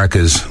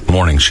America's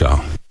morning show.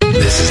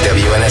 This is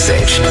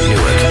WNSH,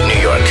 Newark,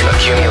 New York, a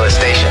Cumulus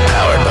station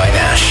powered by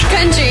Nash.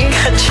 Country.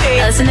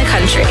 Listen to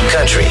country.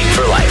 Country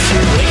for life.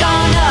 Wake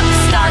on up,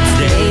 start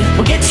today.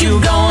 We'll get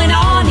you going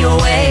on your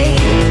way.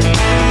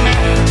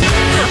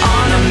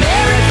 On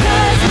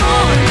America's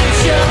Morning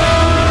Show.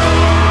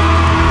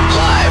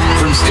 Live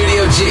from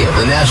Studio G at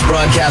the Nash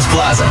Broadcast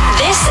Plaza.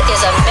 This is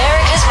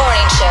America's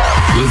Morning Show.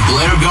 With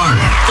Blair Garner,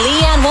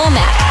 Leanne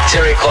Womack,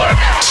 Terry Clark,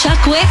 Chuck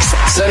Wicks,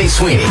 Sonny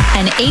Sweeney,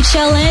 and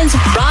HLN's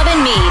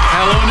Robin Meade.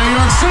 Hello, New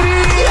York City!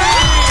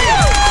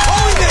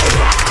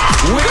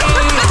 We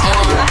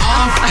are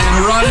off and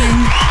running.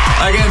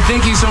 Again,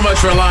 thank you so much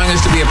for allowing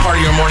us to be a part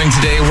of your morning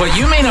today. What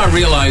you may not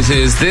realize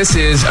is this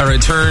is a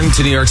return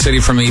to New York City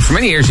for me. For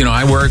many years,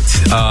 I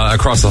worked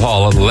across the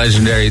hall of the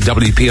legendary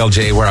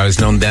WPLJ, where I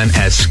was known then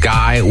as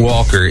Sky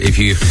Walker, if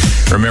you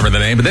remember the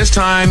name. But this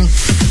time,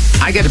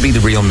 I get to be the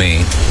real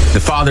me.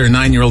 The father of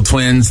 9-year-old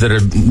twins that are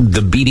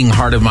the beating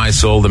heart of my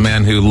soul, the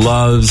man who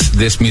loves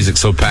this music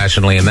so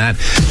passionately, and that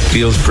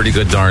feels pretty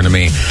good darn to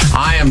me.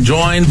 I am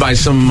joined by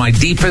some of my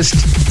deepest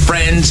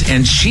friends,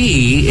 and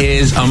she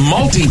is a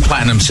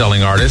multi-platinum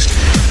selling artist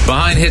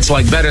behind hits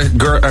like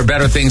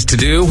Better Things to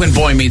Do, When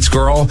Boy Meets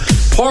Girl,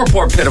 Poor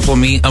Pitiful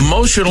Me,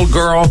 Emotional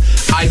Girl,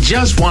 I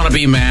Just Want to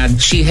Be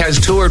Mad. She has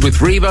toured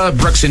with Reba,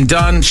 Brooks and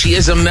Dunn. She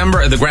is a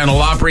member of the Grand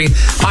Ole Opry.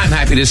 I'm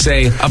happy to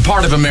say a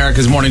part of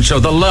America's Morning Show,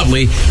 the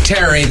lovely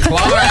Terry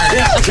Clark.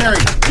 Terry.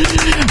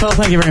 Well,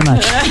 thank you very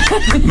much.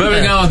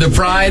 Moving on, the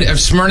pride of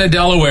Smyrna,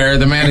 Delaware,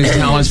 the man whose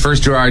talents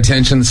first drew our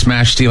attention,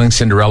 Smash Stealing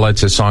Cinderella.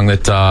 It's a song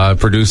that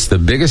produced the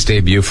biggest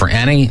debut for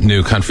any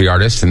new country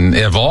artist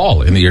of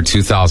all in the year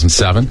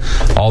 2007.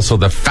 Also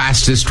the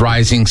fastest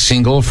rising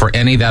single for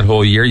any that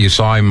whole year. You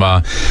saw him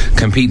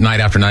compete night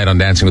after night on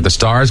Dancing with the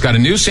Stars. Got a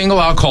new single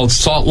out called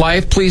Salt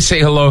Life. Please say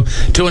hello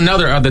to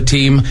another of the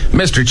team,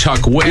 Mr.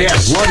 Chuck Wicks.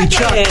 Yes, love you,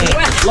 Chuck. Hey.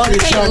 Love you,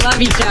 Chuck.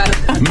 Love you,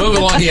 Chuck. Move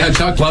along. Yeah,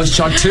 Chuck loves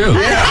Chuck too.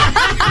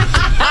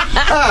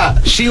 Yeah.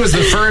 She was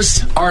the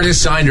first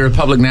artist signed to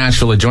Republic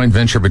Nashville, a joint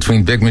venture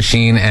between Big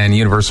Machine and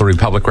Universal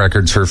Republic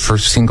Records. Her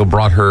first single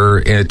brought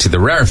her to the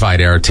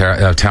rarefied era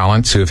of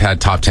talents who have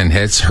had top 10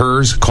 hits.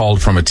 Hers,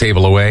 called From a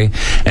Table Away.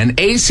 An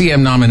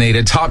ACM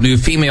nominated Top New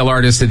Female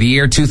Artist of the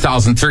Year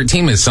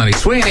 2013, Miss Sonny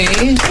Sweeney.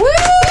 Woo!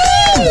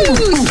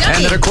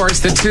 And then, of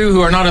course, the two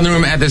who are not in the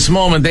room at this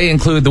moment, they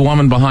include the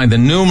woman behind the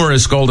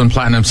numerous gold and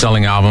platinum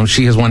selling albums.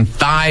 She has won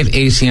 5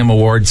 ACM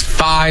awards,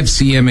 5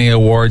 CMA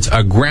awards,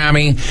 a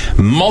Grammy,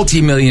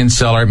 multi-million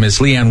seller, Miss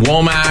Leanne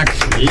Womack.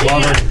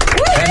 Love her.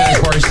 And then,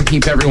 of course, to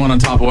keep everyone on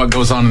top of what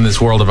goes on in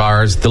this world of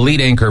ours, the lead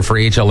anchor for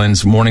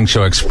HLN's Morning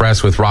Show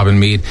Express with Robin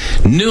Meade,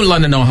 new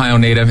London, Ohio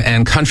native,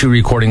 and country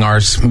recording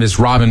artist, Miss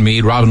Robin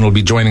Meade. Robin will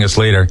be joining us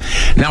later.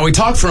 Now, we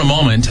talked for a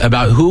moment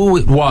about who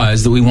it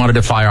was that we wanted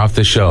to fire off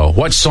the show.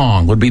 What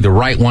song would be the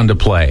right one to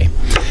play?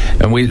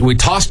 And we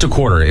tossed a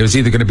quarter. It was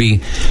either going to be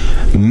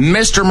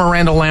Mr.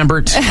 Miranda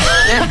Lambert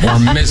or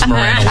Miss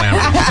Miranda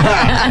Lambert.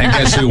 And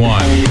guess who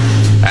won?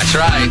 That's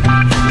right.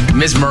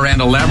 Miss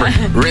Miranda Lambert,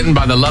 written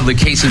by the lovely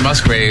Casey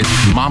Musgrave,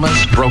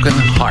 Mama's Broken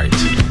Heart,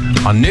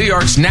 on New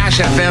York's Nash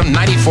FM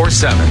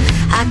 94.7.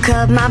 I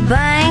cut my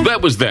bang.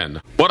 That was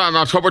then. But on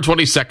October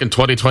 22nd,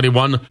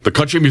 2021, the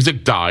country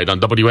music died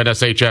on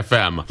WNSH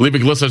FM,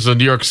 leaving listeners in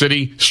New York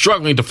City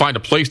struggling to find a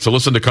place to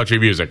listen to country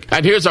music.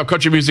 And here's how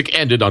country music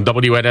ended on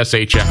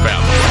WNSH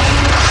FM.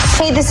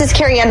 Hey, this is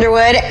Carrie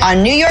Underwood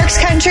on New York's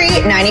Country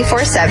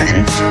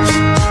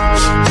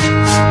 94.7.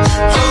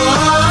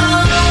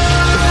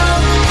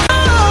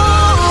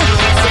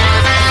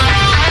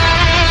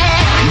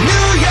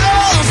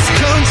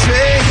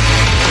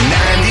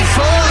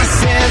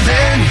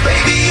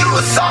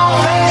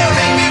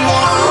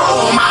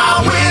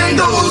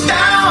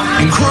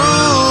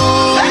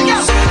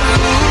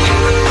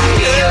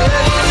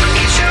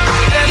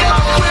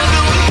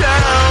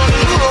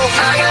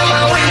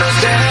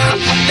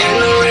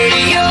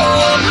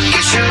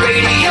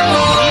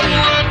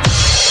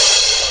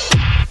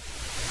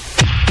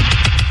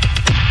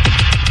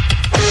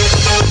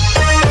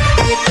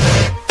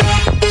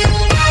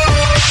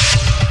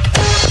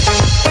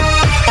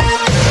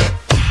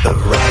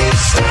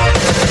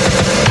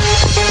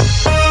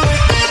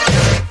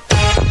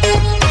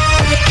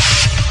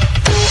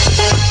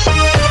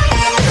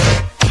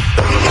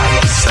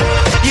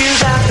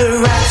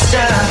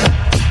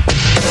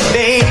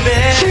 baby.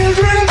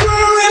 Children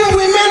growing,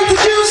 women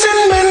producing,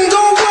 men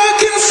go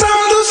working,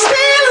 some do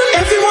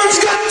stealing. Everyone's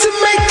got to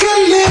make a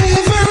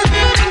living.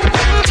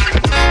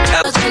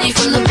 I was ready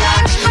from the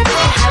block.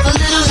 I have a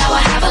little, now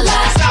I have a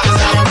lot.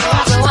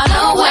 So I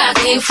know where I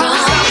came from.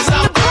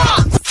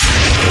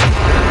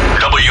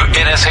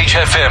 WNSH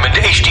FM and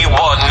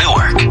HD1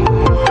 Newark.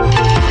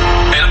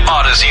 An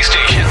Odyssey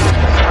station.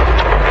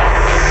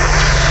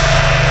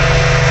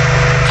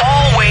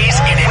 Always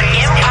in an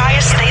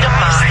empire state of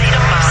mind.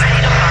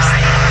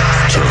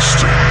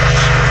 Testing. 1,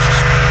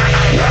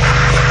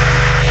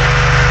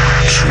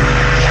 2,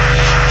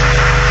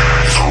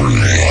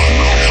 3.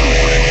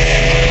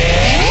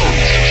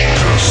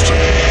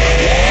 Testing.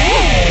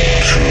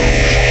 2,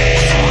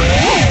 3.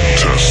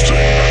 Testing.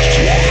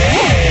 1,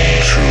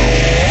 2, 3.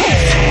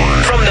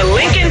 From the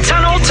Lincoln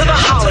Tunnel to the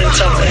Holland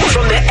Tunnel.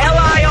 From the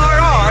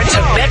LIRR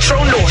to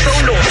Metro North.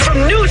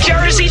 From New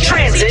Jersey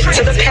Transit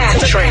to the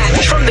PATH train.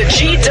 From the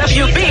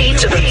GWB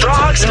to the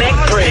Throgs Neck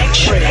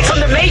Bridge. From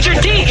the Major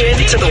Deegan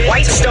to the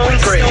Whitestone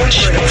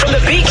Bridge. From the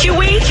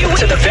BQE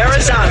to the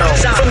Verrazano.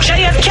 From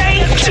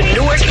JFK to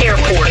Newark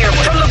Airport.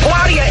 From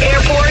LaGuardia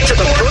Airport to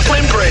the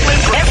Brooklyn Bridge.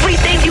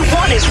 Everything you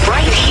want is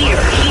right here.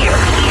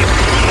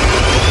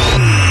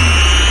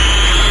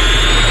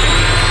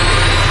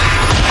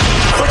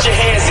 Put your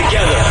hands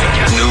together.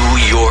 New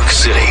York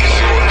City.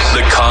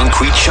 The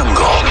concrete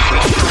jungle.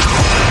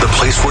 The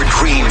place where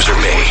dreams are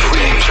made.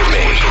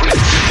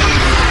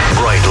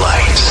 Bright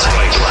lights.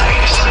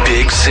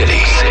 Big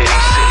city.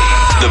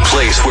 The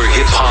place where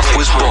hip-hop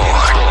was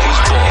born.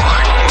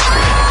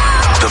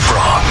 The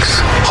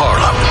Bronx,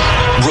 Harlem,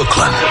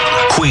 Brooklyn,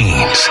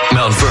 Queens,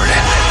 Mount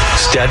Vernon,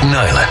 Staten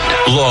Island,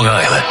 Long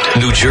Island,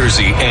 New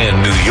Jersey,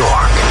 and New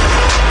York.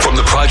 From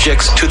the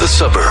projects to the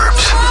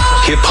suburbs,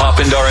 hip-hop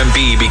and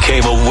R&B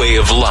became a way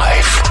of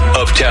life.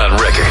 Uptown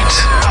Records,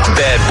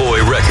 Bad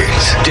Boy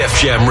Records, Def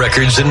Jam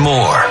Records, and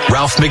more.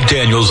 Ralph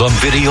McDaniels on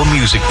Video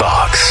Music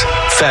Box,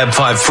 Fab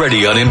Five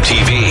Freddy on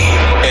MTV,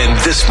 and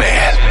this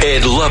man,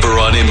 Ed Lover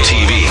on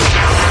MTV.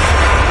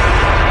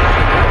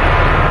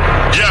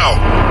 Yo,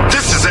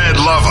 this is Ed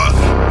Lover.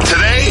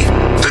 Today,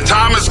 the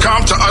time has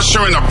come to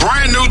usher in a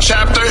brand new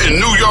chapter in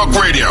New York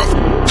radio.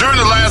 During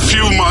the last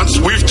few months,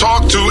 we've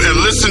talked to and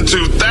listened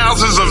to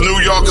thousands of New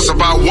Yorkers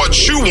about what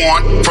you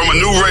want from a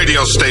new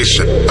radio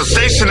station. A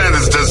station that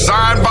is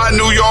designed by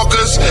New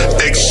Yorkers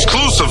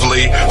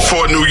exclusively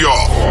for New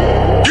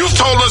York. You've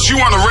told us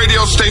you want a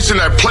radio station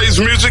that plays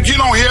music you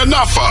don't hear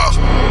enough of.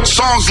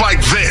 Songs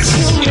like this.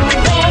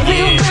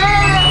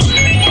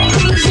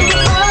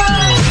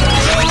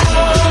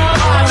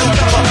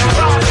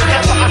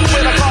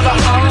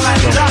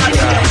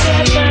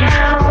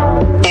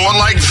 Or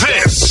like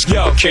this.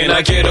 Yo, can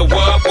I get a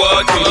what?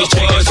 Can you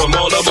take it from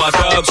all of my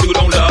thugs who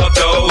don't love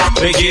those?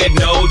 They get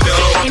no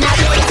dough. And I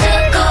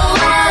took a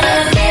while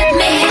to get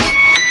me,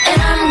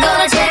 and I'm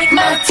gonna take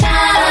my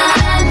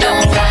time.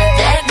 Don't fight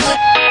that good.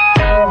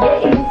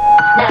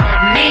 Now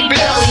let me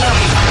blow you.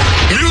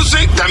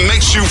 Music that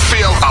makes you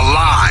feel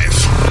alive.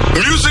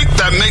 Music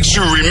that makes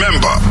you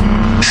remember.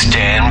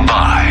 Stand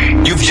by.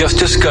 You've just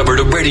discovered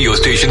a radio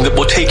station that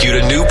will take you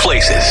to new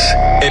places,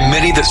 and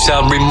many that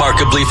sound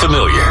remarkably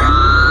familiar.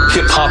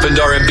 Hip-hop and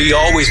R&B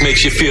always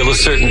makes you feel a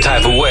certain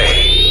type of way.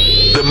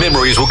 The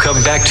memories will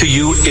come back to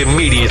you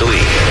immediately.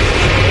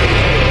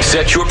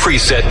 Set your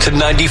preset to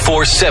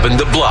 94.7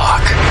 The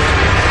Block.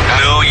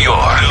 New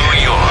York.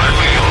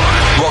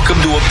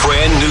 Welcome to a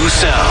brand new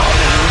sound.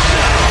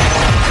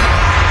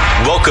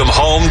 Welcome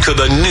home to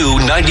the new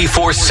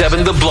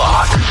 94.7 The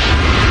Block.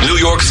 New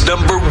York's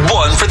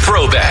 #1 for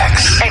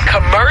throwbacks. And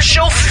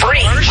commercial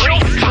free.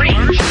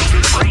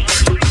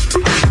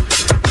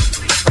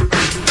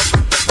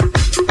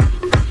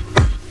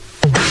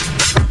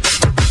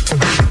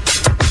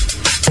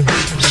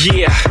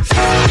 Yeah,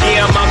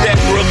 I'm out at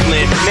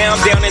Brooklyn. Now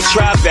I'm down in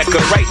Tribeca,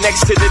 right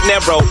next to the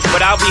Narrow.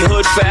 But I'll be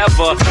hood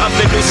forever. I'm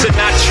the new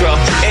Sinatra.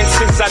 And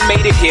since I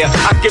made it here,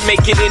 I can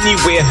make it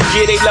anywhere.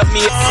 Yeah, they love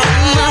me.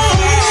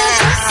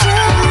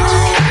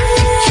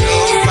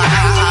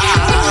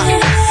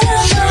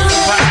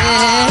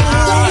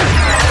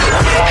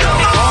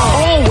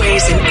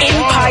 Always an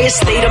empire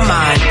state of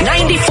mind.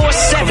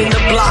 94.7 The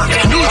Block.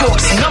 New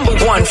York's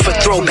 #1 for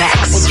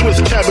throwbacks.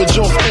 Swiss cabbage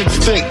on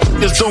instinct.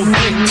 It's don't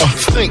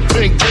think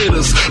big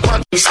gators.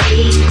 You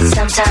see,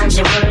 sometimes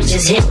your words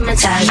just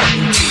hypnotize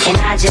me, and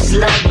I just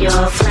love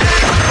your flow.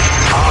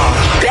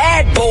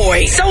 Bad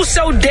Boy,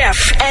 So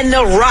Def, and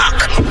The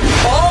Rock.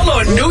 All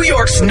on New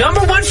York's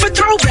 #1 for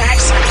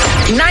throwbacks.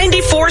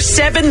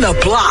 94.7 The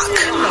Block.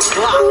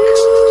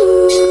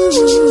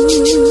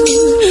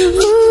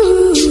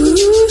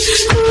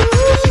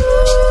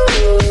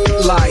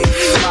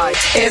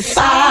 Life. If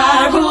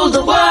I rule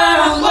the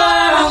world,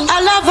 I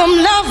love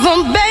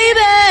them, baby.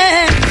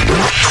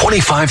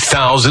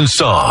 25,000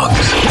 songs.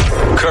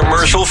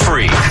 Commercial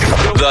free.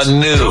 The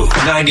new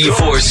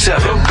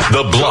 94.7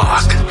 The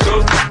Block.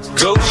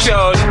 Go,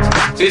 Sean.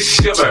 It's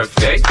your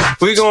birthday.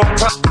 We gonna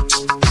pop.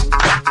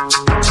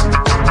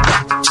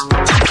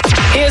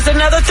 Here's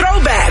another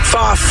throwback for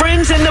our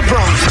friends in the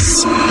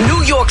Bronx.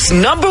 New York's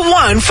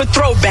 #1 for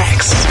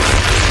throwbacks.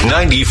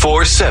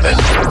 94.7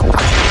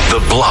 The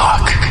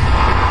Block.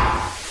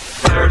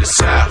 Dirty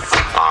South.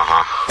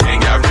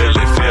 Ain't got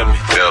really feel me,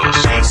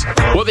 fellas.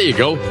 Well, there you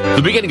go.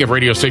 The beginning of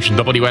radio station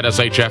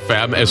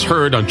WNSH-FM is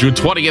heard on June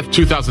 20th,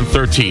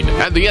 2013.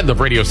 And the end of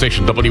radio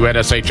station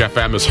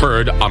WNSH-FM is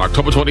heard on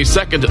October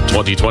 22nd,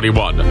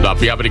 2021. Now,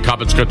 if you have any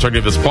comments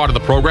concerning this part of the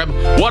program,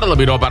 want to let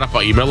me know about it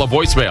by email or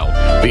voicemail.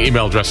 The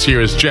email address here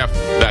is Jeff,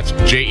 that's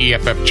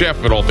Jeff,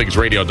 Jeff at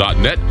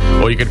allthingsradio.net,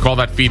 or you can call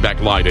that feedback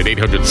line at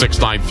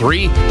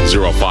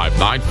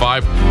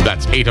 800-693-0595.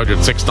 That's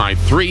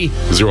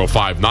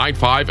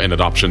 800-693-0595, and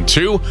at option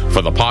 2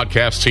 for the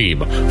podcast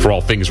team. For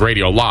All Things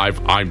Radio Live,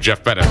 I'm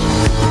Jeff Bennett.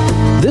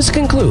 This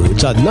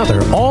concludes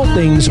another All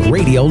Things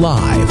Radio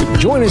Live.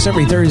 Join us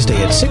every Thursday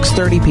at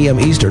 6:30 p.m.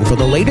 Eastern for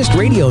the latest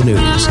radio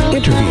news,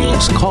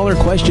 interviews, caller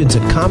questions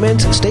and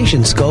comments,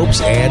 station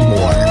scopes, and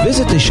more.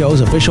 Visit the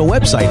show's official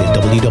website at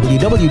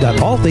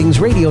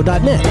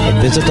www.allthingsradio.net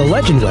and visit the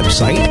Legend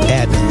website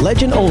at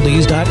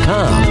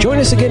legendoldies.com. Join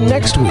us again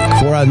next week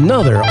for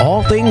another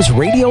All Things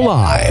Radio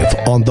Live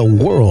on the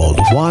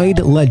Worldwide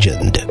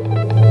Legend.